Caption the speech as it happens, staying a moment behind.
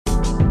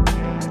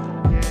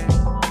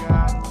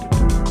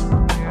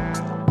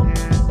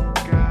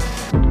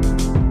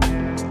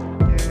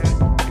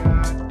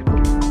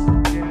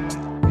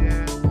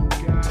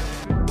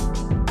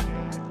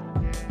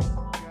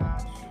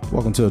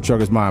to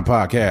Trucker's Mind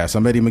Podcast.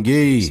 I'm Eddie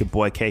McGee. It's your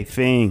boy K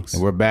Fings.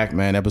 And we're back,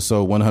 man.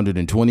 Episode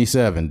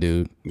 127,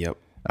 dude. Yep.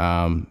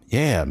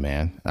 Yeah,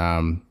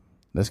 man.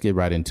 Let's get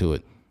right into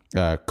it.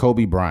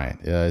 Kobe Bryant.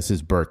 It's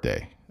his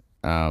birthday.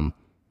 I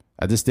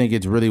just think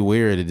it's really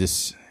weird.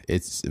 It's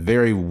a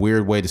very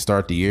weird way to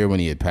start the year when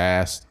he had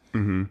passed.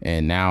 Mm-hmm.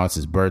 And now it's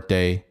his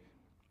birthday.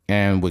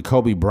 And with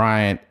Kobe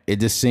Bryant, it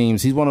just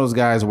seems he's one of those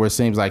guys where it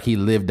seems like he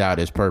lived out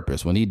his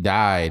purpose. When he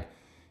died,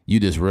 you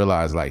just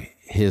realize like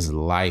his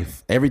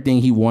life,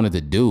 everything he wanted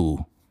to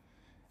do.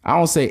 I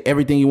don't say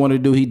everything he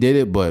wanted to do, he did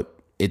it, but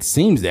it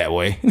seems that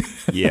way.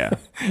 Yeah,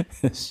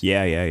 for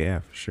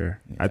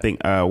sure. Yeah. I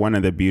think one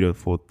of the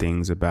beautiful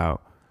things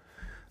about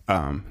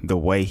the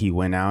way he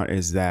went out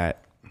is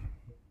that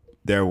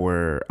there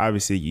were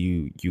obviously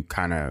you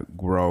kind of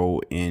grow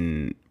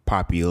in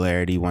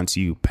popularity once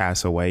you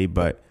pass away,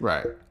 but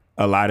right.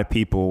 A lot of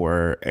people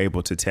were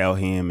able to tell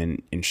him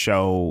and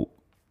show,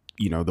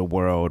 you know, the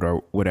world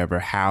or whatever,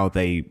 how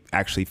they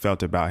actually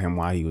felt about him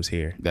while he was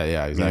here.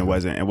 Yeah,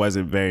 exactly. And it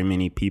wasn't very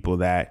many people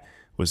that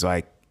was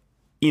like,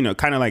 you know,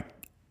 kind of like,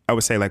 I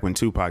would say like when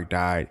Tupac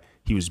died,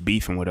 he was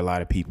beefing with a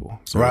lot of people.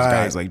 So right. There's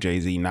guys like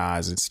Jay-Z,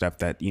 Nas and stuff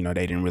that, you know,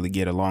 they didn't really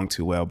get along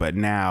too well. But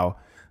now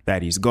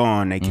that he's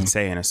gone, they can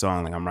say in a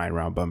song, like, I'm riding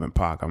around bumping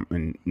Pac.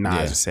 And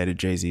Nas said it,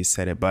 Jay-Z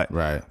said it. But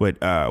right. with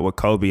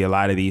Kobe, a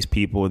lot of these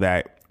people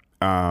that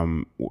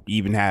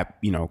even had,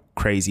 you know,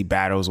 crazy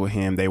battles with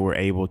him, they were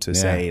able to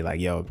say like,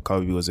 yo,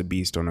 Kobe was a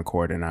beast on the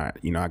court, and I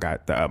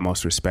got the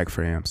utmost respect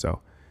for him. So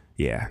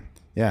yeah,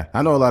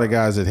 I know a lot of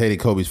guys that hated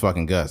Kobe's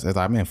fucking guts. It's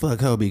like, man, fuck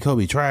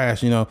Kobe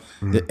trash, you know.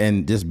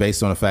 And just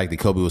based on the fact that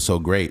Kobe was so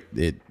great,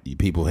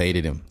 people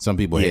hated him. Some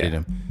people hated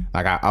him.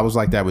 Like I was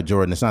like that with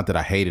Jordan. It's not that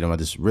I hated him, I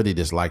just really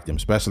disliked him,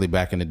 especially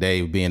back in the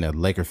day being a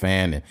Laker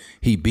fan, and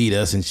he beat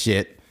us and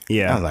shit.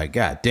 Yeah, I was like,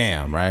 God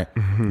damn, right?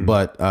 Mm-hmm.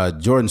 But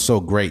Jordan's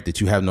so great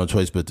that you have no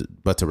choice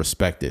but to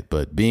respect it.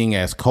 But being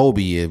as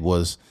Kobe, it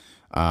was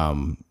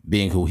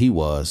being who he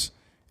was,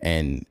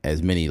 and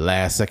as many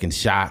last second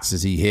shots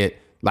as he hit.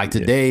 Like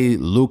today,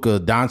 Luka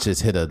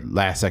Doncic hit a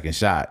last second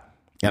shot,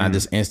 and I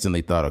just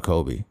instantly thought of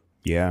Kobe.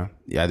 Yeah,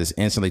 I just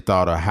instantly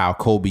thought of how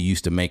Kobe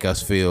used to make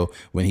us feel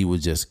when he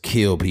would just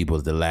kill people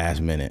at the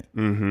last minute.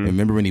 Mm-hmm.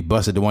 Remember when he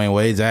busted Dwayne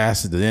Wade's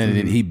ass at the end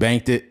and he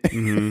banked it?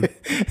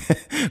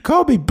 Mm-hmm.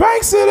 Kobe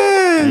banks it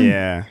in!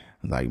 Yeah.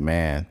 Like,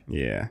 man.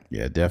 Yeah,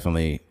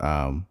 definitely.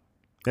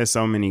 There's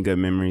so many good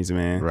memories,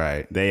 man.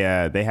 Right. They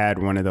had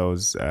one of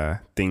those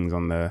things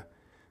on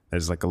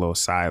there's like a little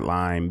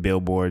sideline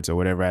billboards or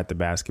whatever at the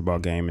basketball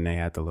game, and they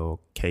had the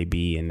little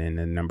KB and then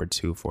the number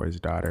 2 for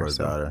his daughter.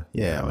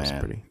 Yeah,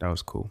 that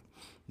was cool.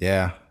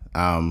 Yeah.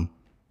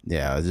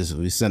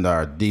 We send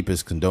our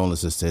deepest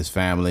condolences to his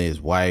family,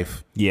 his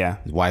wife. Yeah.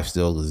 His wife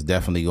still is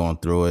definitely going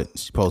through it.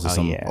 She posted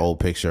some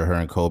old picture of her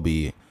and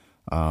Kobe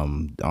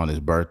on his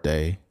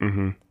birthday.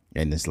 Mm-hmm.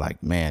 And it's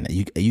like, man,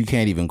 you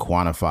can't even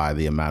quantify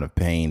the amount of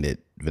pain that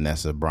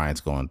Vanessa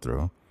Bryant's going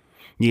through.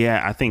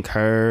 Yeah, I think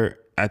her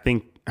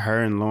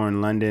and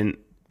Lauren London,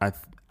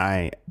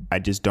 I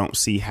just don't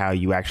see how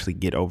you actually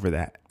get over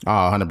that. Oh,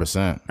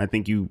 100%. I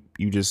think you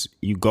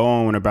go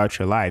on about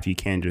your life. You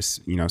can't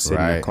just, you know, sit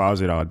in your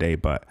closet all day,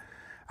 but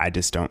I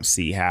just don't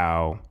see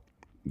how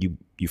you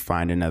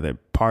find another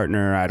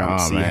partner. I don't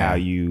see how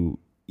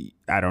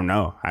I don't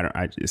know.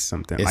 I just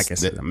something like I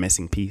said, a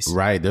missing piece.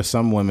 Right. There's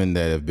some women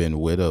that have been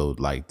widowed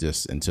like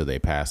just until they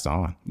passed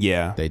on.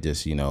 Yeah. They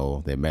just, you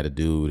know, they met a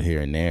dude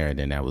here and there, and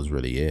then that was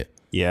really it.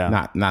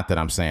 Yeah. Not that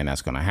I'm saying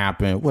that's going to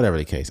happen, whatever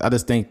the case. I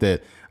just think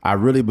that I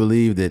really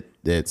believe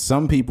that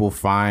some people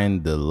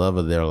find the love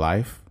of their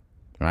life,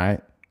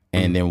 right?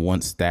 And then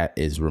once that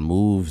is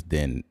removed,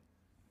 then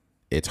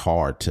it's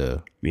hard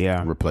to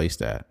replace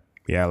that.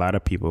 Yeah, a lot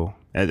of people.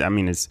 I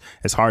mean, it's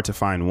hard to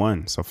find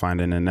one, so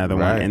finding another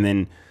one. And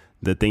then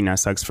the thing that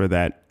sucks for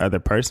that other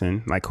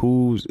person, like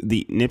who's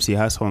the Nipsey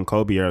Hussle and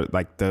Kobe are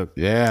like the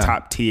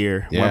top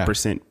tier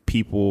 1%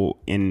 people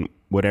in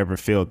whatever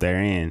field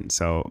they're in.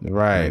 So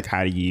like,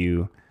 how do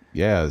you...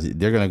 Yeah,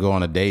 they're going to go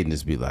on a date and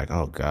just be like,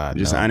 oh, God.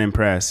 Just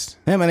unimpressed.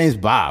 Hey, my name's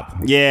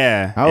Bob.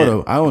 Yeah.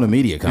 I own a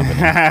media company.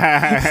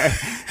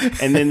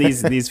 And then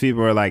these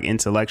people are like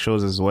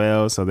intellectuals as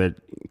well. So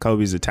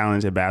Kobe's a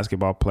talented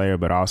basketball player,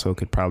 but also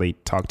could probably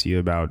talk to you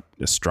about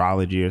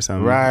astrology or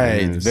something.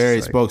 Right.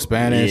 Very spoke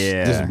Spanish.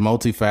 Yeah. Just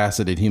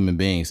multifaceted human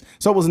beings.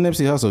 So was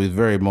Nipsey Hussle. He's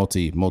very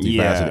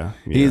multifaceted.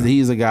 Yeah.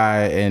 He's a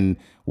guy, and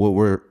what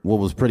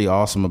was pretty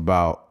awesome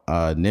about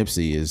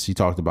Nipsey is he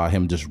talked about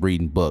him just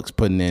reading books,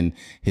 putting in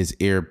his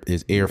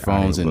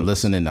earphones and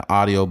listening to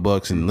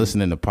audiobooks and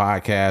listening to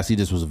podcasts. He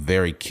just was a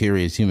very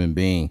curious human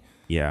being.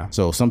 Yeah.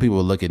 So some people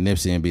would look at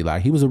Nipsey and be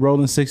like, he was a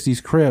rolling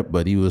 60s Crip,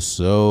 but he was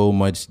so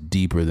much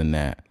deeper than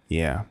that.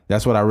 Yeah.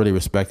 That's what I really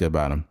respected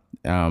about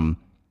him.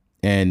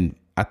 And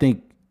I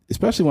think,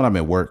 especially when I'm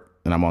at work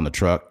and I'm on the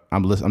truck,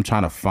 I'm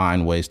trying to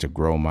find ways to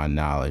grow my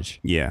knowledge.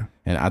 Yeah.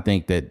 And I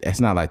think that it's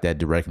not like that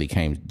directly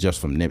came just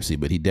from Nipsey,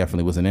 but he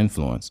definitely was an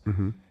influence.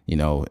 Mm-hmm. You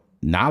know,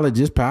 knowledge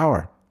is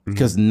power,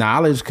 because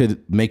knowledge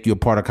could make you a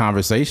part of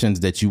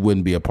conversations that you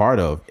wouldn't be a part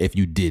of if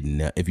you didn't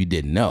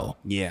know.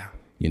 Yeah.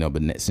 you know,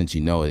 but since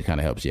you know it kind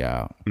of helps you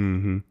out.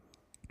 Mm-hmm.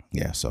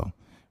 Yeah. So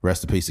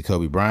rest in peace to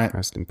Kobe Bryant.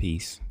 Rest in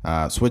peace.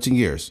 Switching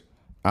gears.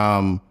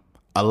 A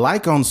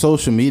like on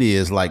social media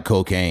is like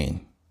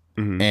cocaine.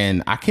 Mm-hmm.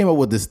 And I came up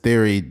with this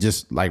theory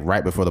just like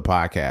right before the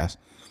podcast.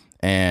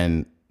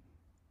 And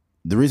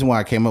the reason why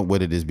I came up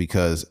with it is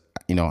because,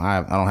 you know,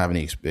 I don't have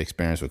any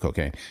experience with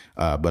cocaine,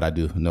 but I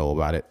do know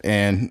about it.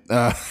 And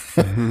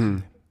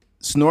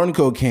snorting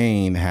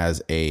cocaine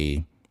has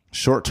a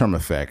short-term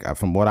effect.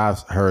 From what I've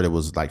heard, it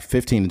was like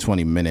 15 to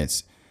 20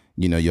 minutes.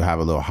 You know, you'll have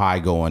a little high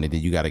going, and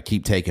then you got to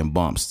keep taking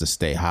bumps to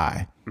stay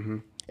high. Mm-hmm.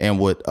 And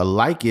what a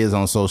like is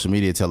on social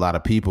media to a lot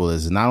of people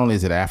is not only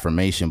is it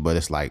affirmation, but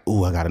it's like,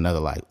 ooh, I got another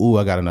like. Ooh,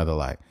 I got another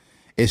like.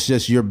 It's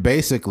just you're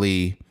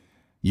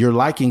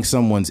liking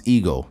someone's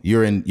ego.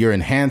 You're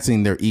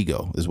enhancing their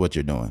ego is what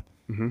you're doing.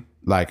 Mm-hmm.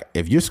 Like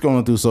if you're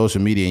scrolling through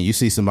social media and you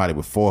see somebody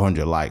with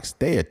 400 likes,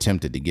 they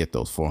attempted to get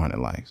those 400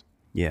 likes.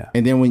 Yeah.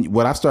 And then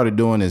what I started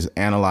doing is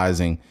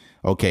analyzing,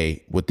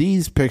 okay, with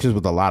these pictures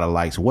with a lot of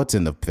likes, what's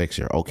in the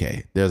picture?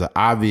 Okay, there's an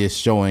obvious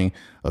showing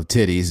of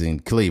titties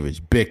and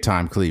cleavage, big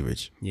time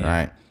cleavage,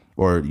 right?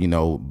 Or, you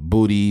know,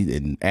 booty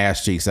and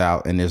ass cheeks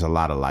out, and there's a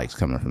lot of likes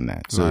coming from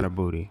that. So, a lot of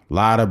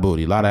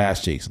booty, a lot of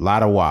ass cheeks, a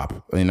lot of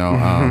wop, you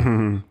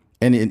know.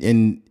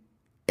 And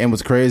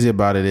what's crazy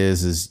about it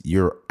is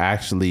you're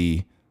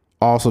actually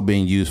also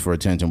being used for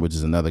attention, which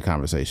is another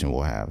conversation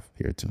we'll have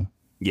here too.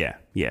 Yeah.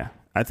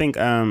 I think,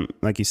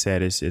 like you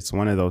said, it's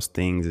one of those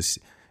things.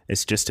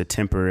 It's just a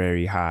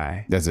temporary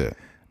high. That's it.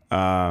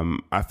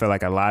 I feel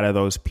like a lot of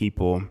those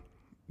people,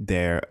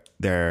 they're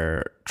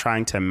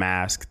trying to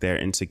mask their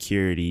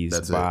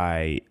insecurities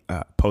by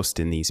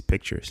posting these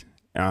pictures.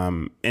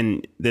 And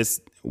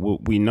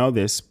we know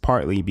this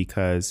partly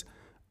because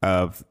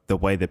of the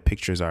way the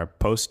pictures are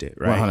posted,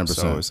 right? 100%.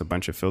 So it's a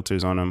bunch of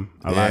filters on them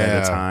a lot of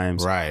the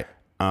times. Right.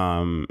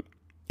 And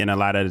a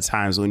lot of the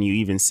times when you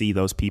even see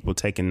those people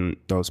taking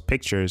those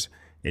pictures,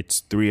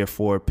 it's 3 or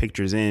 4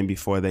 pictures in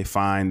before they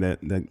find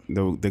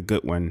the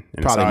good one.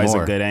 And Probably it's always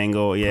more. a good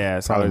angle. Yeah,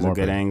 it's Probably always a more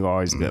good angle,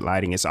 always good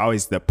lighting. It's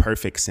always the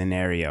perfect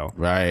scenario.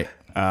 Right.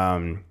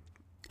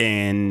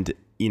 And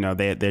you know,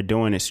 they're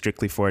doing it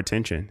strictly for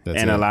attention. That's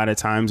and it. a lot of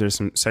times there's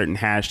some certain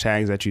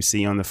hashtags that you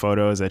see on the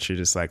photos that you're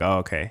just like, oh,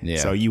 okay. Yeah.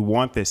 So you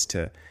want this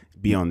to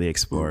be on the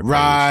Explorer page.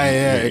 Right,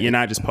 yeah. You're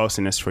not just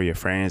posting this for your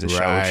friends to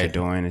show what you're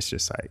doing. It's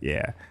just like,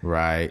 yeah.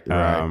 Right.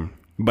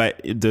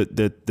 But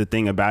the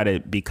thing about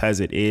it, because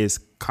it is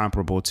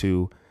comparable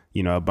to,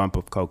 you know, a bump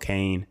of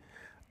cocaine,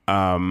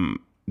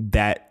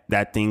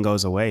 that thing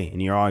goes away,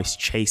 and you're always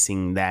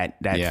chasing that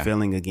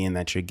feeling again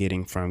that you're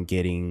getting from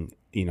getting,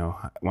 you know,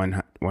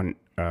 one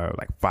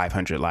like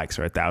 500 likes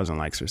or 1,000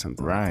 likes or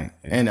something. Right.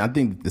 Like that. And I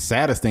think the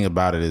saddest thing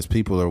about it is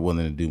people are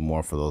willing to do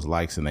more for those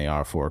likes than they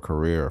are for a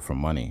career or for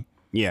money.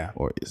 Yeah.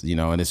 Or, you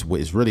know, and it's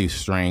really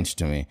strange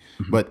to me.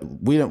 Mm-hmm. But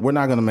we're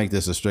not going to make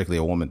this strictly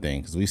a woman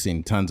thing, because we've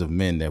seen tons of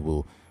men that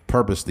will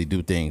purposely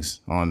do things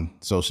on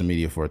social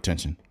media for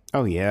attention.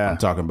 Oh, yeah. I'm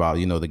talking about,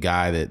 you know, the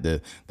guy that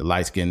the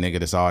light skinned nigga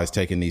that's always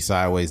taking these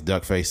sideways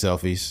duck face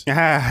selfies.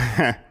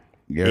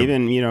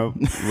 Even, you know,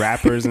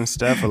 rappers and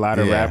stuff. A lot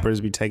of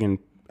rappers be taking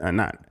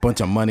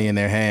bunch of money in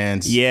their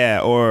hands.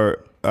 Yeah.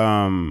 Or,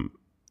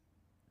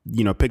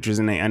 you know, pictures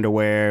in their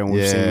underwear, and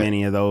we've seen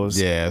many of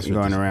those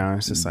going around.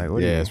 It's just like,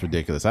 it's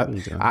ridiculous.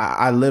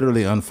 I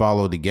literally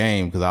unfollowed the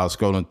game because I was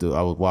scrolling through.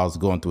 I was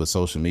going through a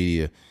social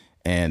media,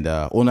 and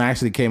I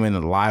actually came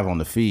in live on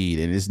the feed,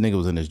 and this nigga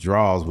was in his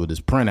drawers with his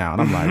printout.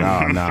 And I'm like,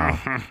 oh no,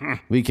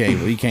 we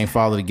can't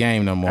follow the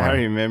game no more. I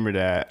remember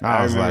that.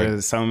 I remember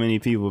like, so many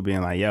people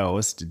being like, yo,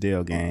 what's the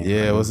deal, gang?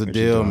 Yeah, what's the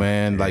deal,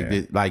 man?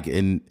 Yeah.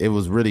 And it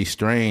was really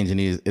strange. And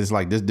it's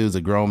like, this dude's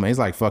a grown man. He's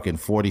like fucking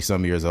 40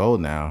 some years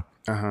old now.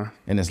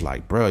 And it's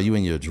like, bro, you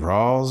in your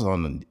drawers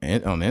on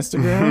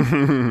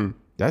Instagram?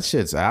 That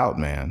shit's out,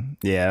 man.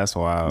 Yeah, that's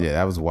wild. Yeah,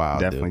 that was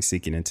wild. Definitely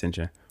seeking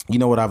attention. You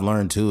know what I've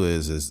learned too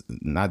is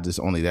not just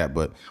only that,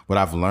 but what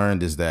I've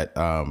learned is that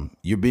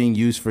you're being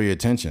used for your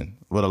attention.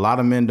 What a lot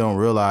of men don't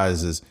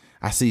realize is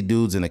I see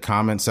dudes in the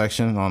comment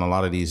section on a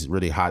lot of these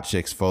really hot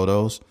chicks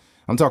photos.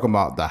 I'm talking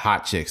about the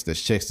hot chicks, the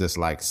chicks that's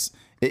like,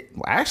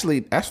 actually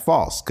that's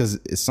false, because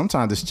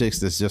sometimes it's chicks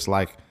that's just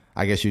like,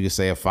 I guess you could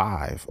say a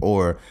 5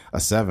 or a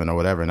 7 or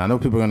whatever. And I know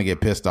people are going to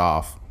get pissed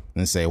off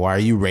and say, why are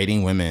you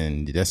rating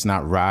women? That's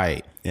not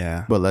right.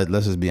 Yeah. But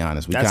let's just be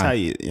honest. That's not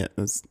even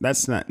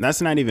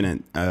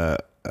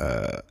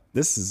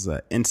this is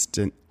an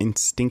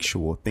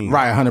instinctual thing.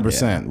 Right.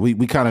 100%. Yeah.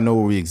 We kind of know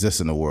where we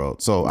exist in the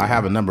world. So I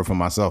have a number for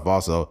myself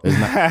also.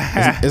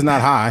 It's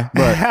not high,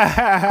 but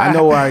I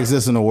know where I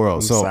exist in the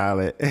world. So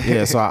solid.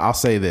 Yeah. So I'll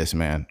say this,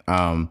 man.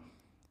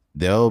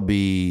 There'll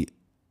be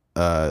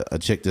a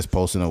chick just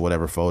posting or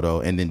whatever photo,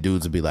 and then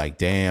dudes will be like,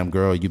 damn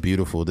girl, you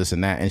beautiful, this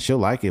and that, and she'll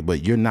like it,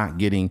 but you're not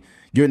getting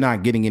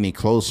any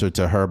closer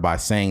to her by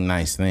saying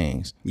nice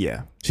things.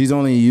 Yeah, she's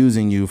only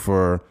using you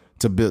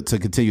to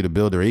continue to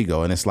build her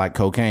ego. And it's like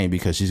cocaine,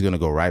 because she's going to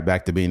go right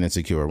back to being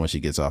insecure when she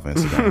gets off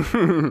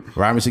Instagram.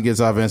 Right when she gets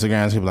off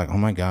Instagram, she'll be like, oh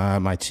my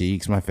God, my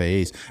cheeks, my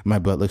face, my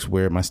butt looks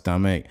weird, my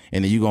stomach.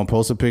 And then you're going to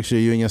post a picture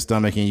of you and your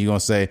stomach, and you're going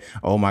to say,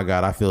 oh my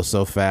God, I feel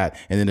so fat.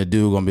 And then the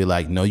dude going to be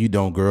like, no, you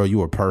don't, girl.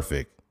 You are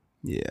perfect.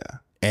 Yeah.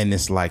 And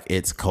it's like,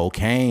 it's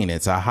cocaine.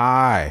 It's a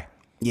high.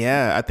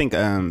 Yeah, I think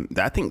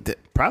that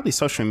probably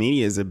social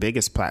media is the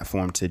biggest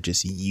platform to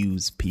just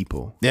use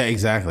people. Yeah,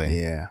 exactly.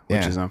 Yeah,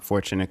 which is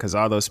unfortunate, because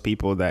all those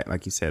people that,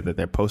 like you said, that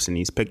they're posting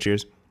these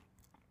pictures,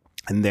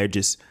 and they're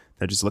just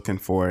looking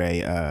for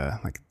a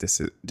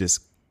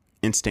just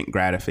instant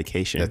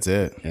gratification. That's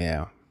it.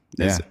 Yeah.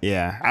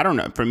 Yeah. I don't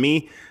know. For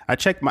me, I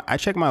check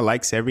my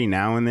likes every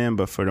now and then,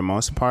 but for the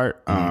most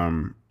part,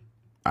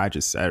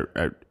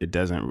 it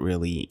doesn't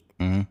really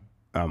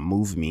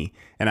move me,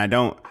 and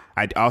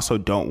I also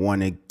don't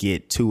want to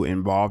get too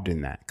involved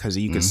in that, because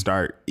you can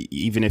start,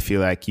 even if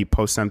you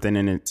post something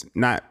and it's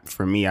not,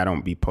 for me, I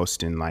don't be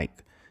posting like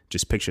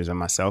just pictures of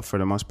myself for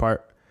the most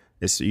part.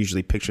 It's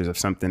usually pictures of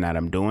something that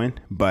I'm doing.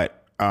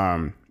 But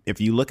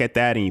if you look at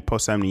that and you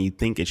post something and you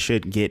think it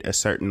should get a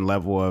certain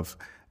level of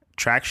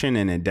traction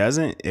and it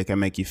doesn't, it can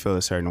make you feel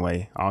a certain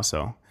way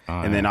also.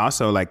 And then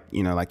also, like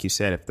you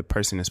said, if the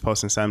person is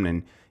posting something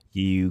and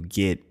you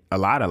get a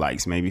lot of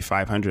likes, maybe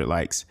 500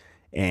 likes,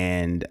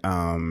 and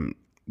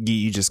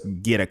you just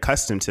get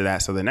accustomed to that.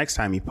 So the next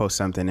time you post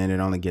something and it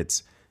only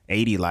gets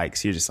 80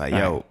 likes, you're just like,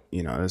 yo,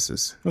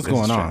 what's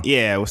going on?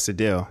 Yeah, what's the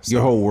deal? So,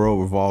 your whole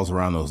world revolves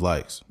around those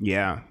likes.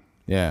 Yeah.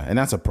 Yeah, and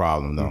that's a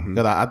problem, though.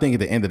 Because I think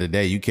at the end of the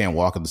day, you can't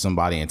walk up to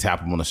somebody and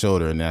tap them on the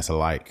shoulder and that's a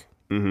like.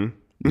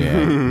 Mm-hmm. Yeah,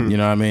 you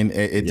know what I mean?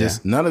 It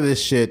just, none of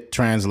this shit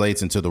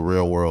translates into the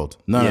real world.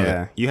 None of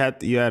it. You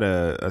had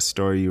a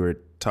story you were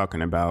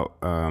talking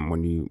about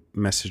when you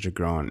messaged a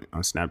girl on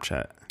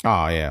Snapchat.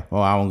 Oh yeah.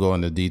 Well, I won't go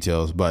into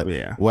details, but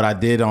what I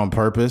did on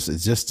purpose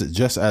is just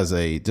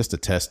to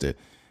test it.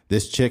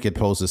 This chick had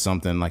posted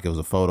something like it was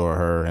a photo of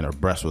her and her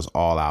breast was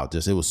all out.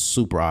 It was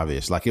super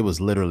obvious. Like it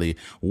was literally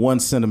 1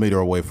 centimeter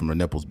away from her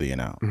nipples being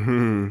out.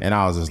 Mm-hmm. And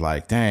I was just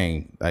like,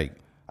 dang, like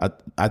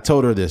I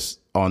told her this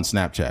on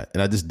Snapchat,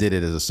 and I just did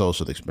it as a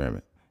social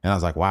experiment. And I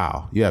was like,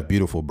 wow, you have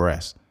beautiful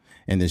breasts.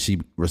 And then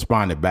she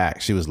responded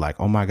back. She was like,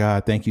 oh my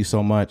God, thank you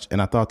so much.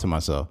 And I thought to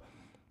myself,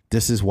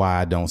 this is why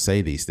I don't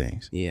say these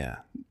things. Yeah.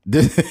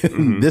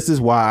 This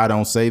is why I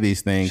don't say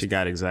these things. She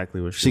got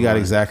exactly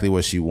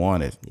what she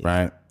wanted.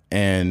 Right.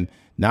 And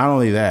not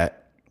only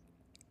that,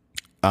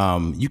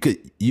 you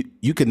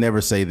could never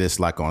say this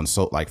like on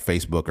like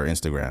Facebook or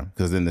Instagram,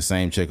 because then the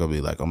same chick will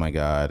be like, oh my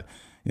God,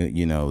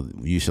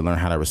 you should learn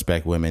how to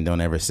respect women.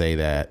 Don't ever say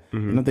that.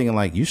 Mm-hmm. And I'm thinking,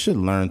 like, you should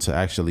learn to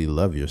actually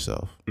love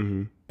yourself.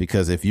 Mm-hmm.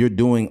 Because if you're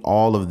doing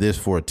all of this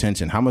for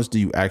attention, how much do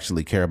you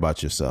actually care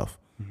about yourself?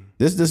 Mm-hmm.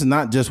 This is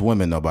not just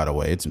women, though, by the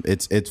way.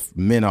 It's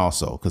men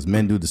also, because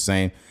men do the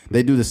same.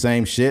 They do the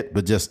same shit,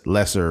 but just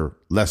lesser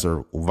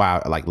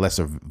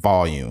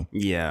volume.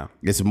 Yeah,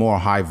 it's more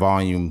high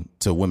volume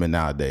to women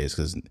nowadays,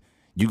 because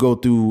you go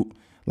through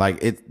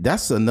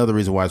that's another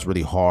reason why it's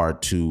really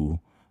hard to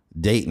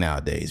date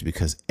nowadays,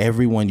 because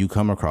everyone you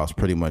come across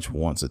pretty much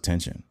wants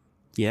attention.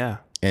 Yeah.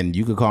 And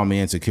you could call me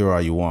insecure all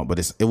you want, but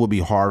it would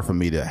be hard for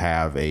me to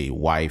have a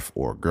wife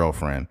or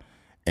girlfriend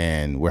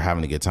and we're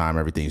having a good time,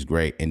 everything's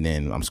great, and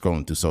then I'm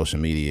scrolling through social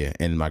media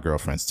and my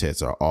girlfriend's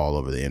tits are all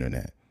over the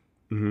internet.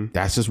 Mm-hmm.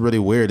 That's just really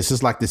weird. It's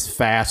just like this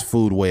fast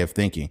food way of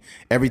thinking.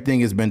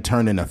 Everything has been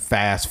turned into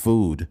fast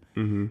food.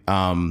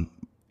 Mm-hmm.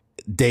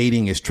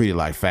 Dating is treated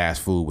like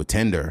fast food with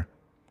Tinder.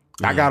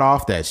 Yeah. I got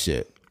off that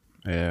shit.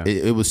 Yeah,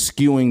 it was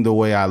skewing the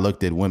way I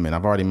looked at women.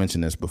 I've already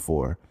mentioned this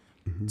before.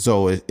 Mm-hmm.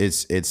 So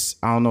it's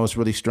I don't know. It's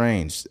really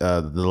strange.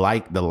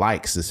 The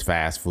likes is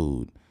fast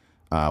food.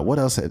 What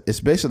else? It's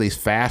basically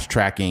fast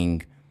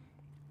tracking.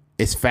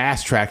 It's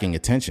fast tracking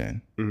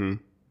attention.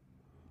 Mm-hmm.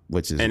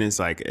 Which is, and it's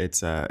like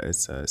it's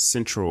a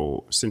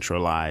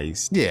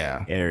centralized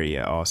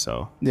area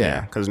also.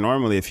 Yeah, because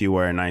normally if you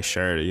wear a nice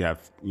shirt, you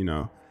have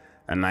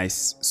a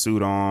nice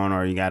suit on,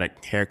 or you got a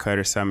haircut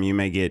or something, you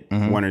may get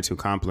one or two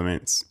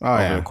compliments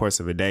over the course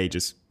of a day,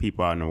 just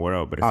people out in the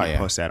world. But if you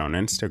post that on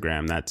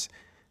Instagram, that's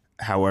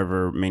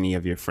however many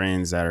of your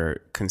friends that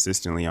are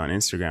consistently on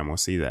Instagram will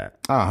see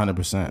that.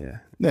 100%.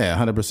 Yeah,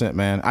 100%,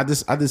 man. I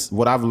just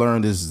what I've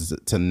learned is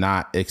to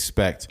not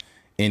expect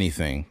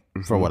anything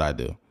for what I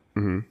do.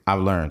 Mm-hmm.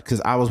 I've learned,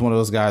 because I was one of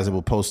those guys that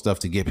will post stuff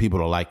to get people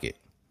to like it.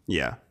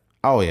 Yeah.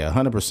 Oh yeah,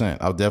 100%.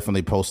 I'll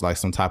definitely post like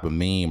some type of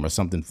meme or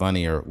something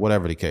funny or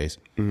whatever the case.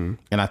 Mm-hmm.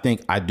 And I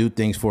think I do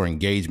things for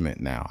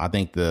engagement now. I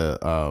think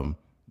the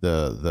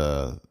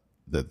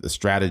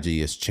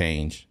strategy has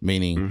changed,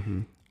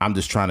 meaning I'm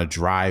just trying to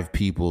drive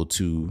people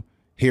to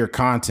hear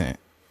content,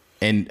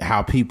 and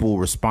how people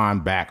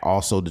respond back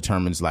also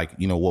determines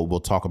what we'll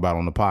talk about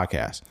on the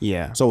podcast.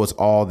 Yeah. So it's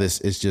all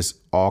this. It's just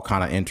all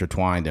kind of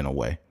intertwined in a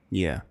way.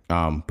 Yeah.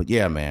 But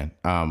yeah, man.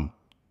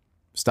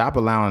 Stop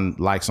allowing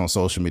likes on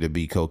social media to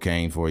be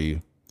cocaine for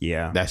you.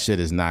 Yeah. That shit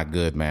is not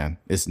good, man.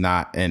 It's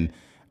not. And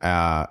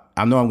I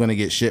know I'm gonna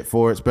get shit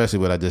for it, especially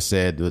what I just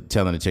said, with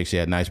telling the chick she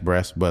had nice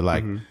breasts. But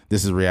like,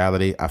 this is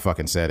reality. I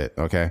fucking said it.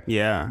 Okay.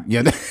 Yeah.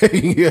 Yeah.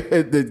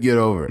 Get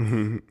over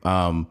it.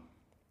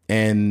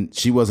 And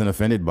she wasn't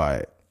offended by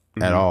it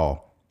at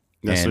all.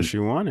 That's what she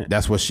wanted.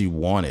 That's what she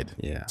wanted.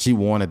 Yeah. She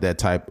wanted that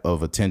type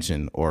of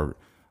attention or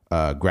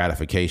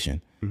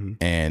gratification,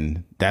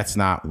 and that's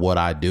not what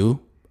I do.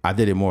 I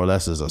did it more or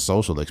less as a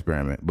social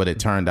experiment, but it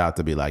turned out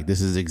to be like,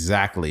 this is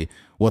exactly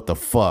what the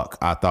fuck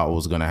I thought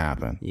was gonna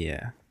happen.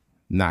 Yeah.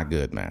 Not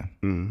good,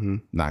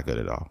 man. Not good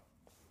at all.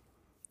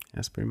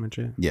 That's pretty much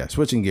it. Yeah,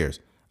 switching gears.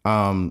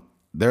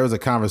 There was a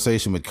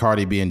conversation with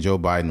Cardi B and Joe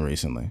Biden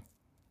recently.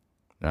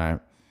 All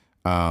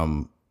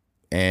right.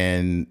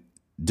 And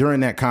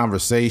during that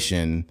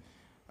conversation,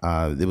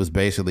 it was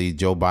basically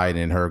Joe Biden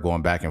and her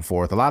going back and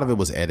forth. A lot of it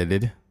was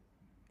edited.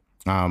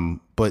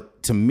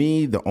 But to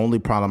me, the only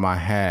problem I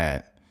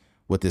had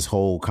with this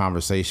whole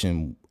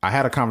conversation, I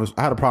had a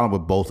problem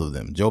with both of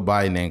them, Joe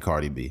Biden and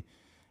Cardi B.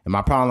 And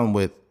my problem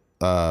with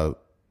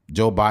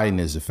Joe Biden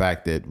is the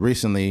fact that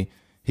recently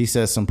he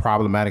says some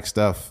problematic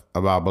stuff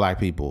about black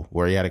people,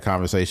 where he had a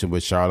conversation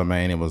with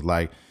Charlamagne and was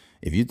like,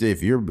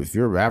 if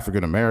you're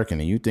African American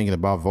and you thinking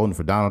about voting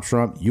for Donald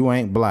Trump, you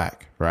ain't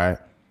black, right?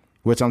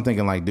 Which I'm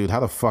thinking like, dude, how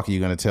the fuck are you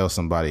going to tell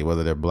somebody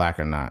whether they're black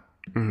or not?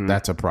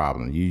 That's a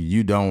problem.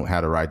 You don't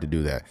have the right to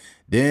do that.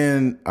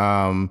 Then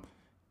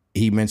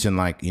he mentioned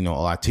like,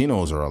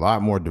 Latinos are a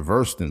lot more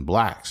diverse than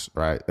blacks,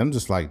 right? I'm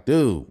just like,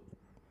 dude,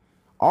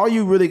 all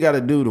you really got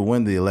to do to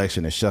win the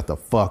election is shut the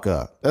fuck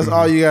up. That's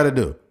all you got to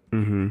do.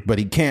 But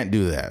he can't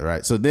do that,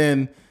 right? So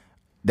then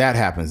that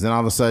happens. Then all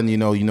of a sudden, you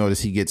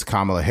notice he gets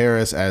Kamala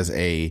Harris as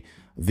a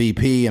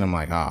VP, and I'm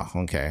like, oh,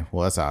 okay,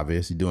 well that's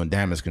obvious. You're doing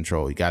damage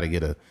control. You got to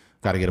get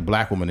a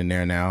black woman in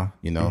there now.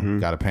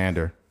 Got to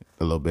pander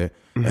a little bit.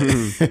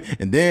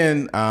 And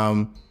then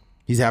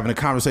he's having a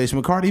conversation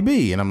with Cardi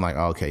B, and I'm like,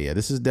 oh, okay, yeah,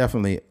 this is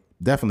definitely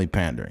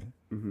pandering,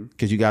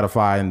 because you got to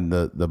find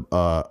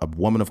a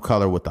woman of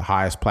color with the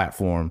highest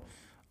platform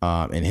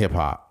in hip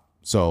hop.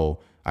 So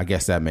I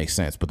guess that makes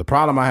sense. But the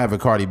problem I have with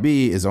Cardi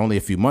B is only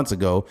a few months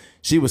ago,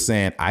 she was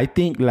saying, I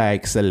think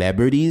like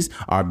celebrities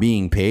are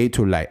being paid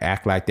to like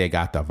act like they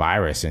got the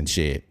virus and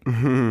shit.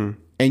 And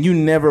you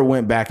never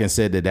went back and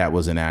said that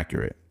was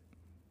inaccurate.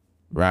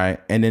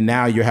 Right. And then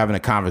now you're having a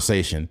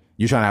conversation.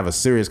 You're trying to have a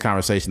serious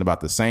conversation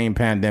about the same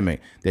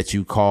pandemic that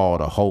you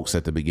called a hoax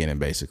at the beginning,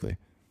 basically.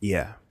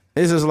 Yeah.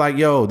 It's just like,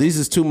 yo, these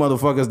is two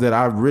motherfuckers that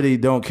I really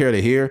don't care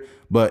to hear.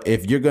 But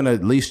if you're going to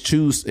at least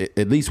choose,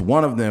 at least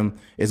one of them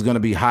is going to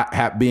be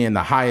being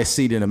the highest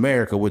seat in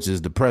America, which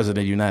is the president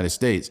of the United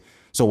States.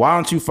 So why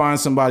don't you find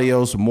somebody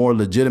else more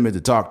legitimate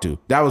to talk to?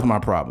 That was my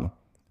problem.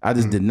 I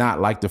just did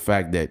not like the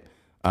fact that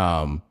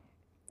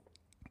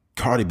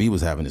Cardi B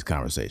was having this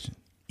conversation.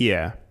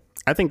 Yeah.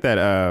 I think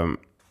that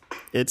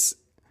it's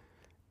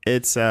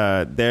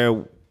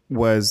there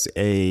was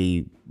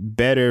a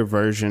better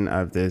version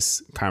of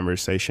this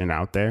conversation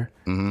out there.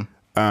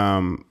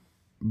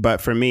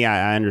 But for me,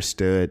 I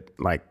understood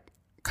like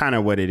kind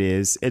of what it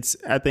is. It's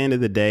at the end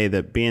of the day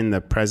that being the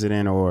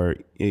president or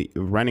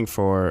running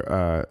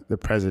for the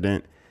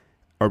president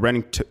or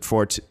running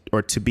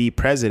to be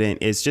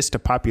president is just a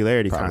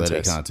popularity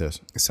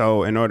contest.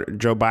 So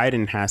Joe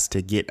Biden has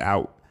to get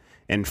out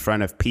in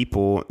front of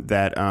people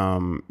that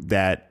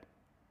that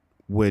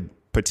would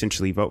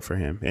potentially vote for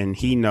him. And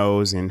he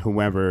knows, and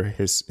whoever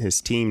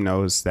his team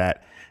knows,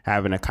 that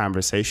having a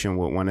conversation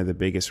with one of the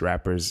biggest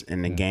rappers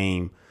in the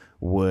game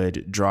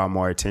would draw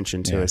more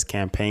attention to his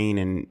campaign,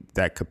 and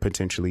that could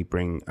potentially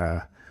bring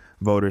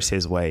voters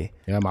his way.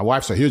 Yeah, my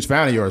wife's a huge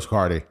fan of yours,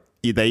 Cardi.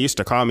 They used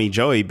to call me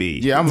Joey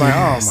B. Yeah, I'm like,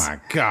 oh my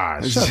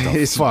God, shut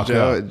the fuck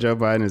up. Joe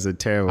Biden is a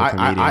terrible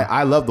comedian.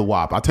 I love the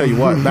WAP. I'll tell you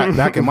what,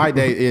 back in my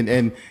day,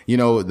 and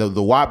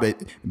the WAP,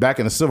 back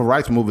in the civil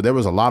rights movement, there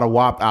was a lot of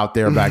WAP out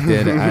there back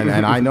then,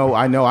 and I know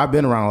I've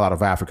been around a lot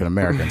of African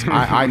Americans.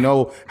 I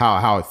know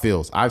how it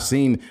feels. I've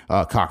seen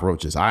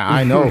cockroaches.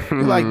 I know.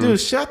 You're like, dude,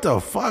 shut the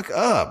fuck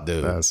up,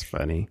 dude. That's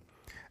funny.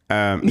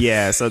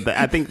 Yeah, so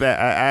I think that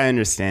I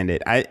understand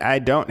it. I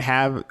don't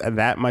have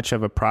that much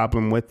of a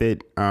problem with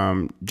it,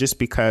 just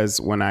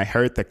because when I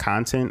heard the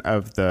content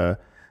of the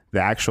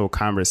actual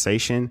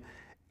conversation,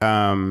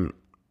 to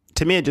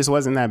me, it just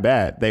wasn't that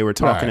bad. They were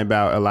talking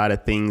about a lot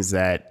of things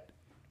that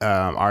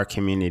our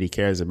community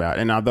cares about.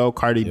 And although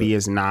Cardi B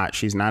she's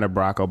not a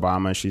Barack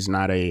Obama, she's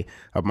not a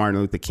Martin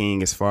Luther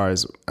King as far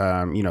as,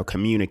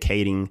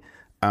 communicating.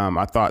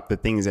 I thought the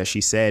things that she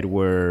said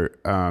were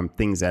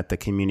things that the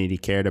community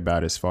cared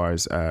about, as far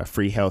as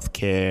free health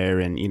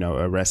care and,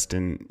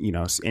 arresting,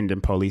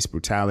 ending police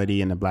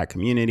brutality in the black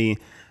community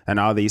and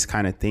all these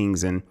kind of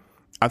things. And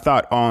I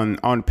thought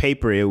on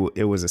paper,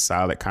 it was a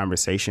solid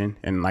conversation.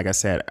 And like I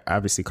said,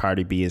 obviously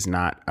Cardi B is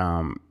not,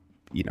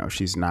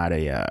 she's not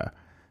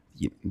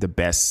the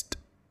best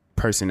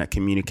person at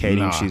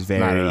communicating. No,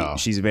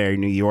 she's very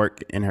New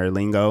York in her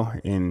lingo,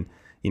 and,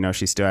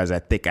 she still has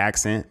that thick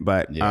accent,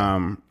 but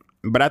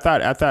I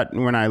thought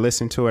when I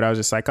listened to it, I was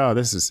just like, oh,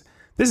 this is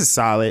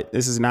solid.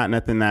 This is not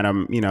nothing that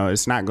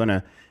it's not going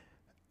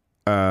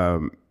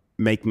to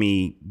make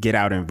me get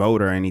out and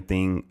vote or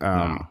anything.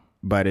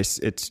 But it's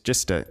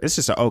just an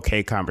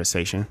okay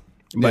conversation.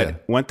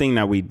 But one thing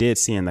that we did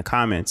see in the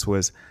comments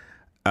was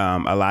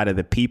a lot of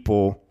the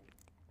people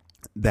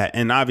that,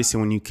 and obviously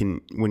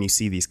when you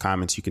see these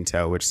comments, you can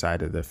tell which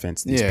side of the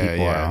fence these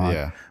people are on.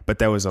 Yeah. But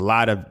there was a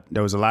lot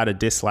of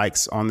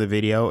dislikes on the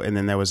video, and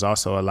then there was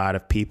also a lot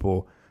of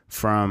people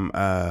from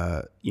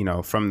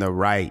from the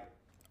right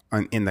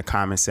in the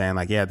comments saying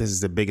like, yeah, this is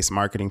the biggest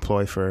marketing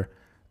ploy for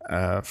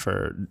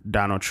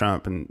Donald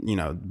Trump,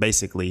 and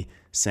basically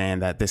saying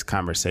that this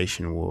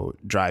conversation will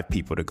drive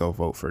people to go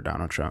vote for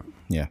Donald Trump.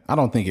 Yeah, I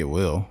don't think it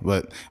will.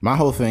 But my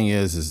whole thing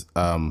is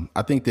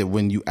I think that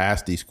when you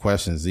ask these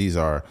questions, these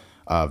are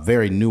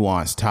very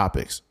nuanced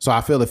topics. So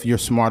I feel if you're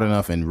smart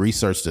enough and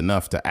researched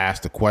enough to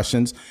ask the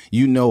questions,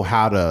 you know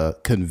how to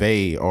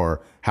convey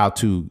or how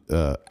to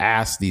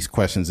ask these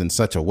questions in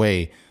such a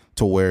way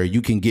to where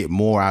you can get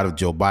more out of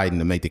Joe Biden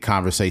to make the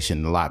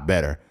conversation a lot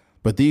better.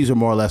 But these are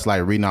more or less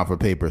like reading off a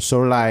paper. So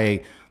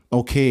like,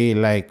 okay,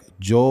 like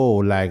Joe,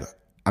 like,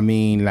 I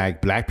mean,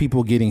 like black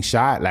people getting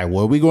shot, like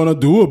what are we going to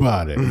do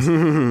about it?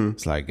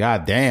 It's like,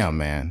 God damn,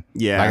 man.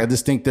 Yeah. Like, I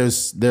just think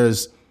there's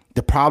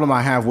the problem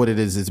I have with it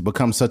is it's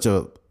become such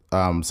a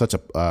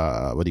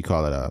what do you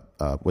call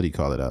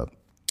it?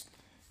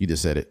 You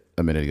just said it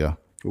a minute ago.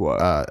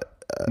 What?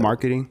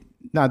 Marketing?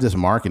 Not just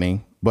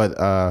marketing, but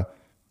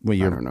when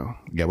you're, I don't know.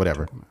 Yeah,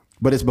 whatever.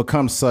 But it's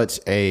become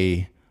such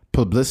a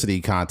publicity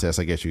contest,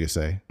 I guess you could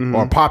say,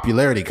 or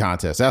popularity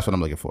contest. That's what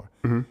I'm looking for.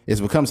 It's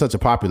become such a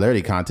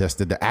popularity contest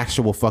that the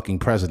actual fucking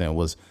president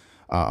was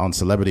on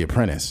Celebrity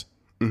Apprentice.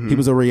 He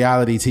was a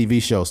reality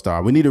TV show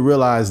star. We need to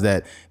realize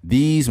that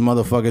these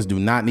motherfuckers do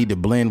not need to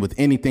blend with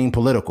anything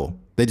political.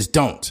 They just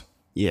don't.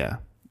 Yeah.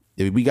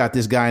 We got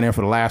this guy in there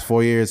for the last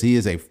 4 years. He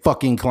is a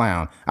fucking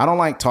clown. I don't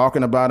like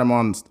talking about him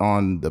on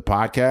the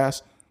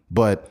podcast,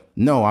 but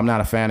no, I'm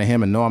not a fan of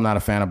him, and no, I'm not a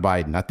fan of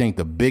Biden. I think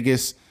the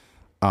biggest,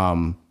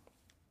 like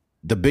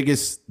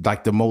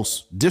the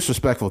most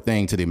disrespectful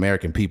thing to the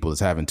American people is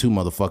having two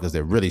motherfuckers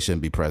that really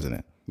shouldn't be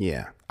president.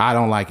 Yeah. I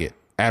don't like it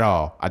at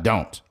all. I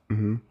don't.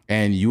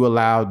 And you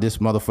allowed this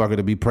motherfucker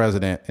to be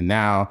president, and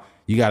now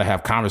you got to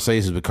have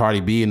conversations with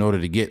Cardi B in order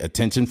to get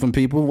attention from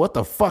people. What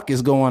the fuck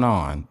is going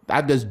on?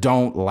 I just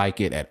don't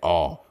like it at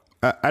all.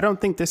 I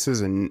don't think this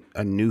is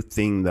a new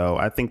thing, though.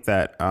 I think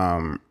that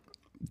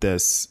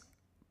this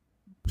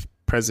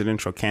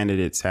presidential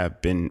candidates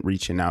have been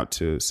reaching out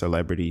to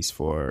celebrities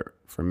for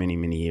many,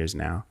 many years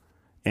now.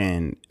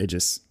 And it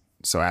just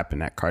so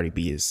happened that Cardi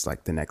B is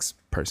like the next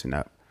person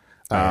up.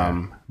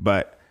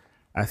 But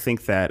I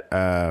think that,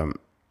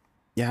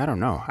 I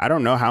don't know. I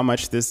don't know how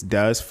much this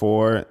does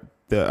for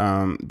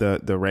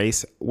the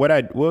race. What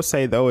I will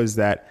say, though, is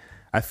that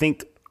I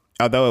think,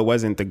 although it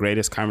wasn't the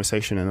greatest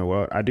conversation in the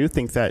world, I do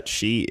think that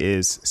she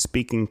is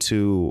speaking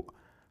to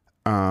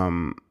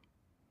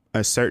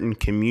a certain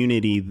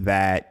community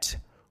that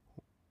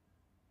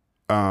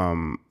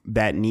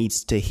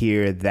needs to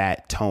hear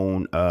that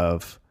tone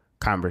of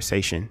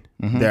conversation.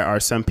 There are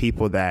some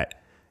people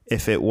that,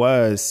 if it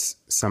was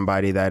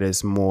somebody that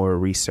is more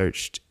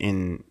researched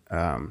in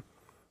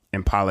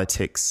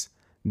politics,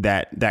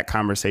 that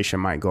conversation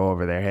might go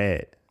over their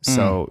head.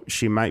 So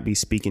she might be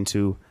speaking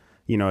to,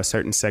 a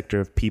certain sector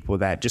of people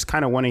that just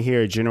kind of want to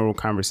hear a general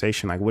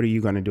conversation. Like, what are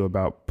you going to do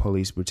about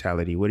police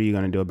brutality? What are you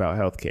going to do about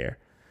healthcare?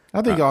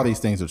 I think all these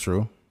things are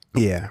true.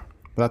 Yeah.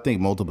 But I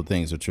think multiple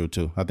things are true,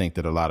 too. I think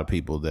that a lot of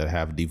people that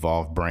have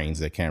devolved brains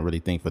that can't really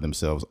think for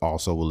themselves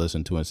also will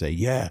listen to and say,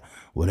 yeah,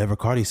 whatever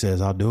Cardi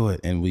says, I'll do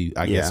it. And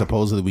I guess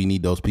supposedly we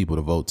need those people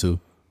to vote, too.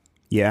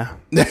 Yeah.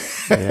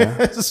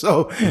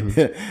 So,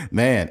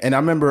 man. And I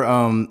remember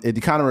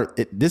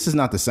this is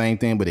not the same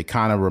thing, but it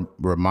kind of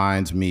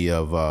reminds me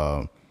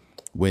of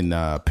when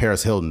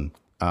Paris Hilton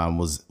it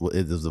was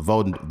a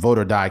vote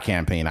or die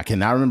campaign. I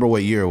cannot remember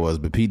what year it was,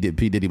 but P.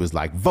 Diddy was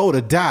like, vote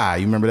or die.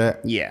 You remember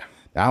that? Yeah.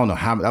 I don't know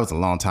how, that was a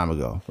long time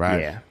ago,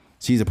 right? Yeah.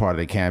 She's a part of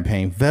the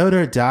campaign. Vote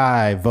or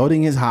die.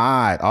 Voting is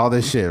hot. All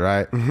this shit,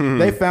 right?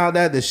 They found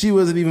out that she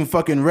wasn't even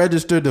fucking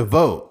registered to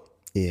vote.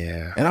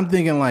 Yeah. And I'm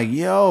thinking like,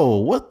 yo,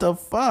 what the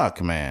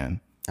fuck,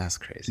 man? That's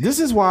crazy. This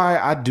is why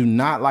I do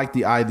not like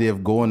the idea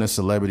of going to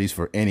celebrities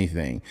for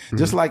anything.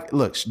 Just like,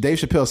 look, Dave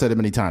Chappelle said it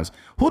many times.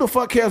 Who the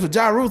fuck cares what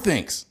Ja Rule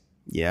thinks?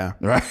 Yeah.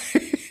 Right.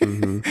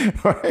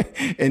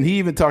 Right. And he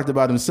even talked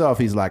about himself.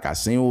 He's like, I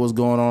seen what was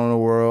going on in the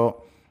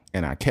world,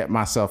 and I kept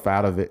myself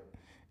out of it.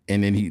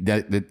 And then he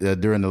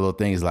during the little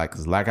thing, he's like,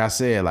 'cause like I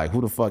said, like,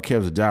 who the fuck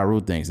cares what Ja Rule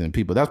thinks? And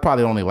people, that's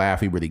probably the only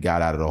laugh he really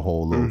got out of the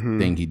whole little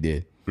thing he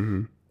did.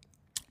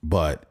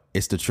 But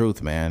it's the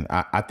truth, man.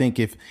 I think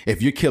if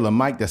you're Killer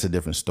Mike, that's a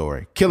different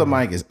story. Killer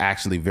Mike is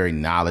actually very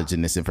knowledgeable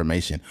in this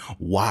information.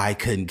 Why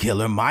couldn't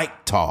Killer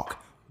Mike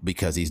talk?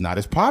 Because he's not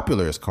as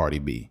popular as Cardi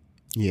B.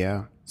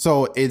 Yeah.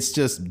 So it's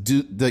just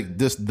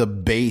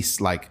the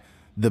base, like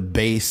the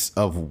base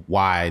of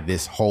why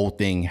this whole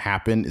thing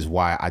happened is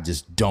why I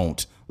just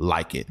don't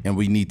like it. And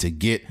we need to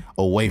get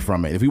away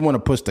from it. If we want to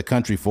push the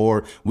country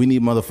forward, we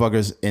need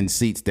motherfuckers in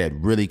seats that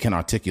really can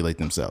articulate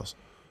themselves.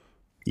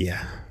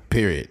 Yeah.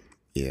 Period.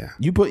 Yeah.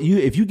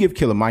 If you give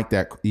Killer Mike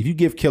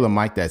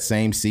that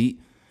same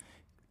seat,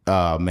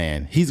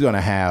 man, he's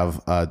gonna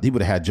have he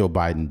would have had Joe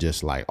Biden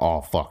just like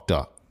all fucked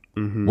up.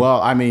 Mm-hmm. Well,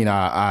 I mean,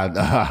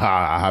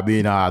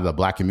 the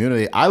black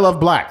community. I love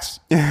blacks.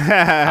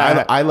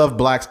 I love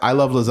blacks. I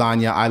love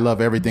lasagna. I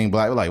love everything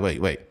black. Like,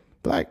 wait,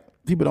 black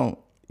people don't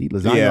eat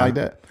lasagna like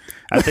that.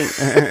 I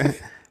think,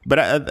 but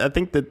I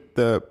think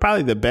that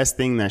probably the best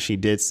thing that she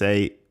did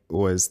say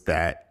was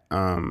that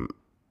I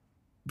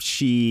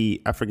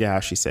forget how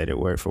she said it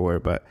word for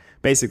word, but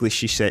basically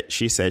she said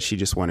she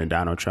just wanted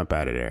Donald Trump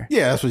out of there.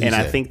 Yeah, that's what she said.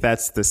 And I think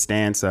that's the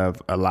stance of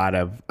a lot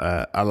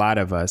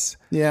of us.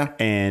 Yeah.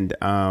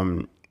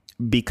 And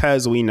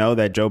because we know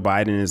that Joe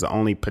Biden is the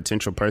only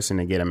potential person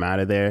to get him out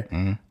of there,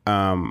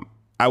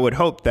 I would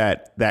hope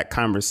that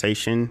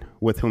conversation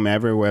with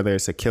whomever, whether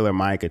it's a Killer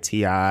Mike, a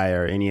T.I.,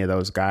 or any of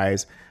those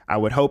guys, I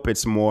would hope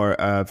it's more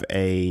of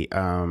a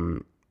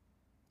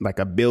like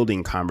a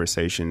building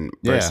conversation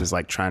versus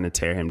like trying to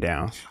tear him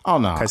down. Oh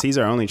no, because he's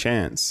our only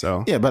chance.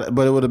 So yeah, but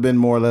it would have been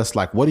more or less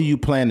like, what do you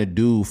plan to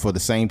do for the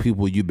same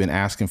people you've been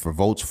asking for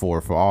votes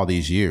for all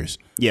these years?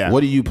 Yeah, what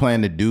do you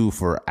plan to do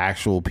for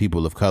actual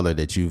people of color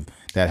that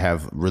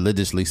have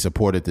religiously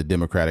supported the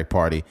Democratic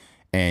Party,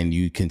 and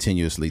you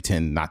continuously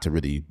tend not to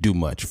really do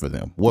much for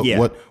them?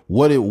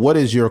 What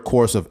is your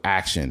course of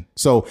action?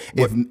 So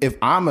if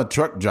I'm a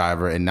truck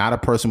driver and not a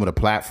person with a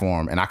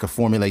platform, and I could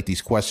formulate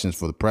these questions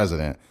for the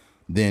president,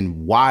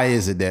 then why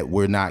is it that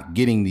we're not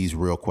getting these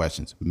real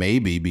questions?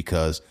 Maybe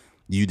because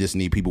you just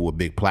need people with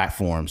big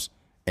platforms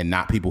and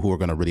not people who are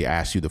going to really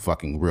ask you the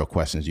fucking real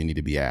questions you need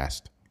to be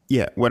asked.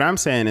 Yeah. What I'm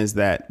saying is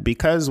that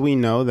because we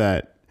know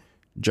that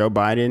Joe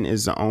Biden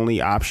is the only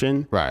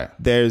option, right?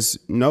 There's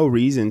no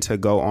reason to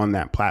go on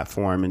that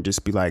platform and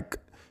just be like,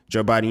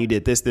 Joe Biden, you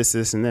did this, this,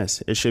 this, and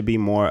this. It should be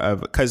more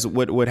of, because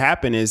what would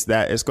happen is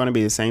that it's going to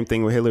be the same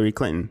thing with Hillary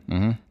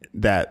Clinton,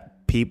 that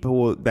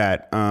people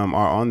that are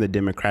on the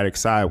Democratic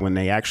side, when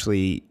they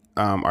actually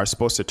are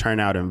supposed to turn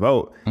out and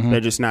vote,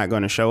 they're just not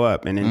going to show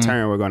up. And in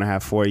turn, we're going to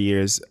have 4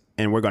 years,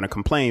 and we're going to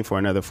complain for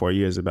another 4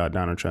 years about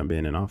Donald Trump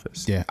being in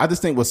office. Yeah, I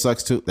just think what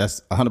sucks too,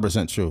 that's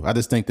 100% true. I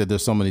just think that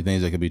there's so many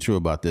things that could be true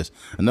about this.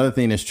 Another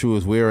thing that's true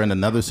is we're in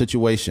another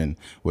situation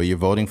where you're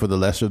voting for the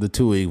lesser of the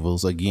two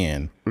evils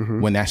again,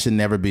 when that should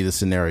never be the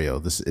scenario.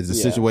 The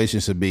situation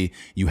should be,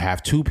 you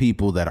have two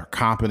people that are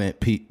competent,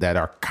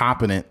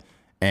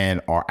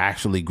 and are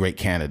actually great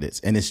candidates.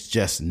 And it's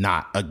just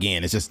not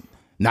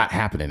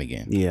happening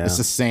again. Yeah. It's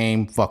the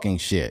same fucking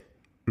shit.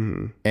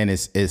 And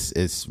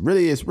it's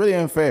really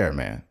unfair,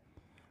 man.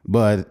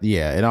 But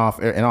yeah, in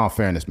all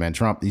fairness, man,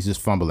 Trump, he's just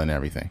fumbling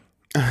everything.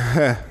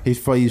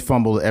 He's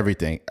fumbled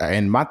everything.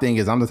 And my thing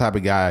is, I'm the type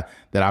of guy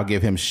that I'll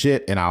give him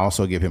shit, and I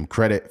also give him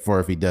credit for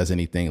if he does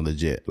anything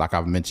legit, like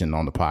I've mentioned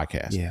on the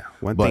podcast. Yeah.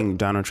 One thing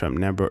Donald Trump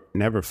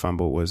never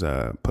fumbled was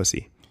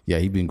pussy. Yeah,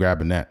 he's been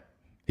grabbing that.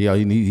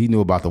 He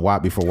knew about the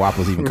WAP before WAP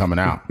was even coming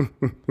out.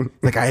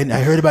 Like, I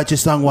heard about your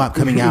song WAP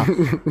coming out.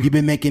 You've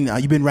been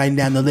writing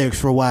down the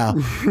lyrics for a while.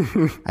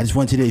 I just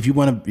want you to, if you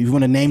want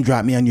to name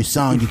drop me on your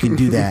song, you can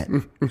do that.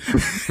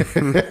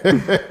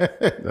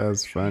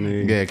 That's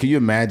funny. Yeah, can you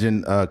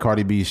imagine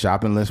Cardi B's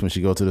shopping list when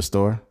she go to the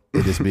store?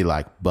 It'd just be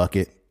like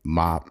bucket,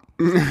 mop.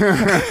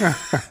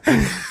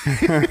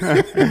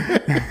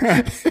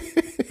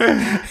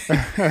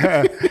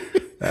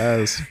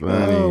 That's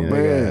funny. Oh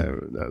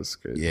man, that's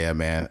crazy. Yeah,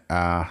 man.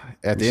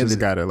 At the end,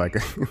 got I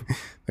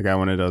got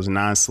one of those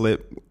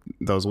non-slip,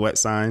 those wet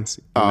signs.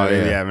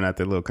 They be having at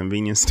the little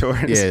convenience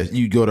stores. Yeah,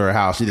 you go to her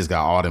house, she just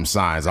got all them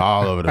signs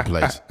all over the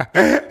place.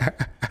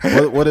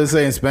 What does it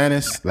say in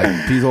Spanish?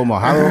 Like piso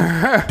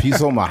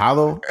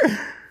mojado.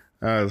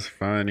 That's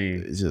funny.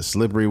 It's just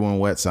slippery when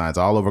wet signs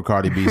all over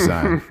Cardi B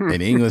sign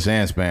in English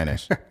and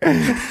Spanish.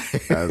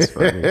 That's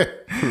funny.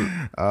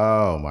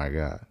 Oh my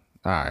God.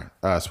 All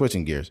right.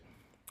 Switching gears.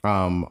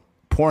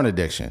 Porn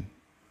addiction.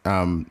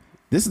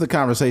 This is the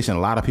conversation a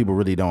lot of people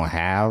really don't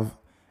have.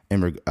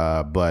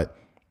 But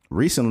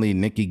recently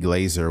Nikki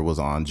Glaser was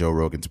on Joe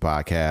Rogan's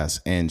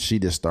podcast, and she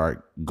just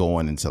started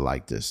going into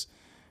like this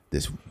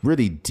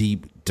really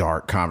deep,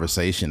 dark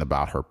conversation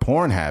about her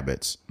porn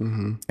habits.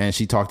 And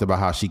she talked about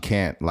how she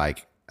can't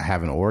like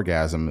have an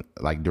orgasm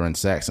like during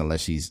sex unless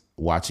she's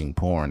watching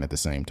porn at the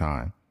same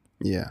time.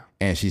 Yeah.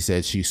 And she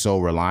said she's so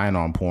reliant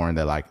on porn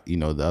that, like,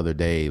 the other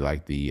day,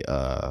 like the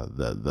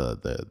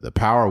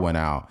power went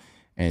out,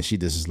 and she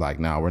just is like,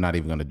 no, we're not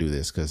even going to do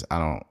this because I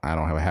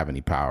don't have any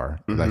power.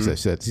 Like she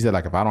said,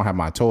 like, if I don't have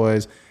my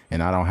toys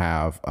and I don't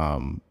have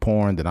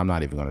porn, then I'm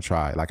not even going to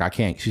try. Like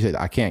she said,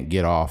 I can't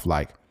get off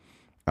like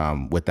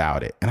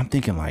without it. And I'm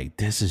thinking like,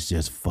 this is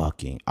just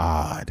fucking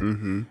odd.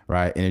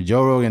 Right. And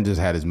Joe Rogan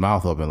just had his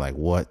mouth open like,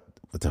 what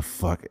the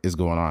fuck is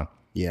going on?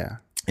 Yeah.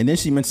 And then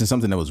she mentioned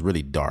something that was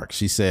really dark.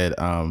 She said, he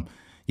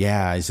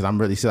said,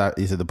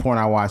 the porn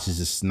I watch is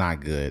just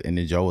not good. And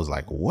then Joe was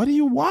like, what do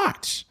you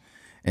watch?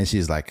 And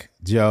she's like,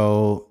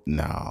 Joe,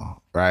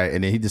 no. Right.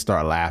 And then he just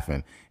started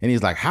laughing. And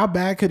he's like, how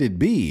bad could it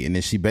be? And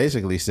then she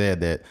basically said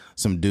that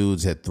some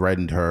dudes had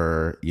threatened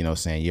her,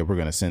 saying, yeah, we're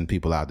going to send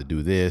people out to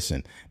do this.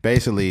 And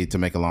basically, to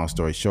make a long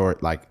story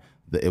short, like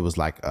it was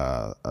like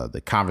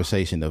the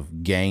conversation of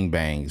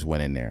gangbangs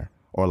went in there,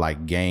 or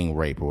like gang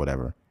rape or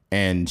whatever.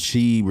 And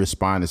she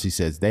responded, she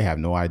says, they have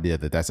no idea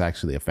that that's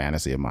actually a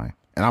fantasy of mine.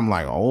 And I'm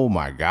like, oh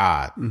my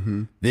God,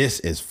 this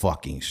is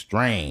fucking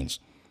strange.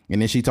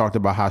 And then she talked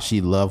about how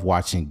she loved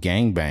watching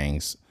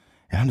gangbangs.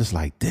 And I'm just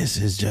like, this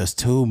is just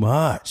too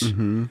much.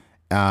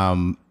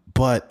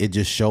 But it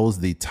just shows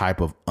the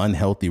type of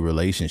unhealthy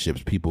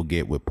relationships people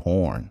get with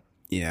porn.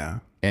 Yeah.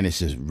 And it's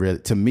just really,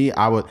 to me,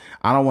 I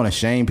don't want to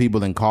shame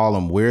people and call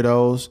them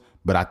weirdos,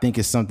 but I think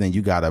it's something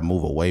you got to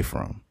move away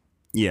from.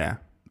 Yeah.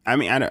 I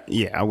mean,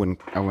 I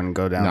wouldn't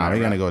go down. No, we're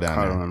going to go down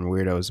there. On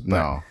weirdos, but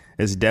No.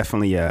 it's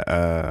definitely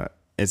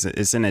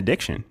it's an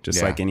addiction,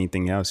 just like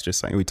anything else.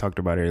 Just like we talked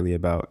about earlier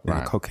about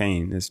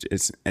cocaine.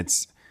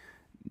 It's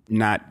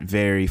not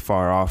very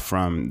far off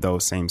from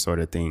those same sort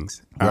of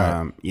things.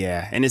 Right.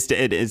 And it's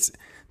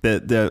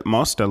the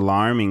most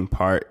alarming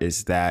part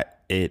is that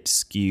it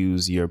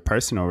skews your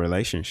personal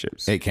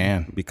relationships. It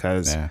can,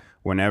 because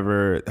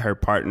whenever her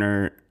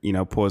partner,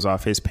 pulls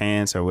off his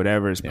pants or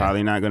whatever, it's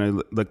probably not going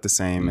to look the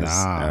same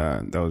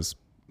as those.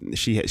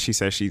 She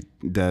says she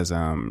does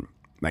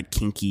like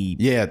kinky,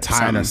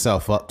 tying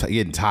herself up,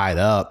 getting tied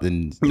up,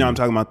 and no, I'm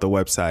talking about the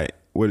website.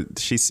 What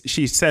she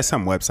says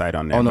some website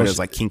on there, but it was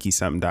like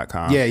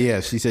kinkysomething.com.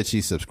 Yeah. She said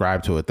she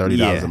subscribed to it,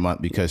 $30 a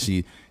month, because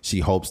she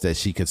hopes that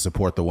she could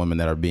support the women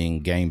that are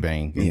being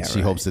gangbanged, and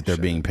she hopes that they're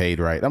being paid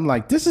right. I'm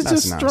like, this is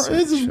this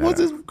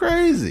is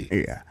crazy.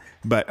 Yeah,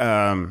 but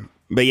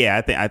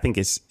yeah, I think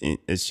it's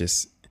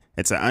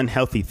an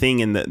unhealthy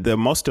thing, and the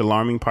most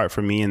alarming part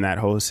for me in that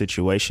whole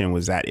situation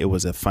was that it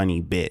was a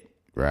funny bit.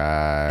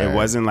 Right. It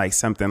wasn't like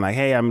something like,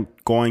 hey, I'm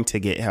going to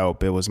get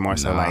help. It was more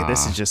so like,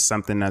 this is just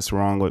something that's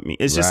wrong with me.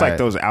 It's just like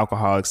those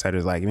alcoholics that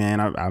is like,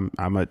 man,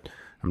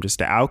 I'm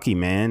just an alkie,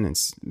 man.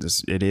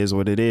 It is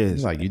what it is.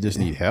 It's like, you just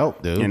need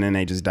help, dude. And then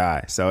they just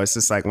die. So it's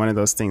just like one of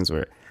those things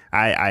where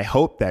I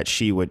hope that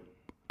she would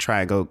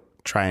try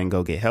and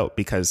go get help,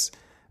 because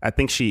I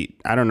think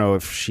I don't know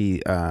if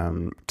she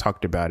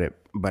talked about it,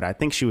 but I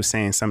think she was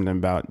saying something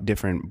about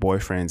different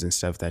boyfriends and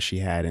stuff that she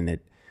had, and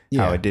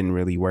how it didn't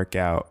really work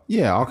out.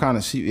 Yeah, all kind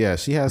of. She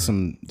has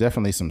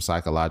definitely some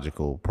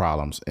psychological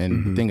problems,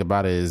 and the thing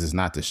about it is, it's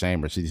not to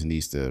shame her. She just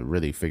needs to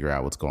really figure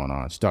out what's going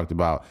on. She talked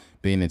about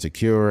being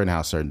insecure and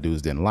how certain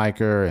dudes didn't like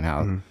her, and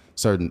how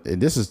and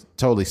this is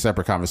totally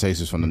separate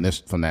conversations from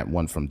that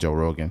one from Joe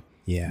Rogan.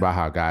 Yeah, about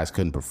how guys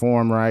couldn't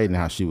perform right and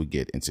how she would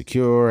get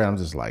insecure. And I'm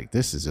just like,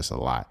 this is just a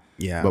lot.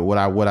 Yeah. But what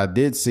I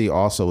did see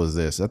also was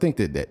this. I think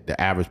that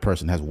the average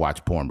person has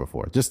watched porn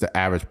before. Just the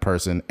average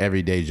person,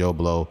 everyday Joe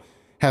Blow,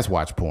 has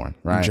watched porn,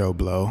 right? Joe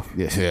Blow.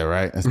 Yeah,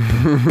 right. That's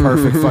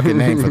perfect fucking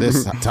name for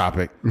this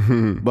topic.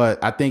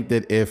 But I think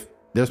that if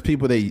there's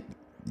people that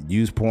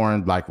use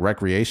porn like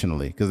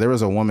recreationally, because there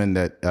was a woman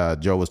that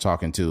Joe was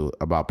talking to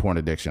about porn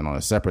addiction on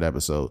a separate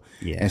episode.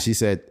 Yeah. And she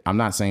said, I'm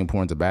not saying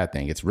porn's a bad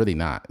thing. It's really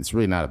not. It's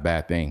really not a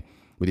bad thing.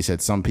 But he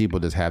said some people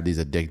just have these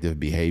addictive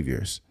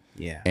behaviors.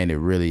 Yeah. And it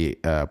really,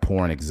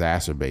 porn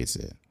exacerbates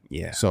it.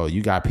 Yeah. So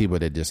you got people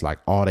that just like,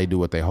 all they do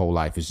with their whole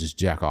life is just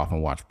jack off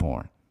and watch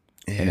porn.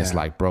 Yeah. And it's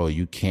like, bro,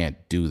 you can't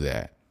do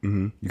that,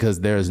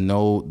 because there is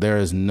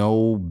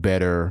no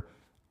better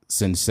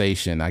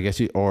sensation, I guess,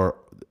 or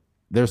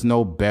there's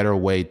no better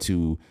way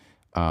to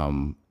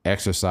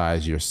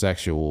exercise your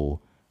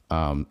sexual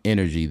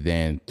energy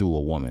than through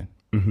a woman.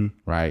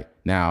 Right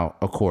now,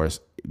 of course,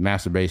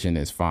 masturbation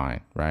is fine,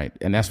 right?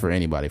 And that's for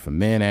anybody, for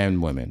men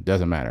and women,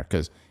 doesn't matter,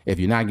 because if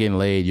you're not getting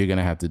laid, you're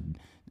gonna have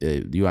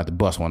to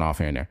bust one off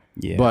here and there.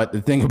 Yeah. But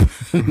the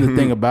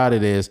thing about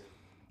it is,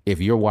 if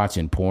you're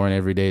watching porn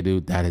every day,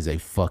 dude, that is a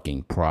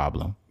fucking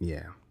problem.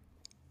 Yeah.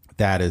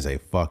 That is a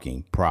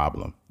fucking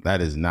problem.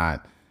 That is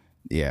not,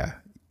 I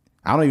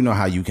don't even know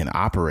how you can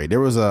operate. There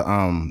was a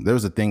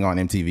thing on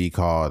MTV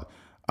called,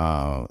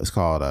 it's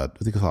called, I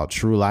think it's called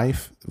True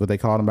Life, what they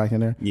called him back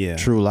in there. Yeah.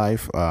 True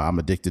Life. I'm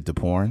addicted to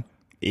porn.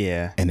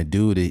 Yeah. And the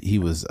dude, he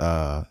was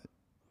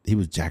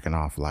jacking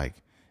off like,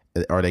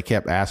 or they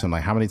kept asking him,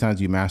 like, how many times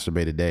do you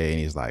masturbate a day? And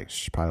he's like,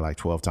 probably like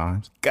 12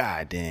 times.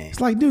 God dang.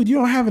 It's like, dude, you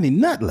don't have any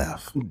nut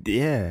left.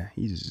 Yeah.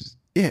 He's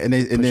and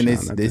then they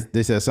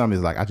said something.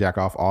 He's like, I jack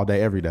off all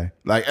day, every day.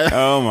 Like,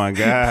 oh my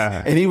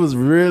God. And he was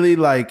really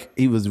like,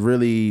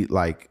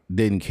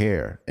 didn't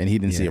care, and he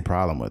didn't see a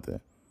problem with it.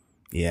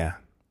 Yeah.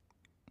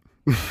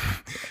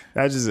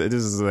 This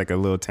is like a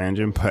little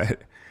tangent,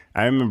 but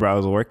I remember I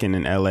was working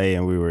in LA,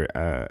 and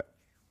I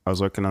was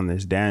working on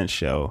this dance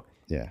show.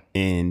 Yeah.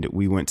 And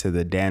we went to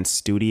the dance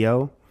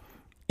studio,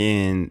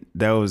 and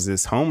there was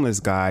this homeless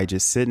guy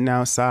just sitting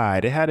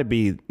outside. It had to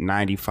be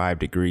 95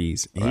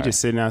 degrees. And he just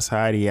sitting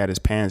outside. He had his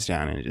pants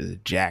down and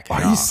just jacking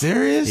off. Are you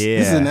serious? Yeah.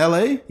 This is in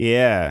LA?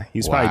 Yeah. He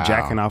was probably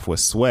jacking off with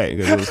sweat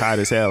because it was hot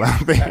as hell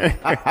out there.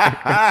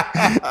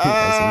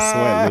 Some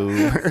sweat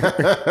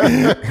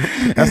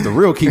lube. That's the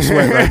real keep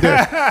sweat right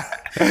there.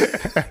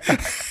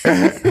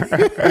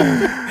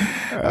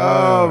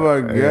 Oh my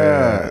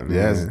God.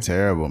 Yeah, that's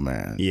terrible,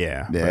 man.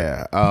 Yeah.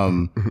 Yeah.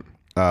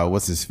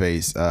 what's his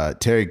face?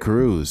 Terry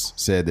Crews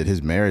said that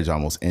his marriage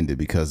almost ended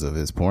because of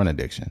his porn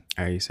addiction.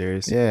 Are you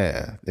serious?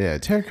 Yeah.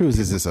 Terry Crews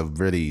is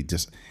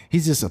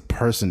he's just a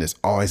person that's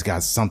always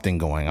got something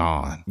going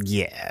on.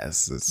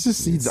 Yes.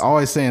 He's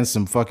always saying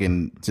some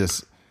fucking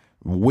just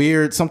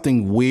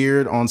something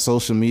weird on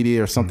social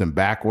media or something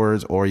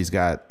backwards, or he's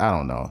got, I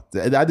don't know.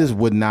 I just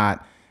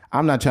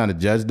I'm not trying to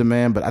judge the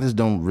man, but I just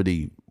wouldn't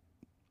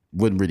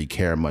really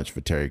care much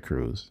for Terry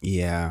Crews.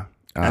 Yeah.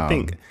 I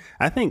think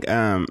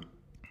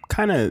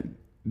kind of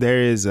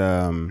there is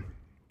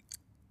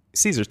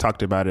Caesar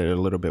talked about it a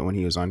little bit when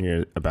he was on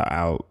here about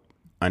how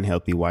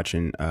unhealthy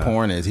watching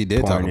porn is. He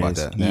did talk about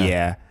that.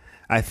 Yeah.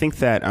 I think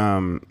that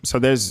so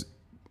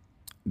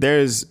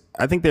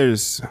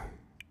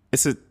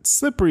it's a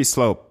slippery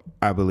slope,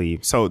 I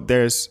believe. So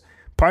there's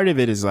part of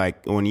it is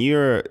like when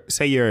you're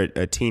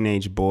a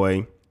teenage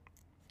boy,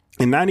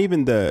 and not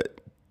even the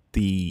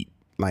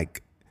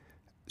like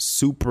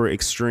super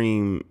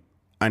extreme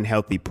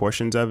unhealthy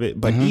portions of it,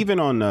 but even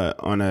on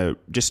a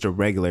just a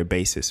regular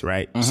basis,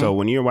 right? So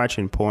when you're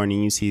watching porn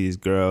and you see these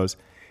girls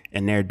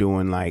and they're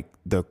doing like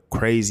the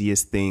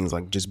craziest things,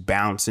 like just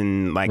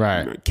bouncing, like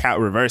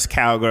reverse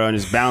cowgirl and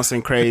just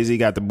bouncing crazy,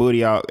 got the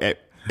booty out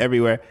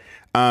everywhere.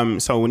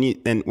 So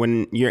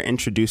when you're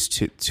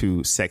introduced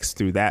to sex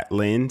through that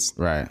lens,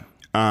 right?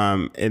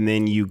 And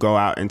then you go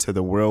out into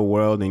the real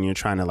world and you're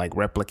trying to like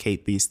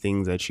replicate these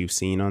things that you've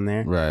seen on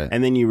there, right?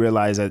 And then you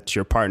realize that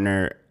your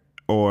partner,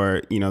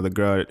 or the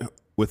girl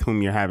with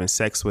whom you're having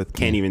sex with,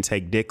 can't even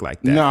take dick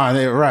like that. No,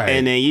 they're right.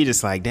 And then you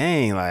just like,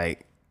 dang,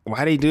 like,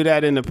 why they do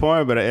that in the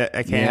porn, but it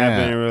can't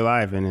happen in real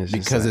life? And it's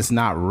because it's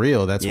not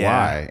real. That's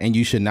why. And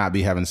you should not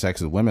be having sex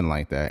with women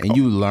like that. And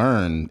you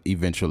learn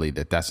eventually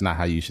that that's not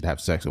how you should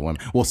have sex with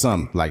women. Well,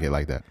 some like it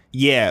like that.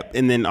 Yeah,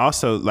 and then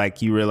also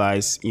like you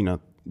realize,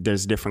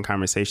 there's different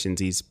conversations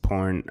these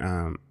porn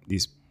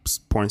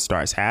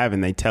stars have,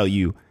 and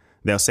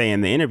they'll say in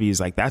the interviews,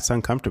 like, that's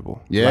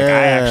uncomfortable. Yeah. Like,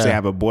 I actually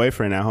have a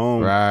boyfriend at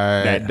home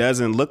that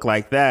doesn't look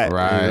like that.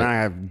 Right. And I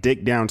have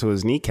dick down to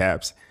his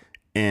kneecaps.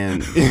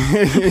 And but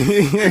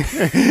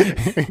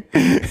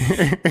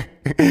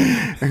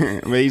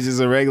he's just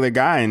a regular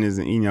guy,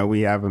 and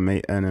we have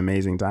an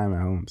amazing time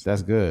at home. So.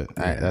 That's good.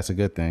 Yeah. That's a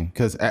good thing,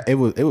 because it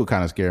would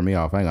kind of scare me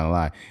off. I ain't gonna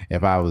lie.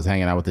 If I was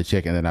hanging out with the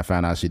chick and then I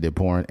found out she did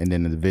porn, and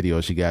then in the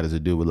video she got as a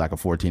dude with like a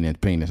 14-inch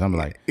penis, I'm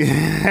like, you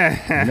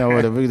know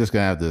what? We're just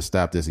gonna have to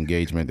stop this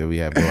engagement that we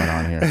have going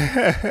on here.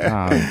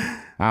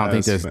 I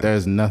don't think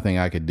there's nothing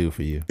I could do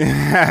for you.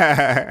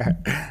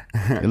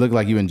 It looked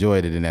like you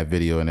enjoyed it in that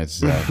video, and it's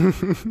that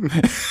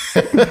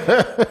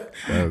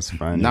was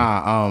funny.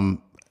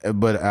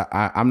 But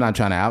I'm not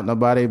trying to out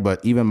nobody,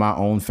 but even my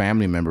own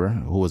family member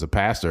who was a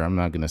pastor, I'm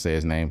not going to say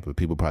his name, but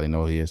people probably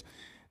know who he is.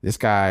 This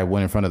guy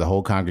went in front of the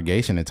whole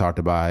congregation and talked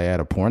about how he had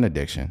a porn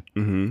addiction.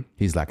 Mm-hmm.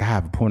 He's like, I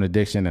have a porn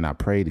addiction and I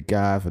pray to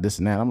God for this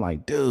and that. I'm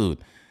like, dude.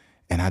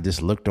 And I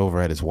just looked over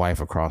at his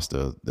wife across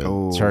the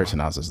church,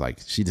 and I was just like,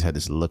 she just had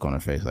this look on her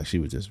face, like she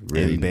was just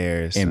really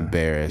embarrassed.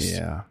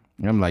 Yeah.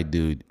 And I'm like,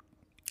 dude,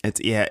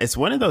 it's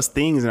one of those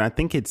things, and I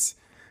think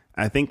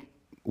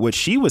what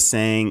she was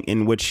saying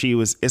and what she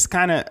was, it's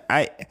kind of,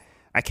 I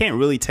can't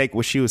really take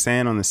what she was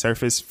saying on the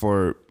surface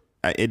for,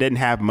 it didn't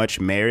have much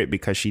merit,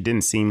 because she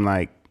didn't seem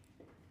like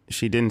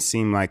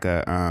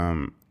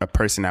a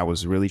person that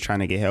was really trying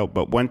to get help.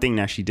 But one thing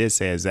that she did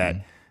say is that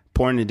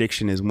porn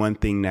addiction is one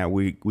thing that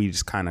we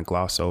just kind of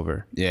gloss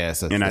over. Yeah,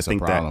 and I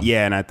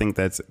think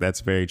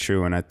that's very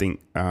true. And I think,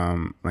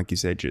 like you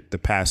said, the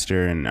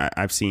pastor, and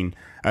I've seen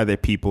other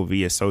people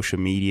via social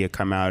media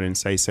come out and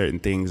say certain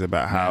things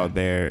about how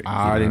they're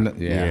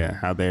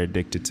how they're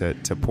addicted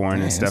to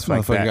porn and stuff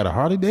like that. Got a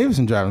Harley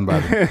Davidson driving by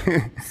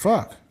them.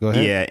 Fuck. Go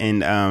ahead. Yeah,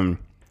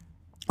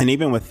 and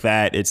even with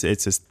that, it's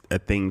a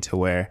thing to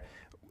where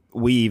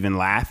we even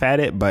laugh at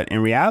it, but in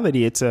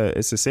reality, it's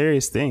a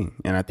serious thing.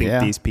 And I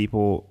think these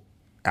people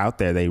out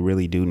there, they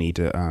really do need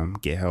to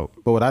get help.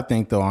 But what I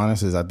think, though,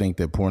 honest, is I think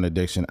that porn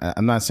addiction,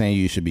 I'm not saying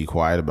you should be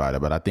quiet about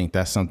it, but I think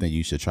that's something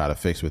you should try to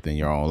fix within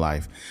your own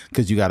life,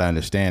 because you got to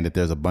understand that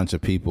there's a bunch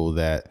of people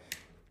that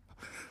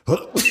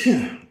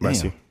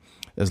bless you.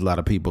 There's a lot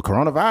of people,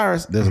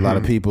 coronavirus, there's a lot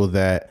of people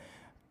that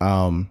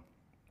won't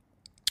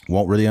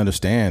really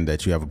understand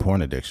that you have a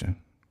porn addiction.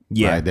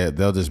 Yeah. Right?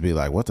 They'll just be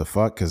like, what the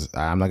fuck? Because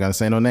I'm not going to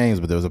say no names,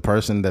 but there was a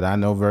person that I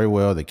know very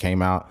well that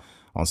came out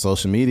on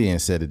social media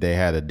and said that they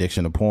had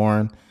addiction to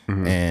porn.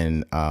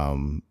 And,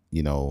 I'm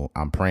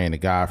praying to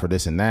God for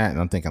this and that. And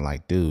I'm thinking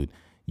like, dude,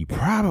 you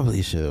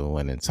probably should have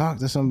went and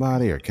talked to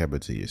somebody or kept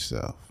it to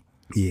yourself.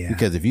 Yeah.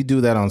 Because if you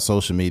do that on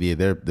social media,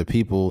 the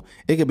people,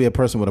 it could be a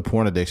person with a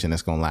porn addiction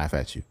that's going to laugh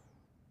at you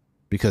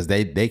because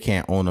they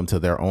can't own them to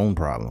their own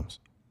problems.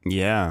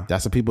 Yeah.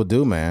 That's what people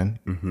do, man.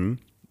 Mm-hmm.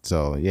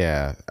 So,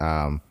 yeah.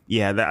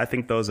 I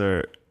think those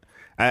are,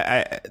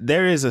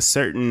 there is a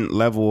certain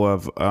level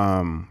of,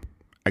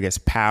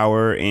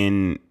 power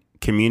in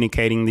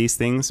communicating these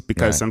things,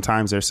 because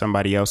sometimes there's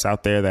somebody else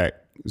out there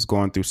that is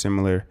going through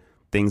similar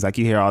things. Like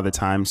you hear all the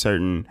time,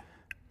 certain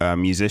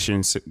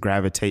musicians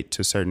gravitate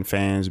to certain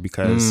fans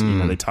because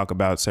they talk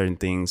about certain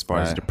things as far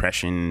as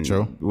depression,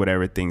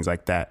 whatever, things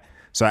like that.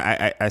 So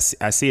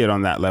I see it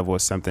on that level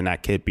as something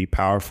that could be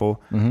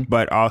powerful,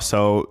 but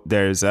also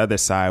there's the other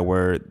side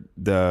where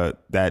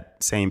that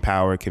same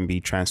power can be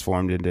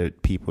transformed into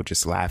people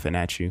just laughing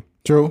at you.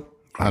 True,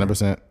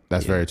 100%.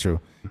 That's very true.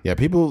 Yeah,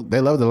 people,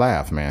 they love to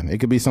laugh, man. It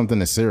could be something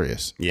that's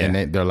serious,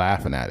 and they're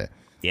laughing at it.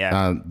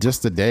 Yeah.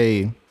 Just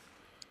today,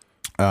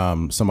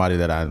 somebody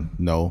that I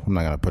know, I'm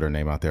not gonna put her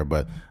name out there,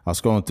 but I was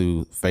scrolling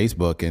through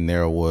Facebook, and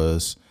there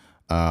was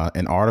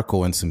an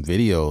article and some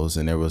videos,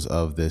 and there was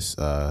of this. It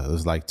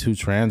was like 2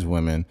 trans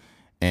women,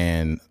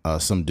 and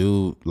some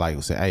dude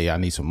like said, "Hey, I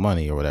need some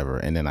money" or whatever,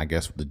 and then I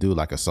guess the dude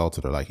like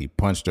assaulted her, like he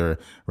punched her,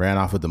 ran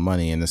off with the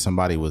money, and then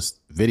somebody was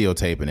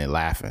videotaping it,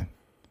 laughing.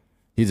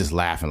 He's just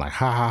laughing like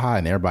ha ha ha,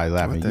 and everybody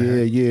laughing.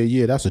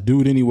 Yeah. That's a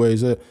dude,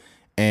 anyways.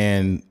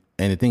 And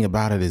the thing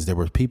about it is, there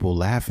were people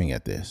laughing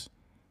at this.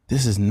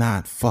 This is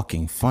not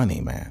fucking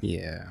funny, man.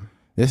 Yeah.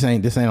 This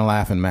ain't a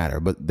laughing matter,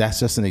 but that's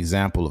just an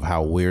example of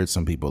how weird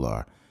some people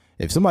are.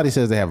 If somebody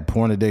says they have a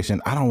porn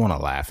addiction, I don't want to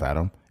laugh at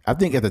them. I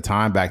think at the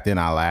time back then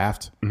I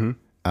laughed,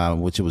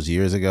 which it was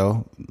years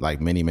ago,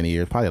 like many, many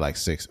years, probably like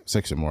six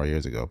or more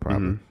years ago,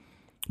 probably.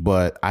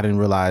 But I didn't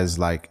realize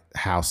like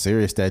how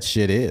serious that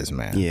shit is,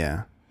 man.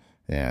 Yeah.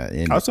 Yeah.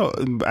 And also,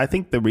 I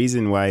think the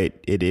reason why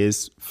it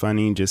is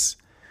funny,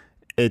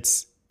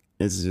 it's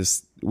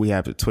just we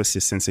have a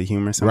twisted sense of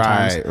humor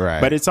sometimes.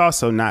 Right. But it's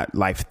also not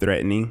life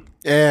threatening.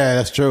 Yeah,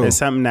 that's true. It's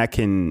something that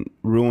can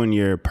ruin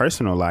your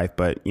personal life,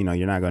 but you're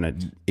not gonna.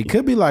 It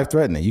could be life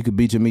threatening. You could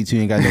beat your meat till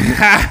you ain't got no meat, you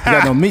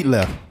got no meat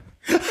left.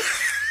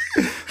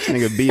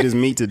 Nigga beat his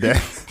meat to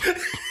death.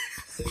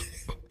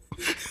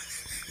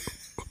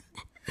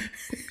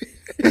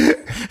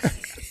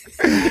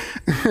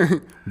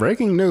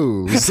 Breaking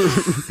news.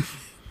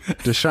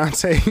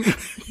 Deshante.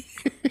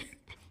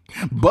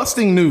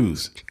 Busting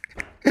news.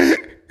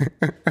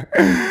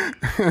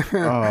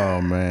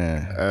 Oh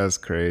man, that's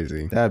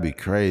crazy. That'd be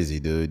crazy,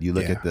 dude. You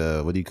look at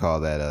the, what do you call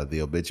that?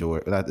 The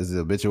obituary. Is it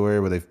the obituary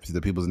where they see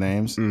the people's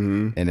names,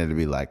 and it'd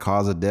be like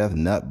cause of death,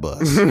 nut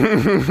bust.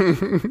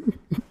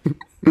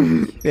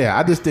 Yeah,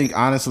 I just think,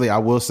 honestly, I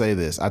will say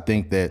this. I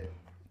think that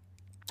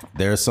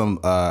there's some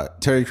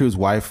Terry Crews'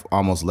 wife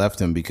almost left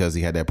him because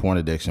he had that porn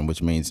addiction,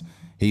 which means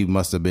he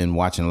must have been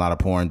watching a lot of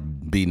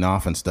porn, beating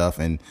off and stuff.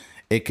 And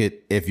it could,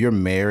 if you're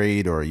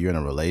married or you're in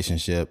a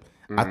relationship,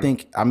 I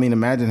mean,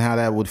 imagine how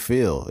that would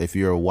feel if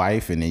you're a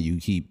wife and then you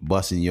keep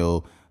busting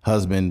your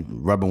husband,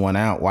 rubbing one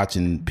out,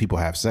 watching people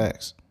have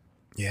sex.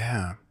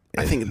 Yeah.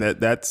 I think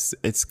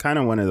it's kind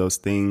of one of those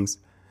things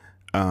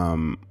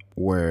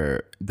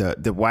where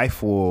the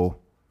wife will,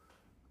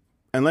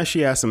 unless she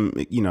has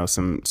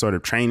some sort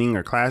of training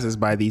or classes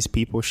by these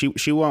people,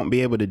 she won't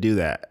be able to do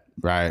that.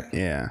 Right.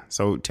 Yeah.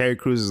 So Terry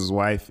Crews'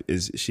 wife,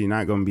 she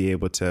not going to be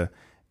able to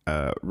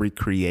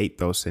recreate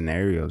those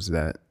scenarios.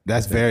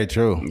 That's very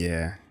true.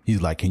 Yeah. He's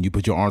like, can you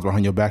put your arms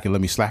behind your back and let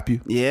me slap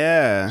you?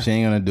 Yeah. She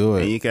ain't gonna do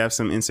it. And you can have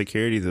some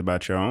insecurities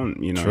about your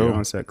own, your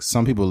own sex.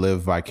 Some people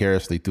live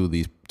vicariously through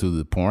the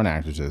porn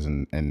actresses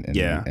and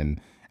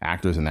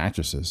actors and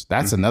actresses.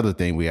 That's another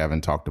thing we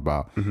haven't talked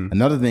about.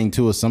 Another thing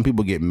too is some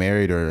people get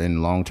married or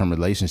in long-term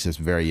relationships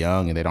very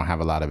young and they don't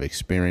have a lot of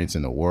experience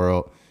in the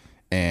world.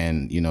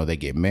 And, they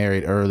get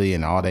married early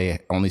and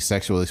only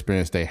sexual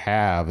experience they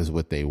have is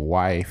with their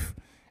wife.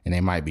 And they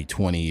might be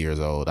 20 years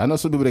old. I know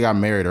some people that got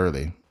married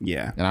early.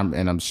 Yeah.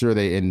 And I'm sure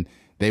and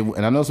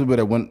I know some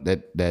people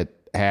that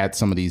had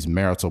some of these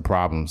marital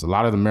problems. A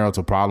lot of the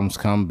marital problems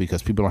come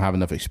because people don't have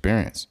enough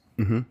experience.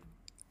 You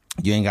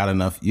ain't got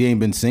enough. You ain't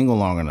been single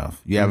long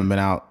enough. You haven't been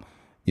out,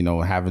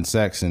 having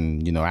sex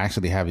and,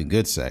 actually having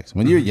good sex.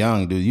 When you're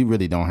young, dude, you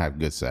really don't have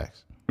good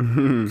sex.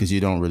 Because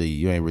you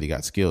ain't really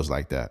got skills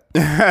like that.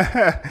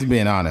 Just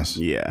being honest.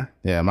 Yeah.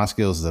 Yeah, my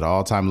skills is at an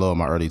all-time low in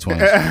my early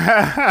 20s.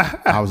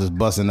 I was just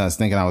busting nuts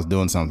thinking I was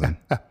doing something.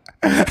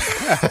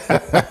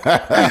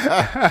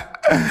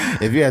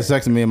 If you had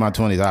sex with me in my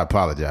 20s, I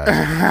apologize.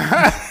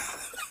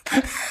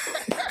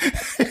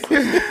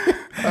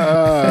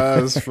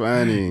 That's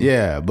funny.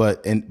 Yeah,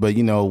 but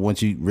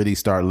once you really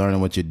start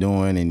learning what you're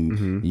doing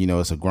and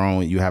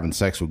you having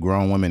sex with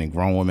grown women and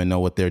grown women know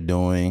what they're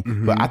doing.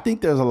 But I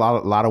think there's a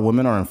lot of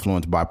women are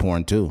influenced by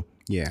porn too.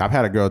 Yeah. I've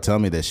had a girl tell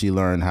me that she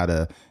learned how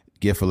to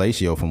get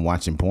fellatio from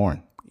watching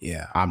porn.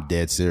 Yeah. I'm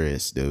dead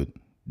serious, dude.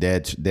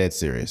 Dead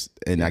serious.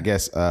 And I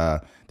guess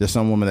there's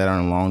some women that are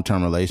in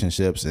long-term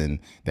relationships and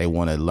they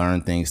want to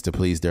learn things to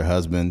please their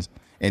husbands.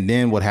 And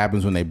then what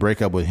happens when they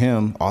break up with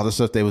him, all the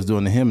stuff they was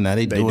doing to him, now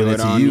they doing it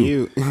to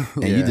you.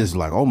 And you just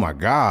like, oh my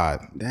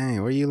God.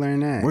 Dang, where you learn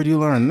that? Where'd you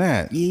learn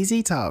that?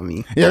 Yeezy taught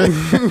me. Yeah.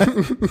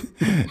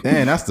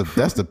 Dang, that's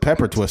the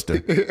pepper twister.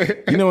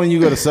 You know when you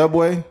go to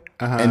Subway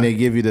and they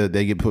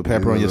put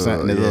pepper on your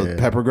little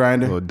pepper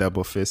grinder? Little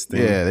double fist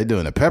thing. Yeah, they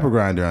doing a pepper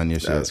grinder on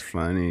your shit. That's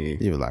funny.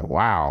 You were like,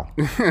 wow.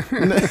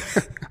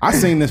 I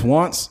seen this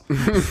once.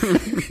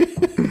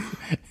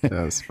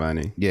 That was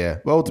funny. Yeah,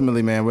 but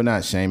ultimately, man, we're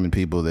not shaming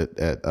people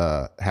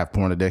that have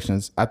porn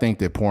addictions. I think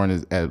that porn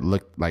is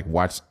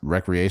watched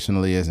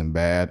recreationally isn't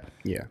bad.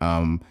 Yeah.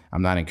 I'm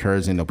not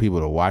encouraging the people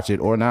to watch it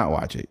or not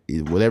watch it.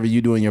 Whatever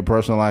you do in your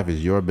personal life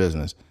is your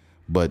business,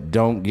 but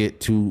don't get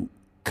too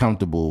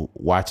comfortable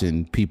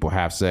watching people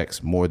have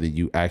sex more than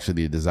you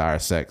actually desire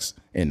sex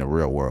in the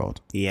real world.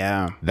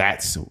 Yeah.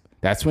 That's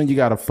when you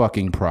got a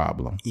fucking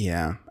problem.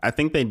 Yeah. I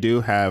think they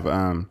do have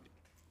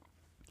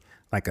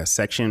like a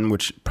section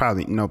which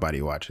probably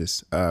nobody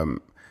watches.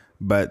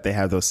 But they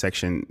have those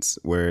sections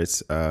where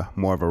it's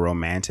more of a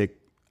romantic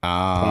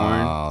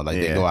porn. Like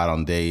they go out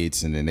on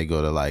dates and then they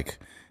go to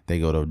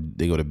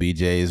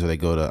BJ's or they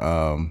go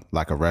to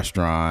like a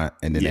restaurant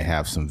and then they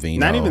have some vino.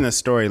 Not even the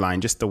storyline,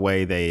 just the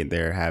way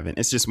they're having.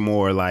 It's just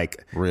more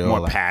like real, more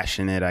like,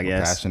 passionate, I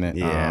guess. Passionate.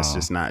 Yeah, it's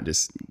just not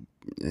just.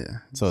 Yeah.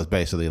 So it's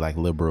basically like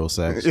liberal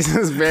sex.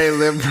 It's very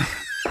liberal.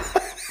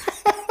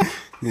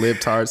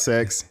 Libtard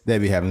sex. They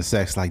be having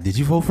sex like, did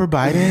you vote for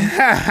Biden?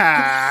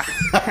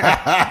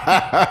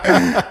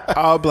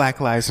 All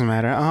Black Lives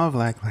Matter. All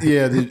Black Lives.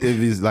 Yeah, if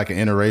it's like an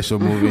interracial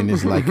movie and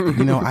it's like,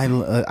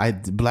 I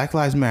Black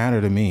Lives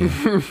Matter to me.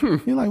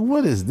 You're like,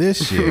 what is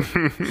this shit?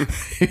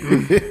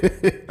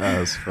 That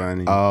was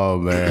funny. Oh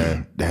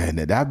man,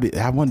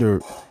 I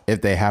wonder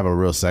if they have a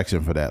real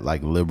section for that,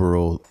 like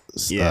liberal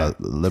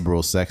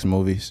sex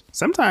movies.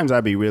 Sometimes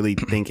I'd be really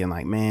thinking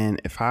like, man,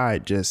 if I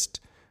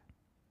just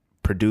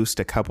produced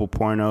a couple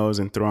pornos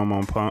and throw them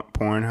on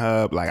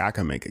Pornhub, like I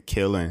could make a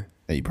killing.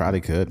 Yeah, you probably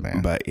could,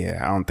 man. But yeah,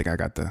 I don't think I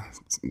got the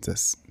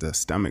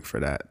stomach for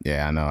that.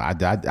 Yeah, I know. I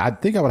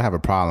think I would have a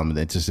problem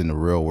that just in the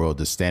real world,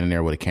 just standing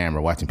there with a camera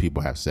watching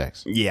people have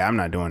sex. Yeah, I'm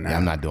not doing that. Yeah,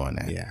 I'm not doing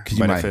that. Yeah,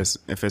 but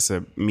if it's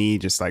me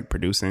just like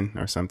producing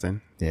or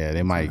something. Yeah,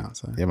 they might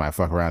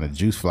fuck around and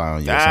juice fly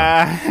on you. Or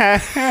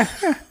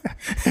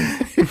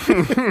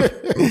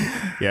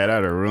Yeah,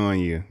 that'll ruin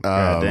you.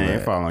 God dang,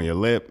 it fall on your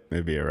lip,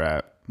 it'd be a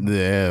wrap.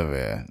 Yeah,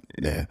 man.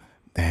 Yeah.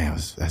 Damn,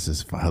 that's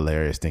just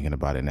hilarious thinking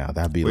about it now.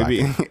 That'd be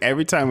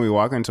every time we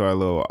walk into our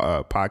little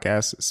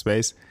podcast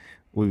space,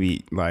 we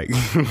be like,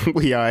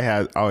 we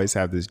always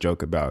have this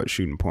joke about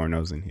shooting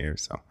pornos in here.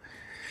 So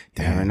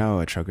you never know,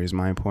 a Trucker's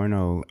Mind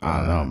Porno. I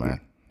don't know,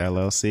 man.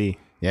 LLC.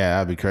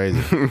 Yeah, that'd be crazy.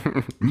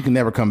 You can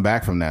never come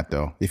back from that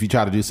though. If you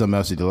try to do something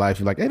else with your life,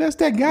 you're like, hey, that's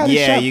that guy.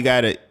 Yeah, you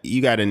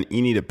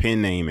need a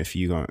pen name if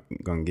you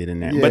gonna get in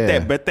there. Yeah.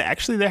 But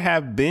actually there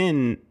have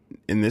been,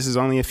 and this is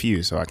only a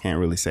few, so I can't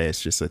really say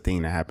it's just a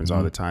thing that happens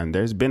all the time.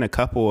 There's been a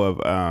couple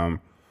of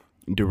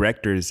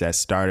directors that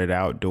started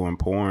out doing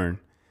porn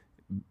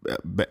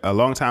a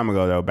long time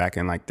ago, though, back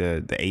in like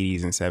the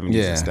 80s and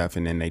 70s and stuff,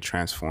 and then they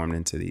transformed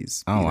into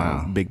these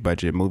big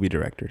budget movie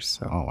directors.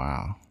 So, oh,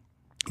 wow.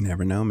 You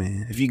never know,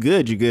 man. If you're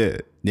good, you're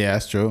good. Yeah,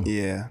 that's true.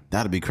 Yeah.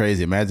 That'd be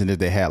crazy. Imagine if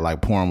they had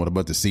like porn with a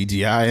bunch of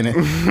CGI in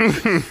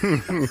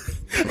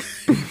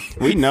it.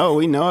 We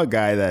know a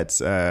guy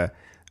that's a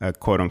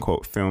quote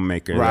unquote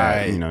filmmaker,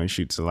 right? That, he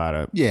shoots a lot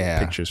of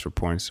pictures for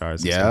porn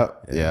stars.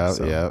 Yep,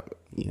 Yeah,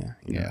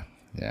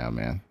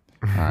 man.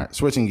 All right,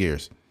 switching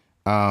gears.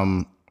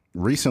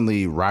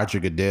 Recently,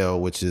 Roger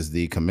Goodell, which is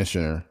the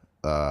commissioner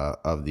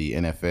of the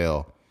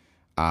NFL,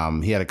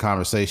 he had a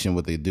conversation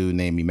with a dude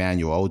named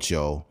Emmanuel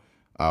Ocho,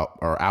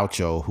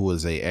 who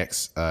is a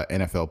ex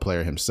NFL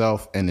player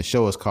himself, and the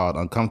show is called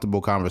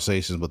Uncomfortable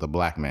Conversations with a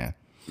Black Man.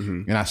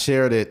 Mm-hmm. And I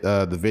shared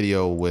the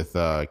video with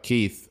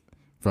Keith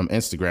from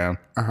Instagram,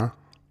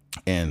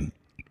 and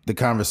the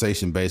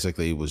conversation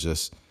basically was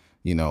just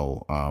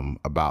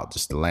about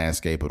just the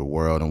landscape of the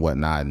world and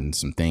whatnot, and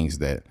some things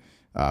that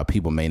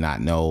people may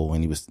not know.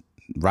 And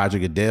Roger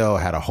Goodell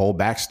had a whole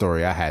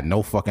backstory I had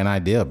no fucking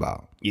idea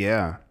about.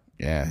 Yeah.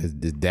 His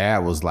dad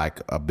was like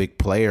a big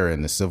player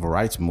in the civil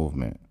rights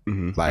movement.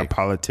 Mm-hmm. Like a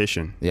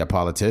politician. Yeah,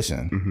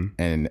 politician.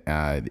 Mm-hmm.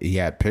 And he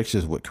had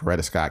pictures with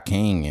Coretta Scott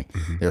King. And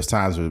there's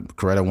times where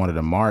Coretta wanted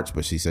to march,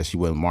 but she said she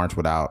wouldn't march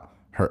without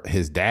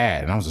his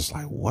dad. And I was just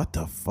like, what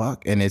the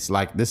fuck? And it's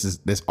like, this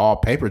all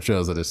paper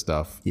trails of this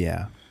stuff.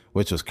 Yeah.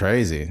 Which was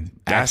crazy.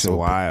 That's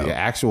wild. Yeah,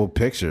 actual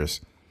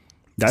pictures.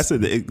 That's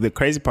the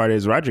crazy part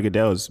is Roger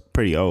Goodell is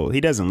pretty old.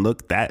 He doesn't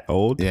look that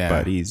old,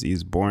 but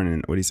he's born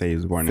in, what do you say? He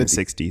was born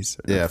 50, in the 60s.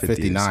 Yeah,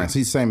 59. So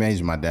he's the same age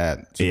as my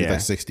dad. So he's like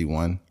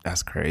 61.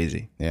 That's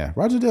crazy. Yeah.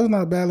 Roger Goodell's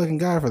not a bad looking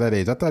guy for that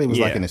age. I thought he was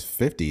like in his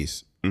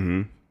 50s.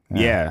 Mm-hmm.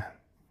 Yeah.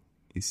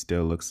 He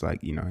still looks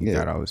like, he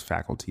got all his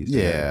faculties.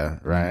 Yeah,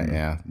 right. Mm-hmm.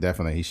 Yeah,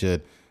 definitely. He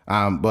should.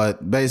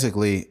 But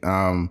basically,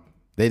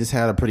 they just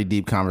had a pretty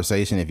deep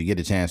conversation. If you get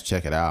a chance,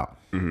 check it out.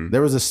 Mm-hmm.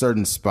 There was a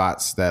certain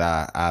spots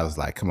that I was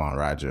like, come on,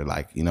 Roger,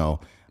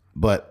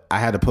 but I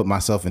had to put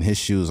myself in his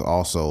shoes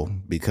also,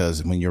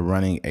 because when you're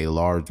running a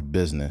large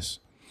business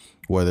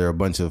where there are a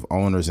bunch of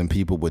owners and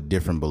people with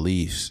different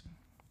beliefs,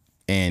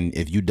 and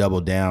if you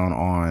double down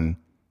on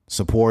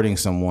supporting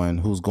someone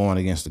who's going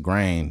against the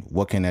grain,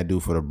 what can that do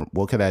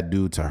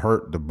to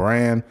hurt the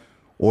brand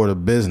or the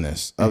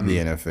business of the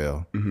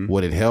NFL? Mm-hmm.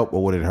 Would it help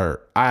or would it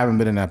hurt? I haven't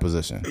been in that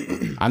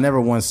position. I never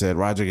once said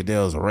Roger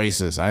Goodell is a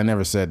racist. I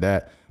never said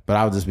that. But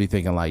I would just be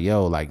thinking like,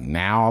 yo, like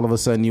now all of a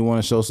sudden you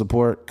want to show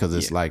support? Because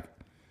it's like,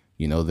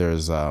 You know,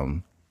 there's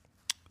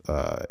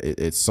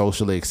it's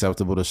socially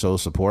acceptable to show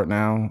support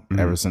now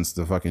ever since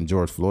the fucking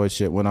George Floyd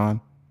shit went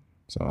on.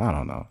 So I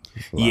don't know.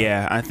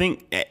 Yeah, I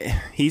think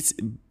he's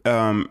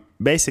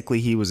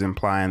basically he was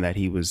implying that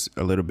he was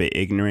a little bit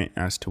ignorant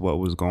as to what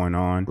was going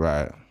on.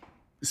 Right.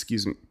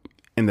 Excuse me.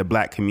 In the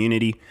black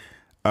community.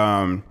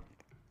 I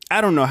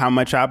don't know how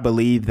much I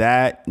believe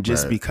that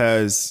just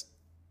because,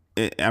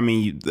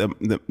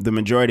 the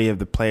majority of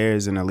the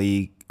players in the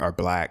league are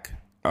black.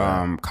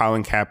 Right.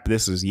 Colin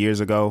this was years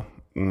ago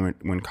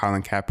when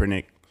Colin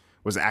Kaepernick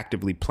was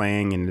actively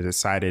playing and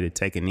decided to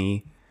take a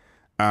knee.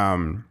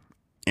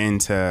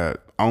 And to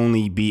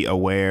only be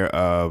aware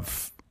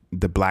of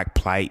the black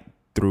plight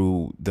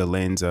through the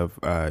lens of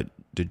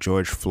the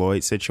George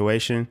Floyd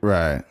situation.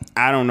 Right.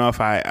 I don't know if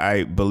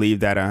I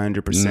believe that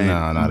 100%.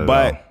 No, not at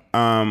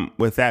all.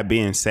 With that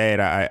being said,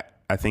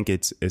 I think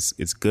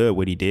it's good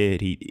what he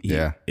did.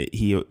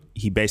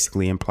 He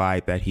basically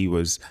implied that he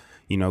was,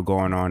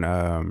 going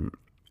on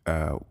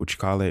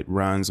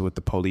runs with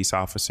the police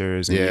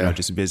officers and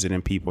just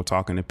visiting people,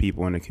 talking to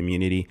people in the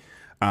community.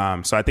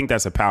 So I think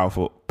that's a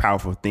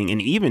powerful thing.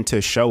 And even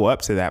to show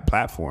up to that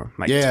platform,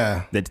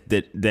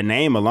 the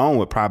name alone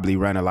would probably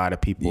run a lot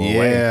of people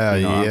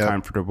away.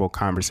 Uncomfortable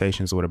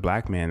conversations with a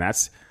black man.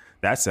 That's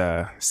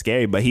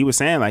scary. But he was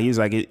saying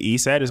he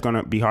said it's going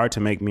to be hard to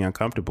make me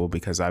uncomfortable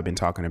because I've been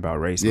talking about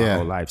race my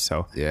whole life.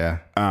 So,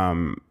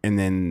 and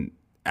then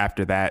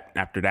after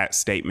that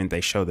statement, they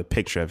show the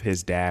picture of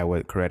his dad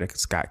with Coretta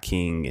Scott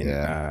King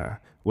and,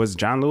 was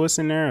John Lewis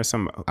in there or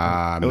some?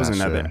 It was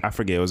another. Sure. I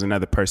forget. It was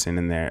another person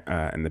in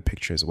there in the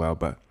picture as well.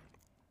 But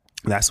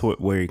that's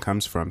where he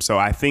comes from. So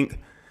I think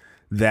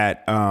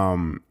that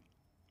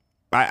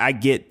I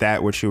get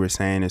that what you were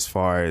saying as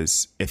far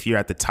as if you're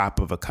at the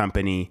top of a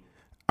company,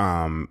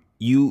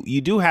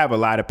 you do have a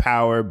lot of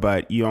power,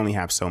 but you only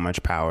have so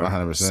much power.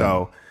 100%.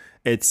 So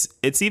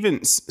it's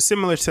even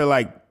similar to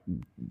like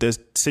the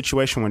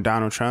situation with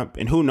Donald Trump,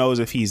 and who knows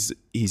if he's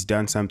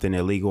done something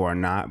illegal or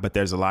not, but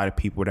there's a lot of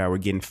people that were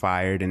getting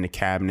fired in the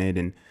cabinet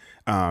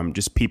and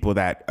just people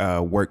that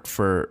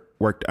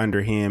worked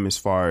under him as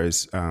far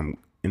as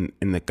in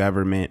the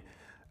government.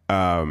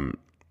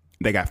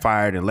 They got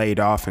fired and laid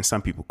off, and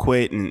some people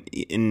quit, and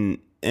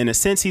in a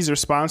sense he's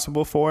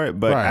responsible for it,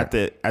 but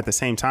at the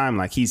same time,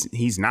 like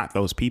he's not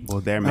those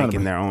people. They're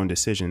making their own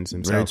decisions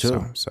themselves. Very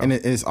true. So. And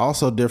it's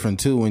also different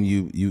too when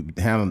you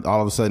handle all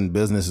of a sudden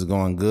business is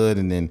going good,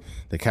 and then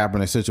the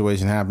Kaepernick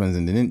situation happens,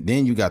 and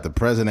then you got the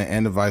president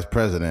and the vice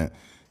president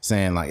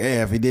saying like,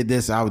 hey, if he did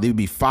this, he'd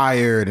be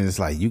fired, and it's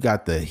like you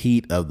got the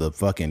heat of the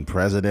fucking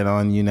president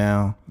on you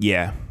now.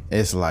 Yeah,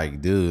 it's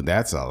like, dude,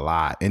 that's a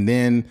lot. And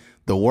then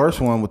the worst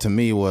one to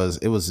me was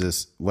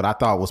just what I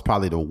thought was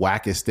probably the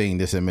wackest thing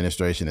this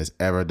administration has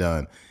ever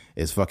done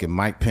is fucking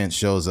Mike Pence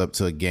shows up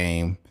to a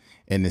game,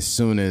 and as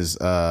soon as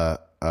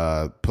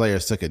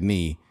players took a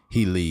knee,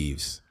 he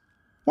leaves.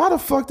 Why the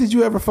fuck did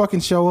you ever fucking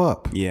show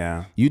up?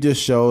 Yeah. You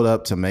just showed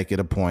up to make it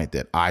a point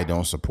that I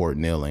don't support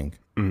kneeling.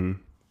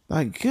 Mm-hmm.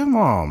 Like, come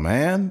on,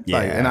 man.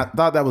 Yeah. And I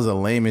thought that was the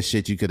lamest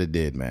shit you could have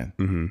did, man.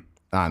 Mm-hmm.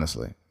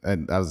 Honestly.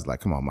 And I was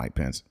like, come on, Mike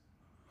Pence.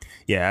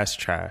 Yeah, that's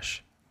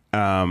trash.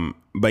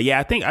 But yeah,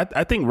 I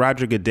think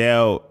Roger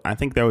Goodell, I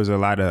think there was a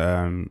lot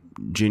of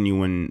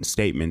genuine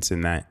statements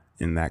in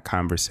that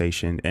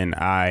conversation, and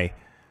I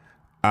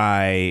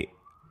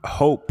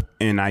hope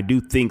and I do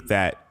think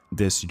that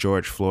this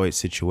George Floyd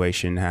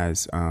situation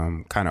has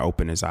kind of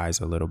opened his eyes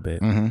a little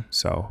bit. Mm-hmm.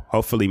 So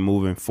hopefully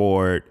moving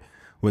forward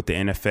with the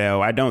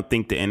NFL, I don't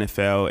think the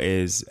NFL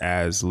is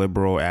as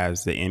liberal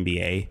as the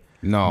NBA.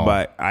 No,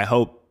 but I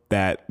hope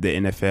that the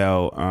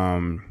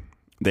NFL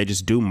they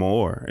just do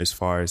more as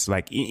far as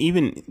like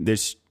even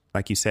there's,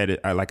 like you said,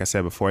 like I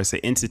said before, it's an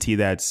entity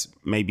that's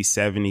maybe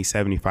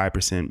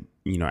 75%,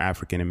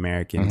 African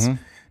Americans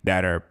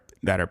that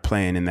are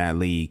playing in that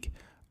league.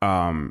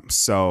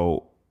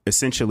 So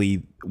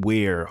essentially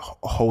we're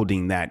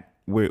holding that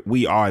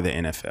we are the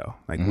NFL.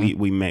 Like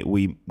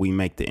we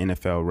make the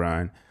NFL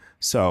run.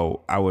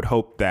 So I would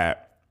hope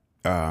that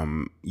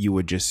you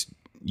would just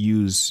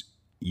use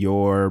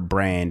your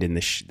brand in the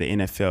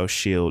NFL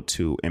shield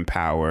to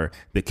empower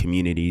the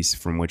communities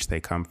from which they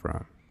come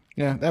from.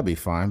 Yeah, that'd be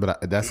fine,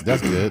 but that's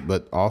good.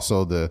 But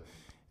also the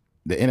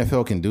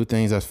NFL can do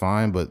things, that's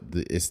fine, but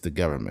it's the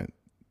government.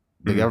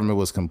 The government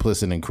was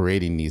complicit in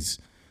creating these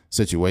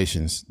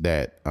situations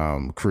that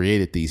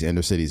created these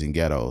inner cities and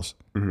ghettos.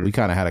 Mm-hmm. We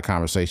kind of had a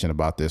conversation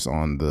about this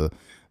on the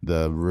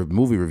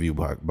movie review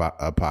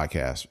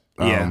podcast.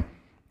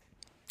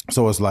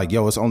 So it's like,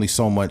 it's only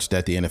so much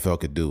that the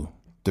NFL could do.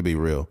 To be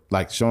real,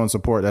 like showing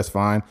support, that's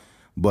fine.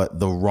 But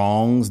the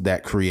wrongs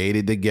that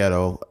created the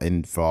ghetto,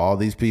 and for all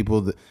these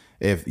people,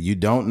 if you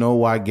don't know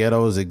why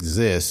ghettos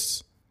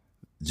exist,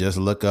 just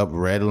look up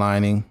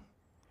redlining.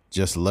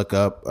 Just look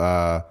up,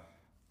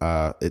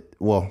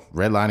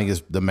 redlining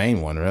is the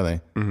main one,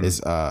 really. Mm-hmm. It's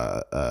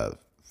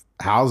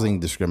housing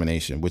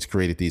discrimination, which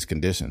created these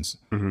conditions.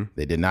 Mm-hmm.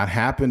 They did not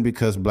happen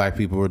because black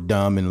people were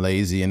dumb and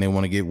lazy and they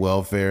want to get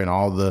welfare and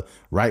all the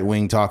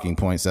right-wing talking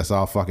points. That's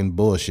all fucking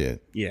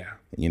bullshit. Yeah.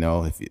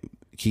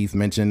 If Keith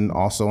mentioned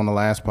also on the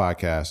last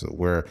podcast,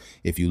 where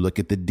if you look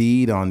at the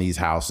deed on these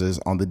houses,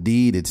 on the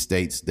deed, it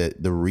states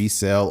that the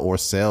resale or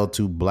sale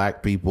to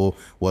black people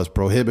was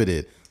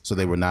prohibited. So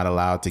they were not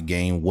allowed to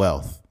gain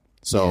wealth.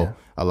 So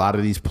a lot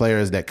of these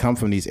players that come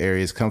from these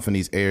areas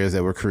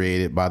that were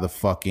created by the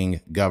fucking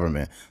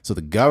government. So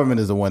the government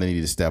is the one that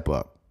need to step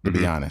up, to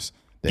be honest.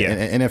 The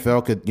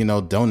NFL could,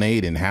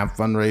 donate and have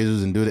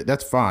fundraisers and do that.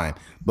 That's fine.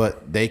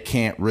 But they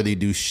can't really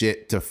do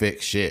shit to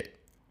fix shit.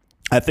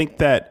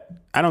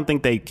 I don't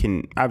think they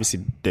can.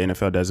 Obviously, the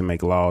NFL doesn't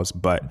make laws,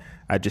 but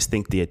I just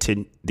think the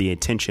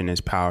attention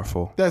is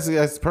powerful.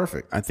 That's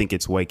perfect. I think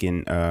it's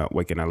waking a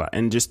lot.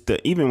 And just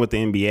even with the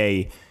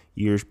NBA,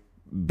 you're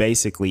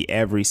basically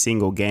every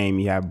single game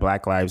you have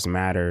Black Lives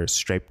Matter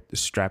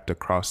strapped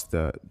across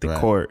the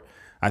court.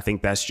 I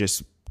think that's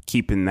just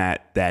keeping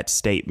that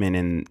statement,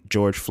 and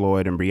George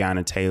Floyd and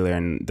Breonna Taylor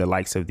and the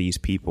likes of these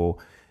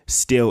people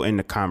still in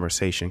the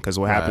conversation. Because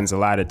what happens a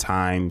lot of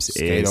times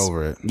Skate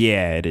over it.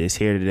 Yeah, it is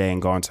here today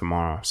and gone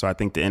tomorrow. So I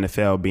think the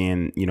NFL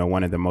being,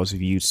 one of the most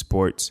viewed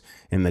sports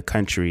in the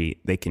country,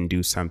 they can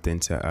do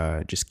something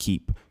to just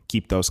keep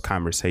those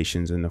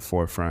conversations in the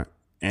forefront.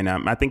 And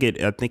I think it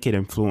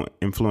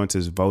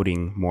influences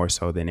voting more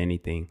so than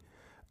anything,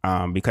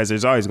 because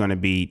there's always going to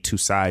be two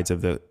sides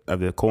of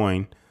the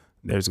coin.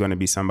 There's going to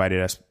be somebody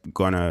that's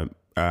going to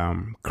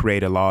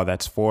create a law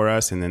that's for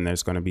us, and then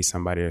there's going to be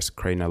somebody that's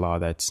creating a law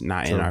that's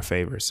not in our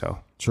favor. So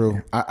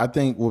true. I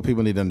think what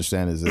people need to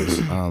understand is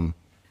this: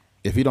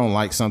 if you don't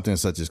like something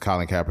such as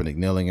Colin Kaepernick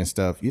kneeling and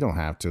stuff, you don't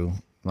have to,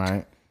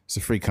 right? It's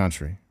a free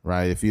country,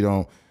 right? If you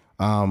don't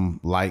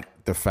like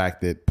the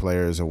fact that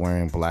players are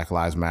wearing Black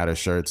Lives Matter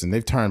shirts and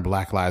they've turned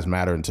Black Lives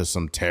Matter into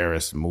some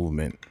terrorist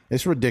movement,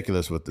 it's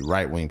ridiculous what the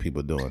right wing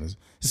people doing. It's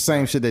the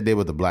same shit they did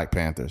with the Black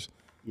Panthers.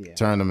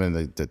 Turn them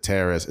into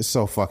terrorists. It's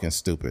so fucking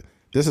stupid.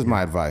 This is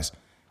my advice.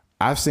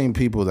 I've seen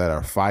people that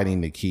are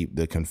fighting to keep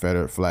the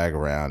Confederate flag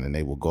around, and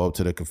they will go up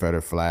to the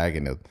Confederate flag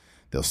and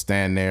they'll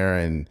stand there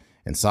in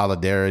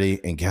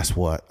solidarity. And guess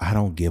what? I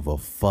don't give a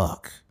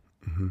fuck.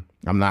 Mm-hmm.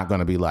 I'm not going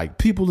to be like,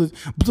 people are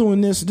doing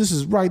this. This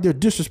is right. They're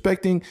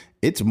disrespecting.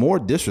 It's more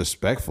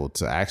disrespectful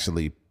to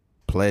actually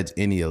pledge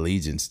any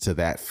allegiance to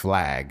that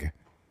flag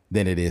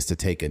than it is to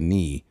take a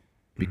knee,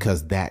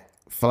 because that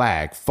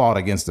flag fought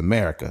against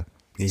America.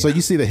 Yeah. So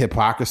you see the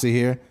hypocrisy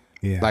here.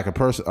 Yeah. Like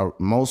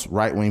most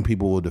right-wing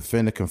people will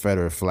defend the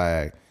Confederate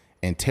flag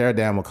and tear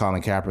down what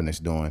Colin Kaepernick's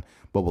doing.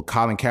 But what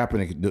Colin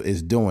Kaepernick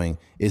is doing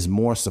is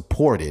more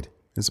supported.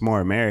 It's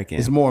more American.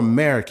 It's more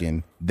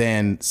American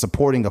than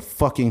supporting a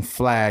fucking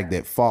flag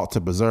that fought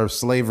to preserve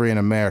slavery in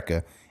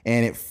America.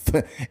 And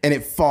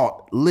it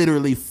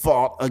literally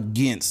fought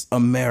against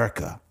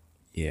America.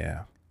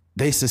 Yeah.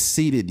 They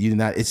seceded.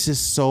 It's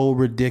just so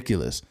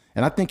ridiculous.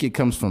 And I think it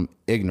comes from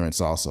ignorance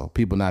also.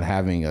 People not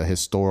having a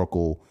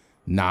historical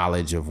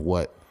knowledge of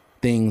what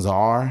things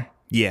are.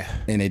 Yeah.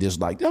 And they just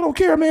like, I don't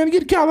care, man.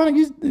 Get Carolina.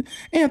 He's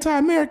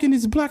anti-American.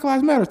 He's a Black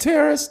Lives Matter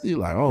terrorist. You're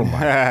like, oh my.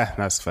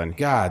 That's funny.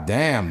 God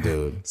damn,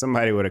 dude.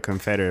 Somebody with a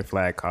Confederate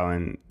flag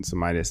calling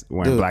somebody that's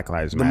wearing Black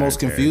Lives Matter. The most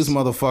confused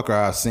motherfucker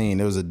I've seen.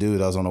 There was a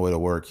dude that was on the way to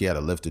work. He had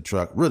a lifted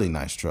truck. Really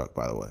nice truck,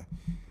 by the way.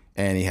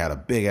 And he had a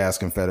big ass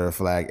Confederate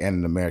flag and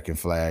an American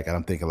flag. And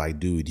I'm thinking like,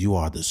 dude, you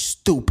are the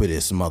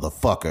stupidest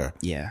motherfucker.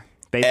 Yeah.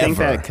 They think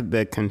that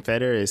the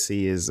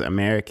Confederacy is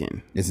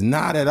American. It's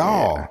not at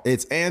all. Yeah.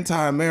 It's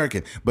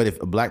anti-American. But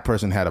if a black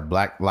person had a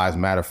Black Lives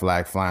Matter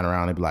flag flying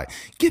around, they'd be like,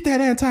 get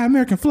that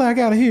anti-American flag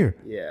out of here.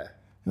 Yeah.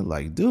 They're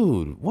like,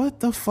 dude, what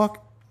the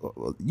fuck?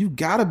 You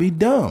gotta be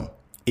dumb.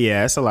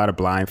 Yeah, it's a lot of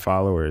blind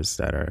followers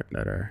that are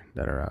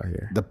out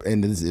here.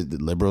 The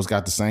liberals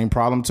got the same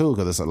problem too,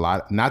 because it's a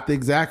lot, not the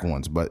exact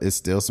ones, but it's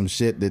still some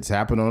shit that's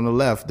happening on the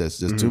left that's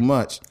just too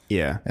much.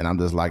 Yeah. And I'm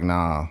just like,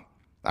 nah,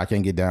 I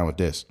can't get down with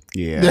this.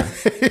 Yeah.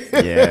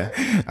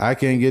 Yeah. I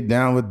can't get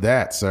down with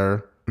that,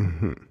 sir.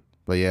 Mm-hmm.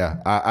 But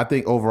yeah, I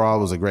think overall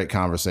it was a great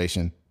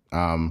conversation.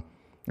 I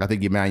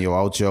think Emmanuel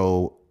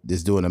Ocho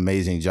is doing an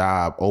amazing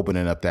job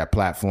opening up that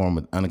platform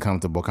with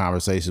uncomfortable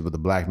conversations with the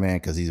black man,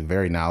 because he's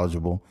very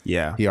knowledgeable.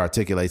 Yeah. He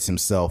articulates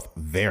himself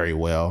very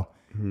well.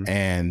 Mm-hmm.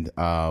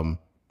 And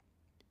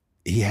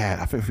he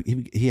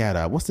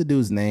had what's the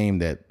dude's name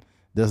that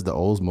does the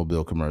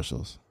Oldsmobile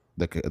commercials?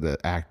 The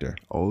actor.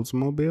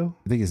 Oldsmobile?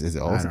 I think is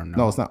it Oldsmobile? I don't know.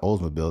 No, it's not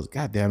Oldsmobile.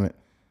 God damn it.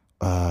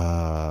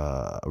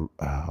 Oh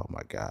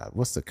my God.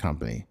 What's the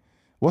company?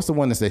 What's the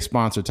one that they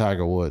sponsor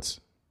Tiger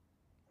Woods?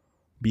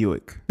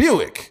 Buick.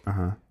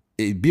 Uh-huh.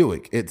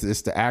 Buick.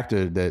 It's the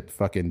actor that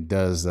fucking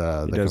does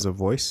he does a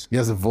voice? He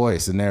has a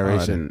voice, a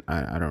narration.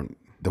 I don't.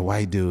 The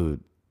white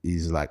dude,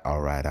 he's like,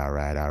 all right.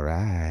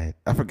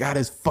 I forgot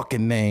his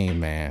fucking name,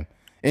 man.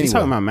 Anyway, you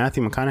talking about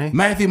Matthew McConaughey?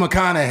 Matthew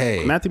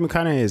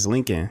McConaughey is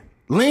Lincoln.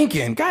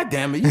 God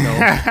damn it,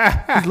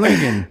 he's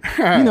Lincoln.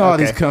 You know all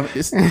these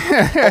companies.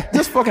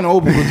 Just fucking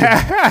old people.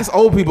 Just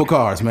old people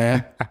cars,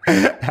 man.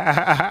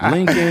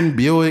 Lincoln,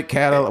 Buick,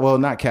 Cadillac. Well,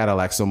 not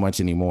Cadillac so much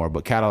anymore,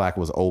 but Cadillac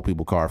was an old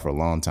people car for a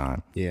long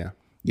time. Yeah.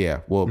 Yeah.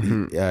 Well,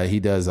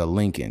 he does a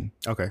Lincoln.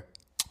 Okay.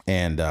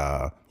 And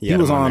he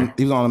was on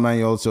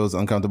Emmanuel Ocho's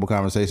Uncomfortable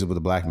Conversations with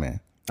a Black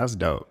Man. That's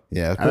dope.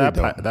 Yeah, it's pretty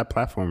dope. That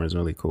platform is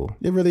really cool.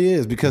 It really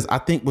is, because I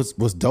think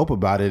what's dope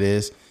about it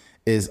is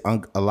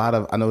a lot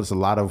of, I notice a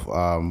lot of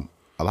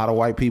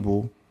white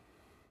people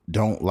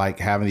don't like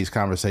having these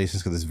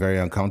conversations because it's very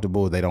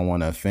uncomfortable. They don't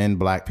want to offend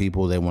black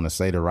people. They want to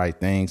say the right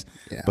things.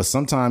 Yeah. But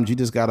sometimes you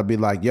just got to be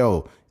like,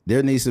 yo,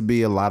 there needs to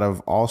be a lot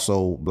of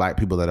also black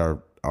people that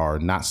are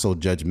not so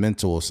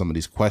judgmental of some of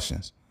these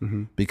questions.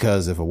 Mm-hmm.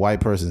 Because if a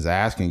white person's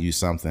asking you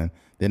something,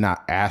 they're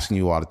not asking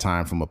you all the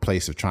time from a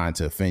place of trying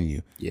to offend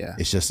you. Yeah.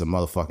 It's just a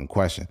motherfucking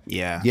question.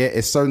 Yeah. Yeah,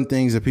 it's certain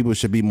things that people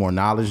should be more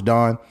knowledgeable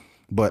on.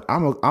 But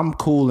I'm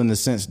cool in the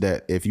sense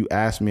that if you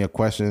ask me a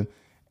question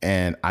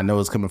and I know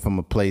it's coming from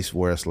a place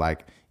where it's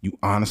like, you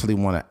honestly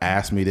want to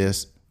ask me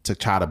this to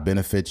try to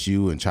benefit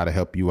you and try to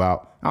help you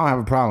out, I don't have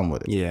a problem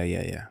with it.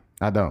 Yeah.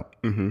 I don't.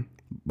 Mm-hmm.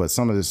 But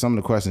some of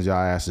the questions y'all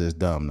ask is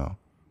dumb, though.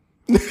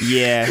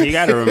 Yeah, you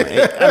got to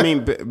remember. I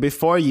mean,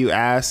 before you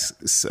ask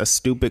a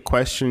stupid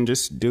question,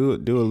 just do a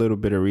little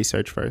bit of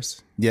research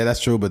first. Yeah, that's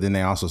true. But then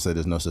they also say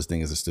there's no such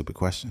thing as a stupid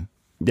question.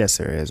 Yes,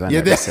 there is. I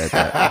never said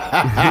that.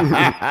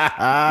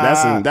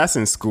 That's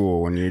in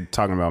school when you're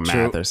talking about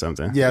math or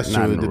something. Yeah, it's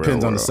true. It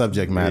depends on the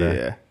subject matter.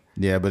 Yeah.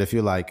 Yeah, but if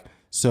you're like,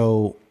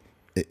 so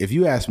if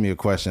you ask me a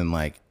question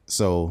like,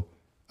 so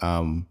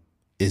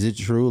is it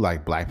true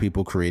like black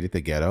people created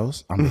the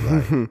ghettos? I'm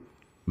like,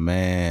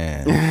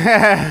 man.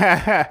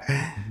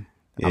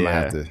 I'm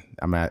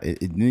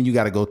then you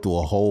got to go through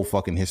a whole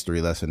fucking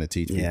history lesson to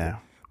teach people. Yeah.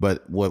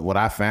 But what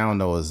I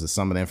found though is that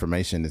some of the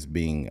information that's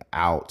being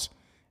out,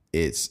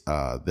 it's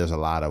there's a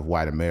lot of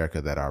white America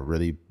that are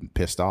really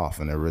pissed off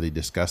and they're really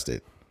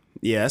disgusted.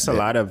 Yeah, that's a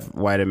lot of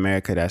white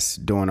America that's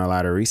doing a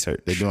lot of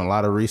research. They're doing a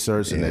lot of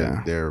research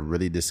and they're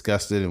really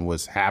disgusted in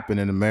what's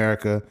happening in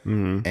America.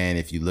 Mm-hmm. And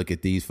if you look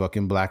at these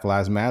fucking Black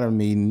Lives Matter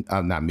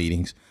not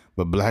meetings,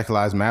 but Black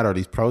Lives Matter,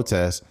 these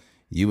protests,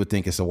 you would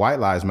think it's a White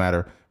Lives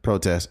Matter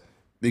protest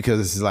because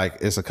it's like,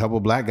 it's a couple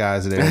black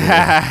guys there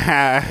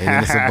and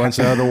then it's a bunch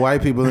of other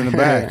white people in the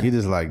back. You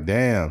just like,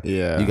 damn.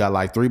 Yeah. You got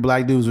like 3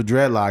 black dudes with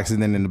dreadlocks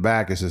and then in the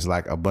back it's just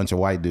like a bunch of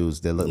white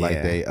dudes that look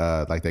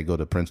like they go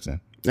to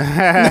Princeton. Like,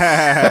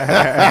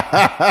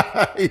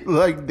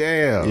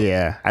 damn.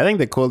 Yeah, I think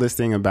the coolest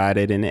thing about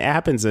it, and it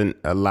happens a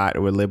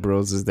lot with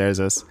liberals, is there's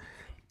this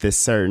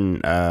certain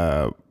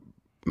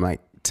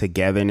like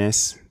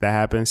togetherness that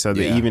happens. So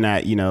that even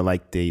at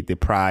like the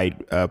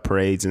pride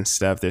parades and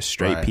stuff, there's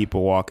straight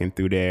people walking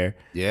through there.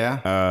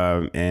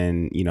 Yeah.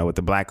 And with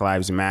the Black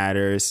Lives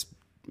Matters,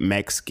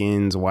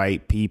 Mexicans,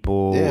 white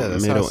people,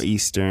 Middle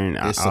Eastern,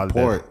 it's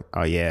support.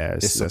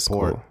 It's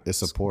support. Cool. It's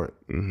support,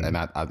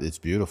 and it's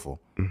beautiful.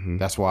 Mm-hmm.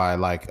 That's why,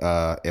 like,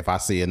 if I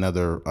see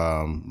another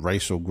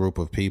racial group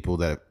of people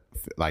that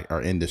like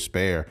are in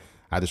despair,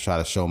 I just try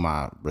to show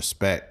my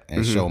respect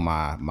and show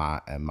my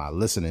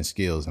listening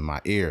skills and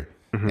my ear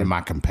and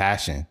my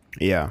compassion.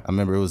 Yeah, I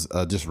remember it was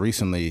just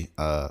recently.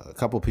 A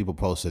couple of people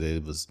posted it.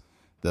 It was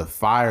the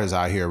fires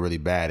out here are really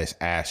bad. It's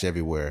ash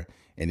everywhere.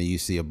 And then you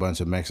see a bunch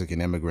of Mexican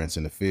immigrants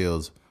in the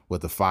fields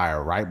with the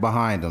fire right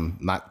behind them,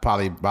 not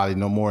probably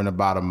no more than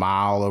about a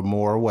mile or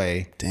more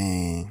away.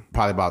 Dang.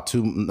 Probably about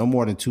no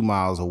more than 2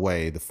 miles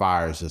away. The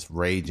fire is just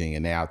raging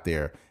and they're out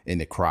there in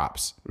the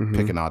crops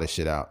picking all this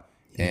shit out.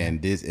 Yeah.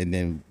 And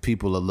then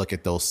people will look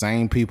at those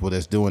same people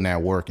that's doing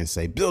that work and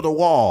say, build a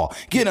wall,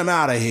 get them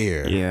out of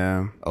here.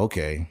 Yeah.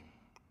 Okay.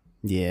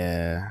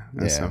 Yeah,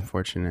 that's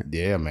unfortunate.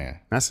 Yeah, man.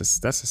 That's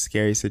a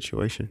scary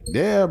situation.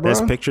 Yeah, bro.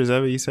 There's pictures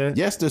of it, you said?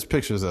 Yes, there's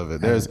pictures of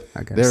it.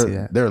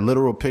 There are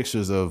literal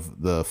pictures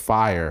of the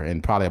fire,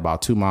 and probably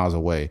about 2 miles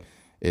away,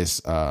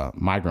 it's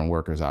migrant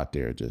workers out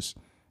there just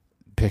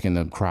picking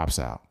the crops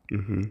out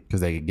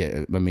because they could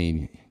get. I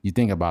mean, you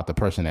think about the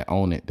person that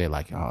owned it, they're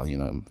like, oh,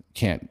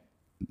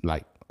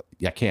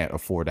 I can't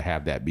afford to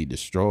have that be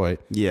destroyed.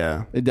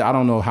 Yeah. I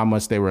don't know how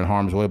much they were in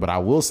harm's way, but I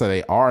will say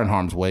they are in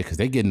harm's way because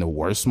they're getting the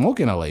worst smoke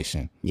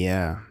inhalation.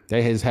 Yeah.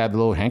 They just had the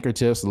little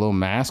handkerchiefs, the little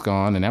mask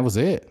on, and that was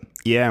it.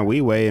 Yeah, we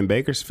way in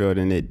Bakersfield,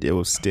 and it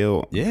was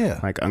still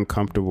like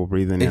uncomfortable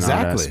breathing in all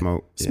that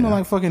smoke. It smelled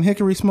like fucking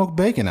hickory smoked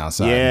bacon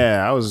outside.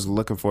 Yeah, I was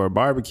looking for a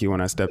barbecue when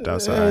I stepped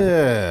outside.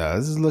 Yeah, I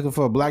was just looking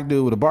for a black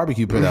dude with a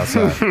barbecue pit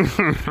outside.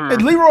 Hey,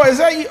 Leroy, is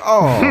that you?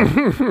 Oh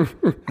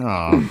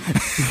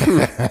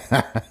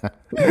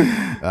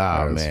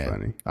man.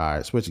 Funny. All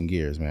right, switching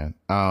gears, man.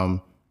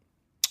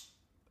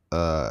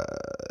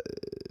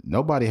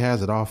 Nobody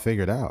has it all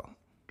figured out.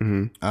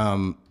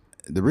 Mm-hmm.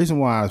 The reason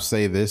why I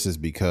say this is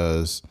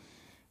because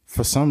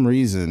for some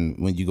reason,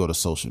 when you go to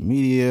social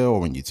media or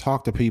when you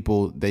talk to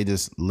people, they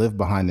just live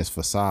behind this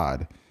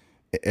facade.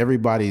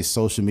 Everybody's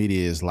social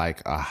media is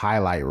like a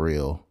highlight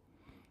reel,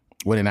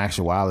 when in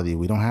actuality,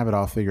 we don't have it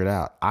all figured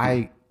out.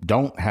 I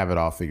don't have it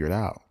all figured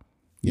out.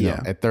 You know,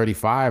 at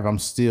 35, I'm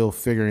still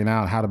figuring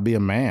out how to be a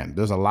man.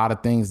 There's a lot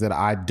of things that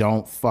I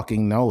don't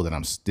fucking know that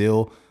I'm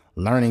still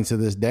learning to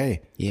this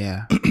day.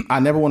 Yeah. I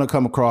never want to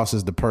come across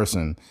as the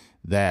person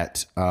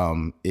that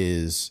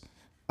is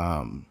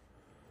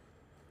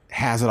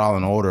has it all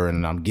in order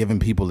and I'm giving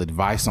people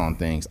advice on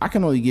things. I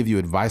can only give you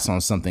advice on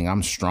something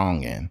I'm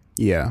strong in.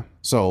 Yeah.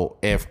 So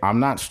if I'm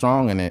not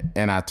strong in it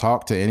and I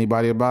talk to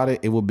anybody about it,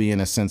 it will be in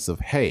a sense of,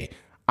 hey,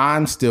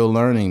 I'm still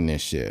learning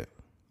this shit.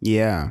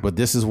 Yeah. But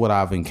this is what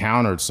I've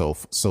encountered so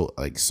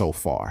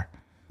far.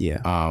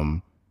 Yeah.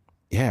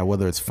 Yeah,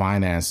 whether it's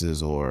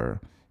finances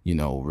or,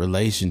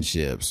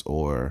 relationships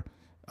or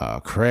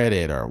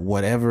credit or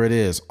whatever it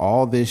is,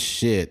 all this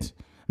shit.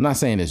 I'm not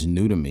saying it's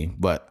new to me,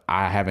 but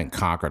I haven't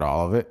conquered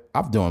all of it.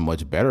 I'm doing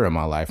much better in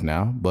my life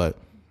now, but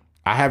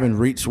I haven't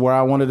reached where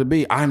I wanted to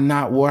be. I'm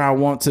not where I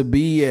want to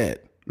be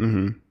yet.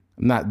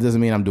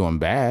 Doesn't mean I'm doing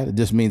bad. It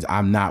just means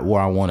I'm not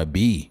where I want to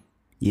be.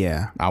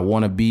 Yeah. I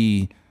want to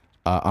be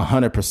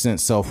 100%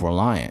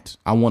 self-reliant.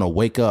 I want to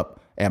wake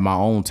up at my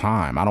own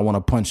time. I don't want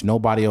to punch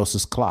nobody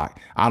else's clock.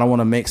 I don't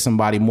want to make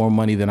somebody more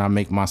money than I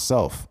make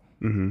myself.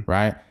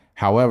 Right?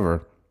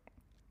 However,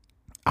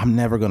 I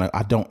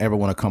don't ever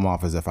want to come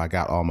off as if I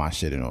got all my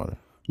shit in order.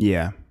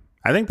 Yeah.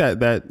 I think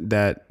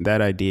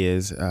that idea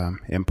is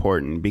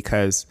important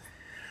because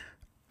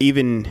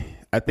even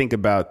I think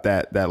about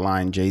that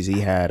line Jay-Z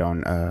had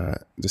on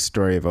the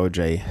story of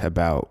OJ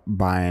about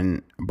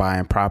buying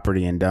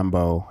property in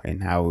Dumbo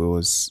and how it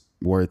was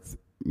worth,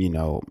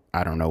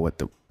 I don't know what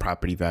the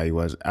property value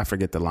was. I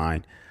forget the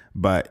line,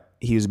 but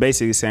he was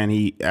basically saying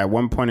he at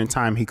one point in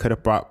time he could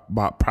have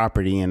bought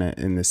property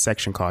in the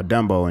section called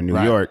Dumbo in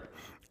New York.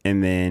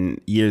 And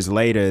then years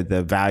later,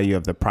 the value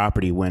of the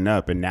property went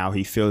up, and now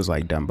he feels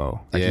like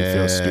Dumbo. Like he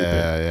feels stupid.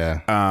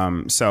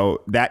 Yeah.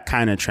 So that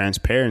kind of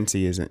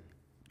transparency is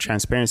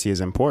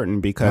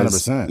important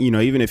because 100%.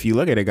 Even if you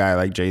look at a guy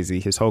like Jay-Z,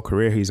 his whole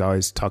career, he's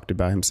always talked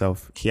about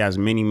himself. He has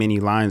many, many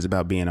lines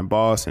about being a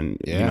boss and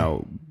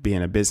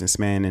being a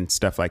businessman and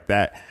stuff like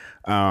that.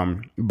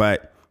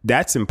 But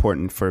that's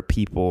important for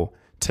people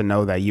to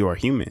know that you are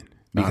human,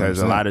 because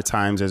 100%. A lot of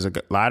times there's a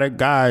lot of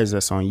guys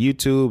that's on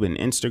YouTube and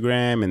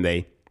Instagram and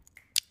they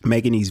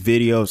making these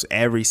videos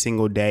every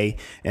single day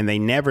and they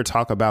never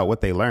talk about what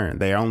they learned.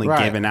 They're only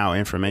giving out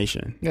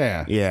information.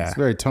 Yeah. It's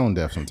very tone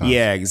deaf sometimes.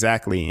 Yeah,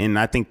 exactly. And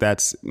I think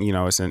that's,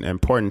 it's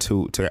important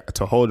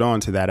to hold on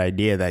to that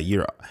idea that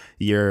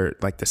you're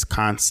like this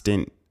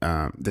constant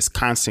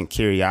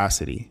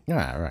curiosity.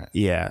 Yeah. Right.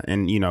 Yeah.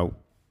 And,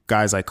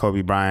 guys like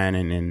Kobe Bryant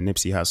and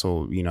Nipsey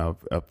Hussle,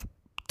 have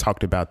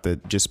talked about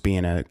just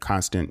being a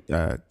constant,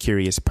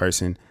 curious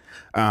person.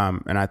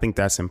 And I think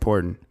that's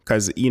important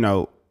because,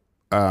 you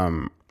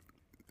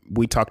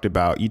talked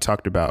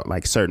about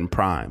like certain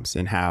primes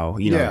and how,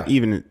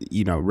 even,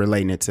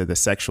 relating it to the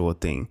sexual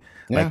thing.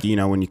 Yeah. Like,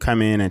 when you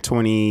come in at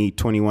 20,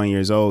 21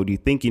 years old, you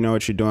think you know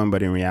what you're doing,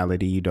 but in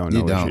reality, you don't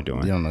know what you're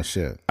doing. You don't know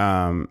shit.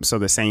 So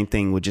the same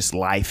thing with just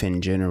life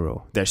in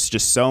general. There's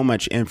just so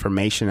much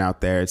information out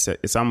there.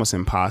 It's almost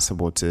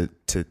impossible to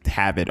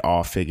have it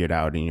all figured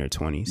out in your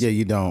 20s. Yeah,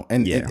 you don't.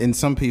 And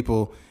some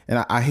people,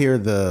 and I hear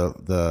the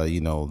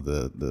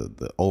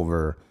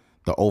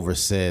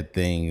oversaid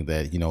thing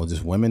that,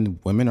 just women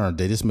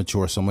they just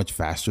mature so much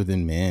faster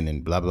than men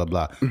and blah, blah,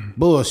 blah.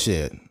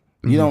 Bullshit.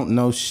 You don't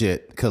know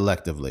shit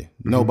collectively.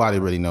 Nobody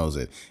really knows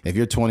it. If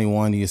you're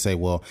 21, you say,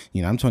 well,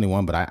 I'm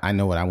 21, but I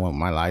know what I want in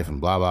my life and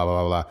blah, blah,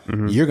 blah, blah.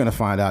 You're going to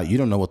find out you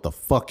don't know what the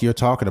fuck you're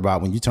talking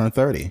about when you turn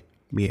 30.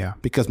 Yeah.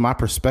 Because my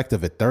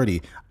perspective at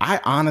 30, I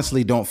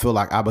honestly don't feel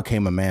like I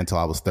became a man till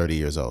I was 30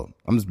 years old.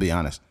 I'm just being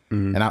honest.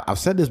 And I've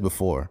said this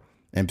before.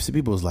 And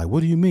people was like, what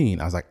do you mean?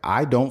 I was like,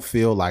 I don't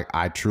feel like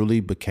I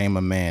truly became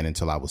a man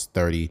until I was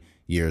 30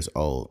 years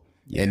old.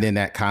 Yeah. And then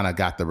that kind of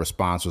got the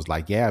response was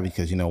like, yeah,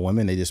 because,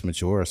 women, they just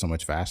mature so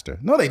much faster.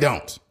 No, they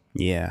don't.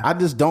 Yeah. I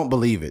just don't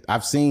believe it.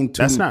 I've seen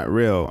That's not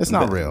real. It's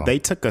not real. They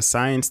took a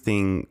science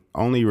thing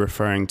only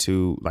referring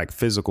to like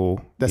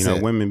physical,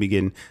 women be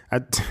getting,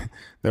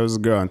 there was a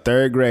girl in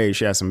third grade.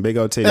 She had some big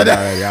old titties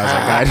already.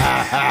 I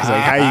was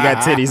like, how you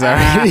got titties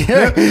already?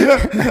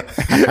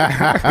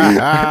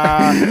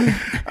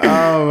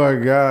 Oh my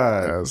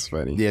God. That was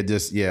funny.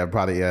 Yeah,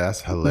 probably. Yeah,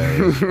 that's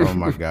hilarious. Oh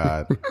my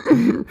God.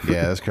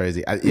 Yeah, that's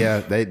crazy.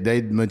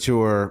 They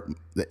mature.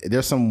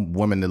 There's some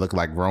women that look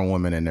like grown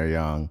women and they're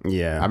young.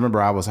 Yeah. I remember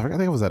I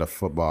think I was at a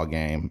football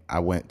game. I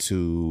went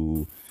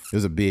to, it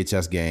was a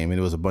BHS game and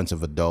it was a bunch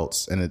of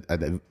adults. And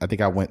I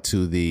think I went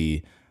to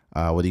the,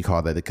 what do you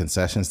call that? The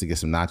concessions to get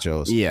some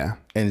nachos. Yeah.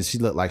 And she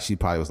looked like she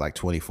probably was like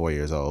 24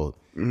 years old.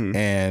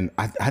 And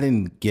I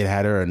didn't get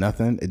at her or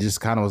nothing. It just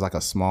kind of was like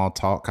a small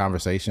talk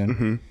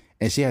conversation.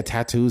 And she had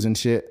tattoos and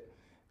shit.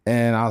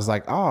 And I was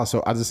like,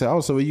 so I just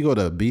said, so will you go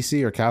to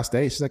BC or Cal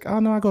State? She's like, oh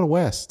no, I go to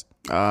West.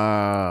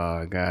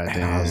 Oh, God damn.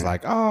 And I was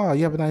like, oh,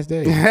 you have a nice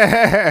day.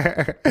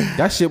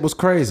 That shit was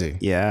crazy.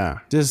 Yeah.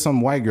 Just some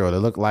white girl that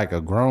looked like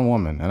a grown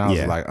woman. And I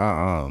was like,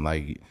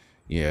 like,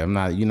 yeah,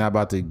 you're not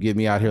about to get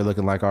me out here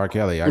looking like R.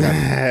 Kelly. I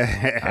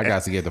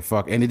got to get the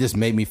fuck. And it just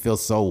made me feel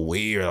so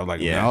weird. I'm like,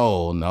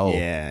 no.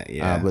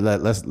 Yeah. But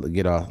let's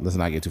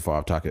not get too far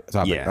off topic.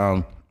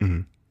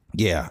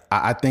 Yeah.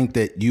 I think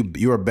that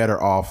you are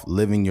better off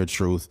living your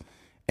truth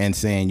and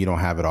saying you don't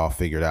have it all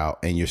figured out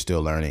and you're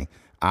still learning.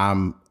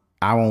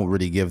 I won't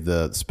really give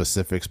the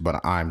specifics,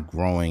 but I'm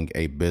growing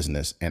a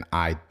business and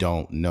I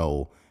don't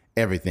know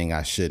everything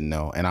I should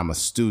know, and I'm a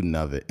student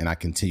of it, and I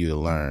continue to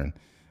learn.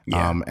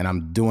 Yeah. And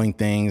I'm doing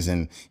things,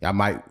 and I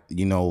might,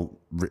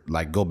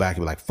 like go back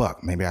and be like,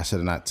 fuck, maybe I should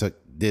have not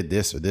did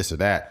this or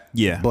that.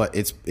 Yeah. But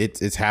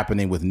it's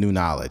happening with new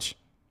knowledge.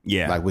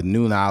 Yeah. Like with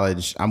new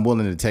knowledge, I'm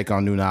willing to take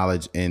on new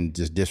knowledge and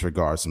just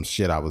disregard some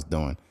shit I was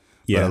doing.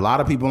 Yeah. But a lot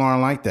of people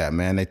aren't like that,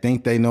 man. They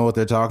think they know what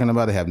they're talking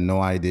about. They have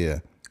no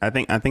idea. I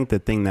think the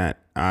thing that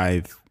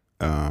I've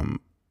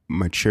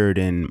matured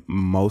in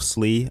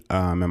mostly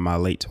in my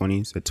late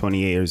 20s at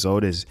 28 years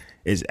old is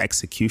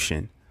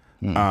execution.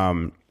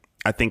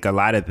 I think a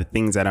lot of the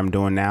things that I'm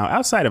doing now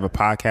outside of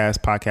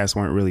podcasts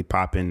weren't really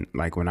popping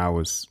like when I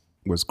was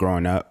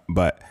growing up,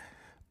 but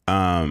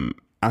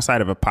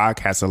outside of a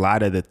podcast, a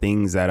lot of the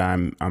things that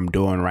I'm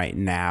doing right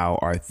now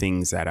are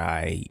things that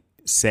I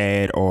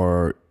said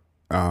or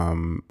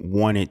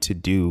wanted to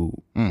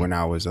do when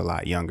I was a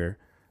lot younger.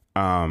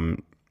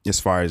 As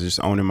far as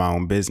just owning my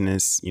own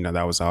business,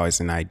 that was always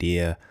an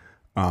idea.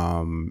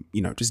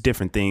 Just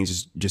different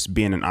things, just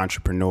being an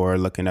entrepreneur,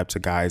 looking up to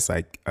guys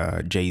like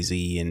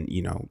Jay-Z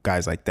and,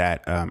 guys like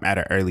that at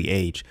an early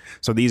age.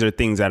 So these are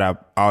things that I've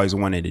always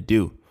wanted to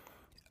do.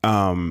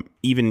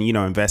 Even,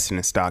 investing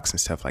in stocks and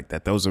stuff like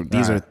that.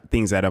 These are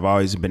things that have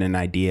always been an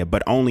idea,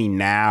 but only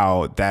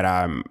now that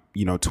I'm,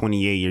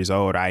 28 years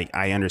old,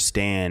 I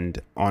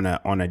understand on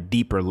a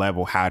deeper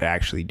level how to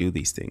actually do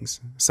these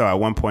things. So at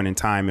one point in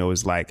time, it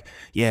was like,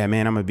 yeah,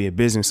 man, I'm gonna be a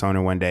business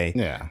owner one day.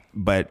 Yeah.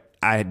 But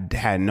I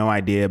had no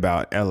idea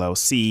about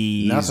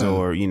LLCs Nothing.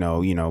 or,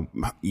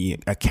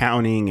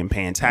 accounting and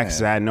paying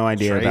taxes. I had no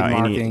idea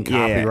about any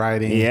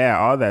copywriting.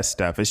 all that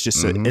stuff. It's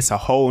just it's a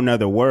whole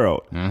nother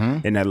world.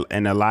 And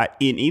a lot,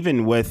 and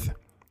even with,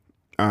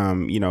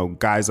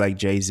 guys like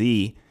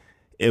Jay-Z,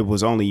 it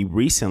was only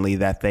recently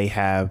that they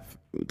have,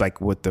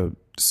 like with the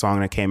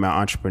song that came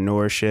out,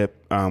 Entrepreneurship,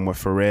 with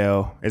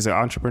Pharrell. Is it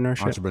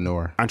Entrepreneurship?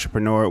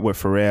 Entrepreneur with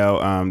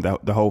Pharrell,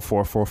 the whole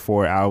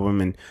 444 album,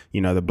 and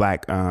the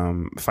Black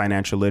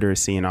financial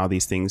literacy and all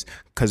these things.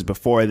 Because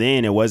before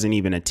then, it wasn't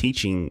even a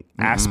teaching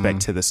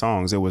aspect to the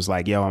songs. It was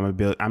like, yo,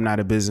 I'm not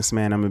a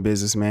businessman, I'm a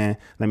businessman.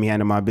 Let me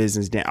handle my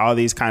business. All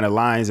these kind of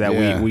lines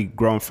that we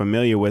grown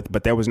familiar with,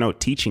 but there was no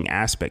teaching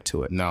aspect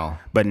to it. No.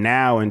 But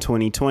now in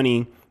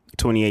 2020,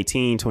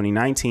 2018,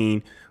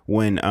 2019,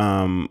 when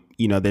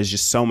there's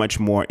just so much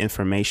more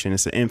information.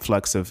 It's an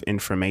influx of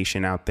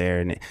information out there,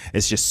 and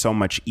it's just so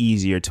much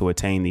easier to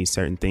attain these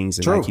certain things.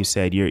 And like you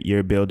said,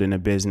 you're building a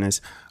business.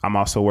 I'm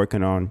also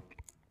working on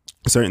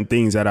certain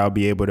things that I'll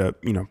be able to,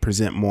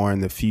 present more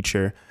in the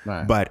future,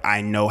 but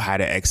I know how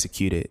to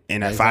execute it.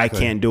 And if I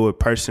can't do it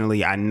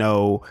personally, I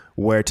know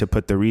where to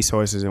put the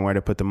resources and where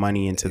to put the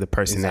money into the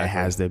person that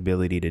has the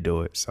ability to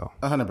do it. So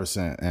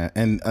 100%.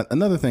 And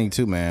another thing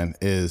too, man,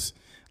 is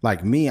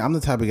like me, I'm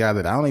the type of guy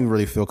that I don't even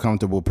really feel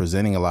comfortable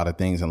presenting a lot of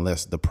things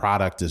unless the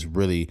product is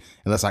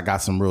unless I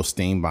got some real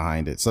steam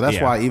behind it. So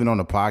that's why even on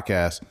the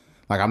podcast,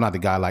 like I'm not the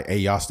guy like, hey,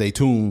 y'all stay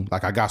tuned.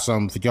 Like I got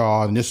something for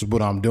y'all and this is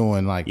what I'm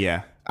doing. Like,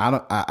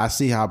 I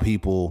see how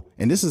people,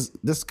 and this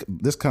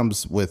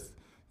comes with,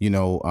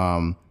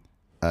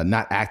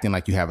 not acting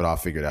like you have it all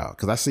figured out.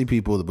 Cause I see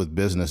people with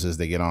businesses,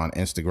 they get on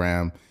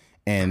Instagram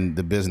and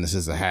the business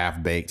is a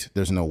half baked.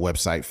 There's no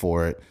website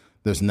for it.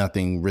 There's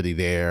nothing really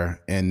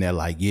there. And they're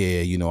like,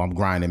 yeah, I'm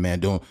grinding,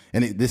 man.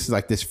 This is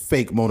like this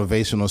fake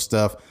motivational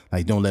stuff.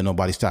 Like, don't let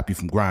nobody stop you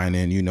from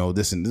grinding,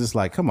 this and this.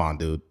 Like, come on,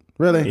 dude.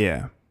 Really?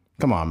 Yeah.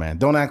 Come on, man.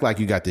 Don't act like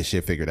you got this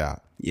shit figured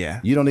out.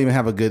 Yeah. You don't even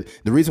have the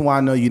reason why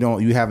I know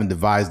you haven't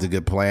devised a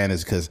good plan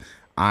is because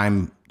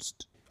I'm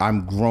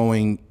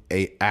growing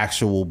a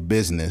actual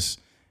business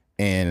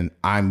and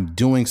I'm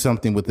doing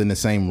something within the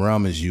same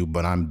realm as you,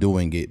 but I'm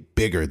doing it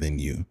bigger than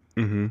you.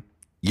 Mm-hmm.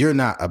 You're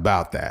not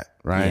about that,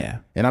 right? Yeah.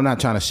 And I'm not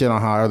trying to shit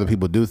on how other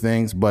people do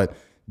things, but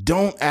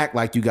don't act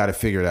like you got it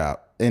figured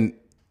out. And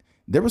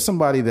there was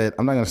somebody that,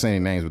 I'm not going to say any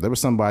names, but there was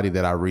somebody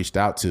that I reached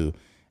out to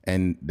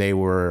and they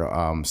were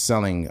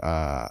selling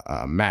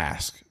a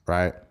mask,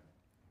 right?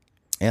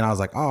 And I was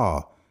like,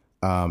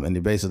 and they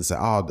basically said,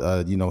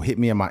 hit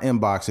me in my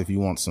inbox if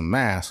you want some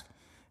mask.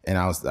 And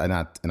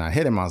I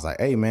hit him. I was like,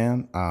 hey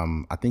man,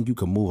 I think you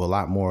could move a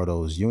lot more of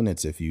those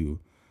units if you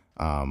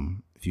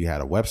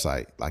had a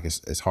website. Like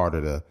it's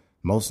harder to,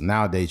 most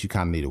nowadays you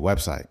kind of need a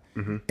website.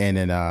 Mm-hmm. And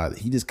then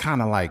he just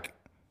kind of like,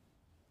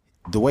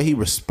 the way he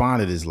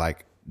responded is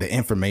like the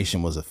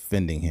information was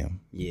offending him.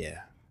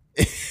 Yeah.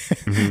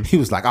 Mm-hmm. He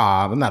was like,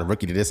 I'm not a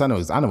rookie to this. I know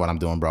what I'm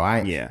doing, bro.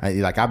 I've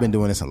been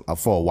doing this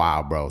for a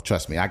while, bro.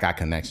 Trust me, I got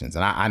connections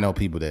and I know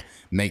people that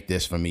make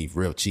this for me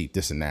real cheap,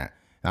 this and that.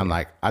 And I'm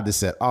like, I just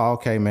said,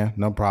 okay, man,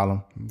 no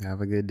problem.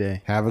 Have a good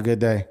day. Have a good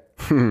day.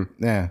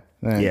 Yeah.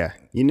 Yeah.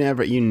 You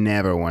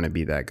never want to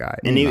be that guy.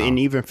 And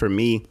even for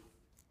me,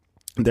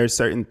 there's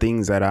certain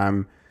things that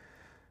I'm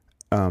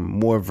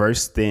more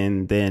versed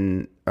in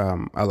than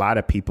a lot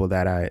of people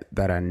that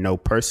I know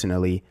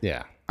personally.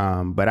 Yeah.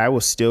 But I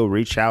will still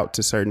reach out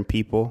to certain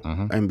people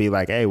and be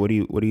like, hey, what do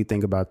you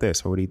think about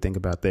this? Or what do you think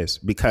about this?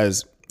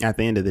 Because at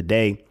the end of the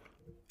day,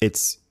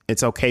 it's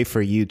okay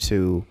for you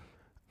to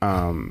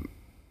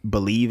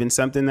believe in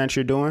something that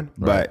you're doing.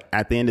 Right. But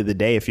at the end of the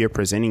day, if you're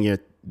presenting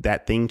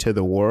that thing to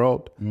the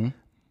world,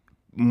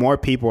 more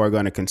people are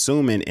going to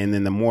consume it. And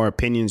then the more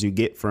opinions you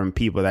get from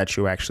people that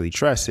you actually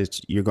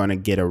trust, you're going to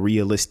get a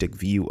realistic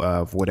view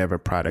of whatever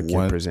product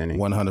you're presenting.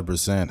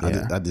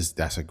 100%. I just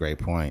that's a great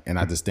point. And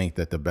I just think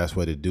that the best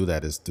way to do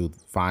that is to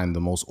find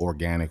the most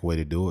organic way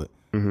to do it.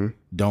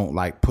 Don't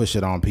like push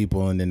it on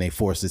people and then they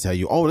force to tell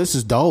you, oh, this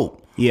is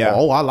dope. Yeah.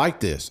 Oh, I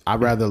like this.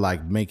 I'd rather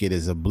like make it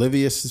as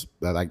oblivious,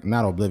 like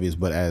not oblivious,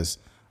 but as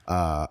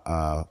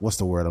what's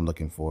the word I'm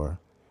looking for?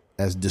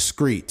 As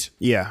discreet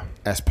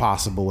as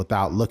possible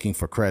without looking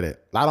for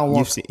credit. I don't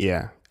want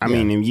I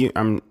mean,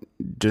 I'm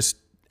just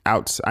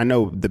out. I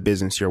know the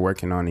business you're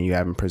working on and you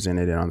haven't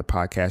presented it on the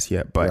podcast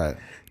yet, but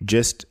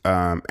just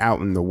out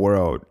in the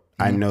world,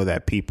 I know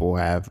that people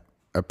have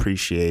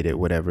appreciated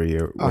whatever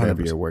you're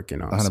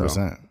working on. 100%.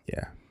 So,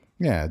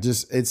 yeah,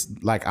 just it's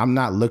like I'm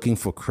not looking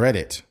for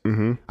credit.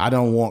 I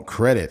don't want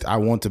credit. I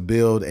want to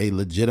build a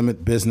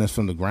legitimate business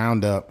from the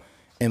ground up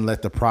and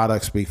let the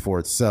product speak for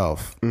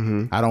itself.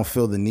 I don't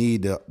feel the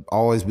need to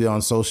always be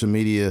on social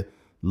media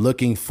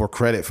looking for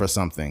credit for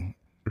something.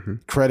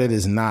 Credit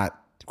does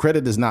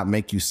not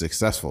make you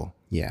successful.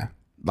 Yeah.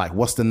 Like,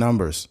 what's the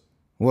numbers?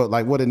 What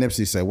did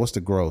Nipsey say? What's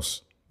the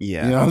gross?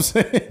 Yeah. You know what I'm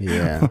saying?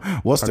 Yeah.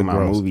 What's talking the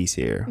about gross? movies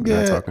here.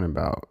 We're not talking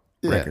about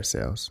record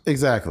sales.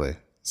 Exactly.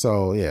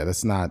 So yeah,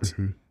 that's not.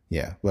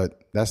 Yeah, but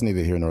that's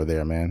neither here nor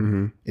there,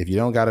 man. If you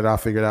don't got it all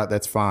figured out,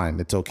 that's fine.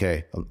 It's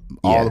okay.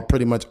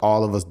 Pretty much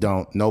all of us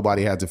don't.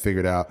 Nobody has it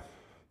figured out.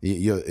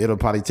 It'll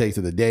probably take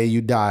to the day you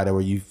die to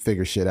where you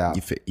figure shit out.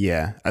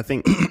 I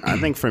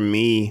think for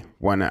me,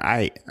 when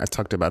I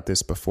talked about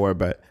this before,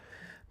 but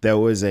there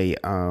was a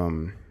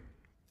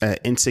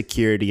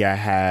insecurity I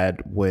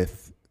had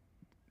with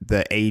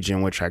the age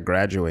in which I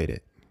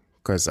graduated,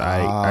 because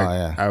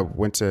I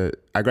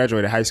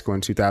graduated high school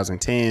in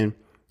 2010.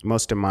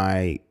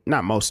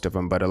 Not most of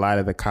them, but a lot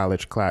of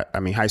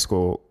the high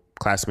school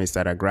classmates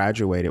that I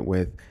graduated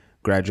with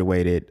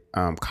graduated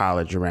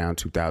college around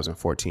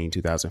 2014,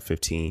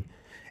 2015.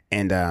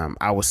 And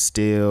I was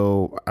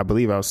still at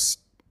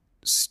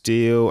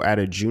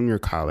a junior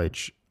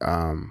college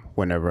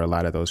whenever a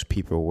lot of those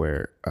people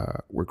were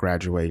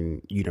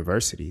graduating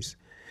universities.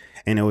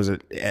 And it was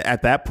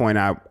at that point,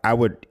 I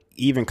would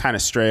even kind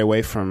of stray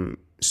away from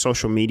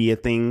social media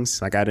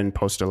things. Like, I didn't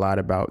post a lot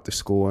about the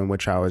school in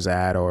which I was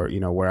at, or,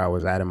 you know, where I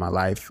was at in my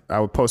life. I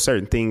would post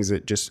certain things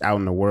that just out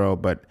in the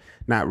world, but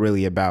not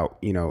really about,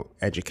 you know,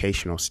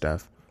 educational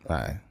stuff.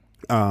 Right.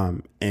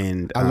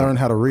 And I learned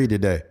how to read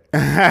today.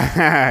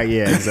 Yeah,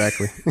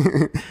 exactly.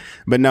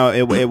 But no,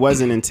 it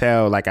wasn't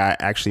until like I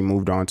actually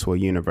moved on to a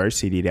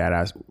university that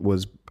I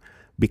was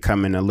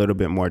becoming a little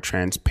bit more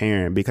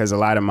transparent, because a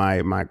lot of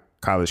my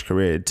college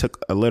career, it took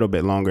a little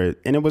bit longer,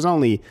 and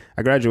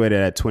I graduated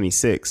at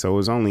 26, so it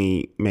was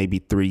only maybe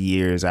 3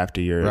 years after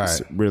you're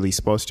really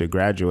supposed to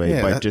graduate.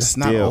 Yeah, but just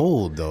still not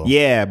old though.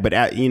 Yeah,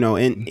 but you know,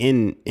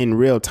 in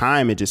real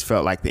time, it just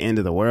felt like the end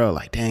of the world.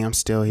 Like, dang, I'm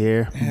still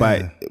here.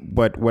 Yeah.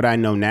 But what I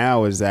know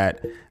now is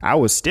that I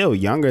was still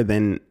younger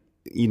than,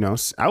 you know,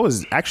 I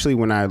was actually,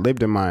 when I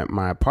lived in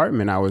my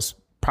apartment, I was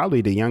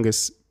probably the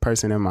youngest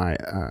person in my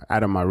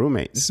out of my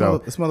roommates. So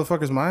this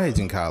motherfucker's my age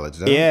in college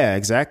though. Yeah,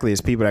 exactly.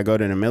 It's people that go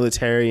to the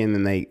military and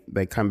then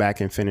they come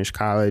back and finish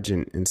college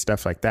and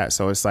stuff like that.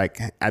 So it's like,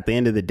 at the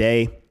end of the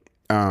day,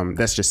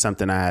 that's just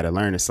something I had to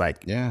learn. It's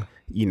like,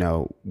 you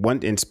know,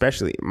 and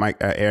especially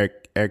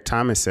Eric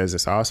Thomas says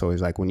this also,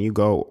 is like, when you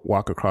go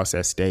walk across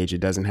that stage, it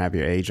doesn't have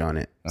your age on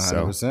it.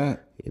 100%. So,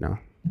 you know.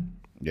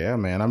 Yeah,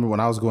 man. I remember when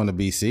I was going to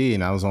BC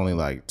and I was only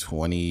like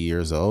 20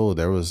 years old,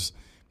 there was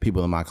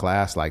people in my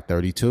class like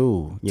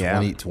 32,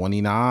 20,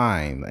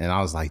 29. And I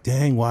was like,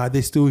 dang, why are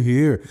they still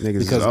here?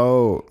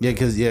 Niggas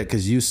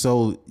because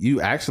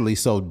you actually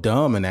so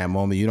dumb in that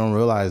moment. You don't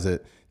realize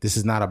that this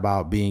is not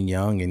about being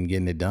young and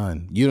getting it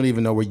done. You don't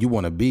even know where you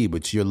want to be,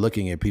 but you're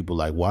looking at people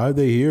like, why are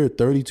they here at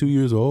 32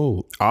 years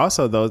old?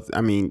 Also,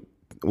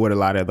 what a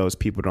lot of those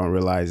people don't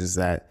realize is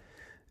that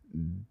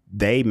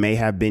they may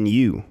have been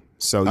you.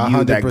 So you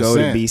 100%. That go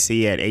to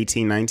BC at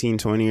 18, 19,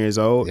 20 years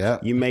old,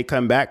 you may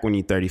come back when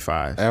you're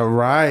 35.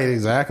 Right,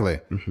 exactly.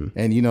 Mm-hmm.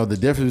 And, you know, the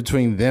difference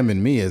between them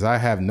and me is I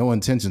have no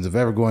intentions of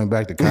ever going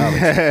back to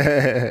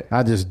college.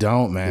 I just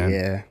don't, man.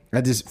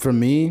 Yeah. For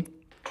me,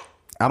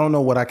 I don't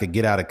know what I could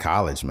get out of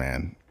college,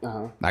 man.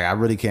 Like, I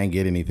really can't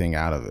get anything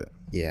out of it.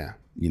 Yeah.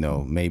 You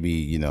know, maybe,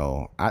 you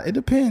know, it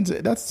depends.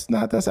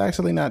 That's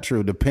actually not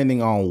true,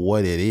 depending on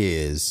what it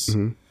is,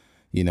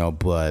 you know,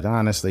 but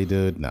honestly,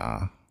 dude,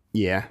 nah.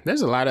 Yeah,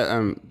 there's a lot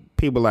of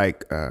people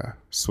like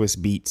Swiss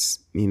Beats.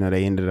 You know,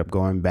 they ended up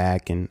going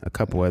back, and a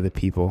couple other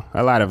people.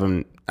 A lot of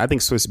them, I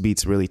think Swiss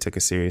Beats really took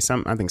it serious.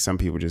 I think some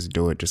people just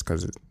do it just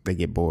because they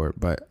get bored.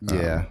 But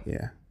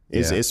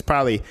it's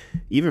probably,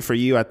 even for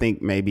you, I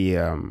think maybe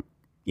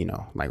you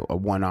know, like a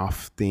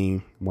one-off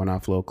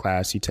little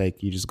class you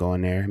take. You just go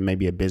in there,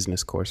 maybe a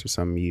business course or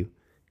something.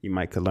 You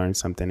might could learn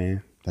something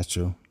in. That's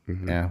true.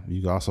 Mm-hmm. Yeah,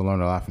 you can also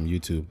learn a lot from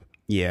YouTube.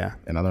 Yeah,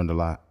 and I learned a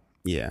lot.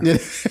 Yeah.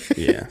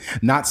 Yeah.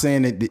 Not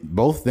saying that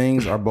both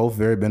things are both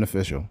very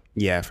beneficial.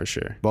 Yeah, for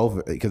sure.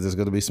 Both, because there's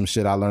going to be some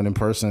shit I learned in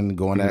person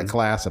going to that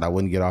class that I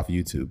wouldn't get off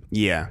YouTube.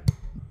 Yeah.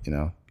 You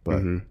know,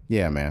 but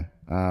yeah, man.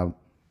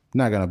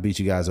 Not going to beat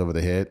you guys over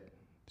the head.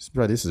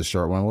 This is a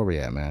short one. Where we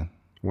at, man?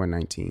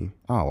 119.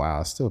 Oh,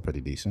 wow. It's still pretty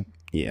decent.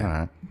 Yeah. All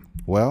right.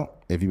 Well,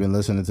 if you've been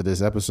listening to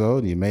this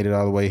episode, you made it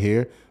all the way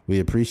here. We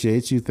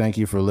appreciate you. Thank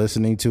you for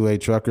listening to a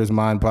Trucker's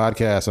Mind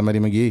podcast. I'm Eddie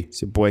McGee.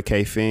 It's your boy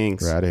K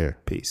Fings. Right here.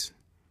 Peace.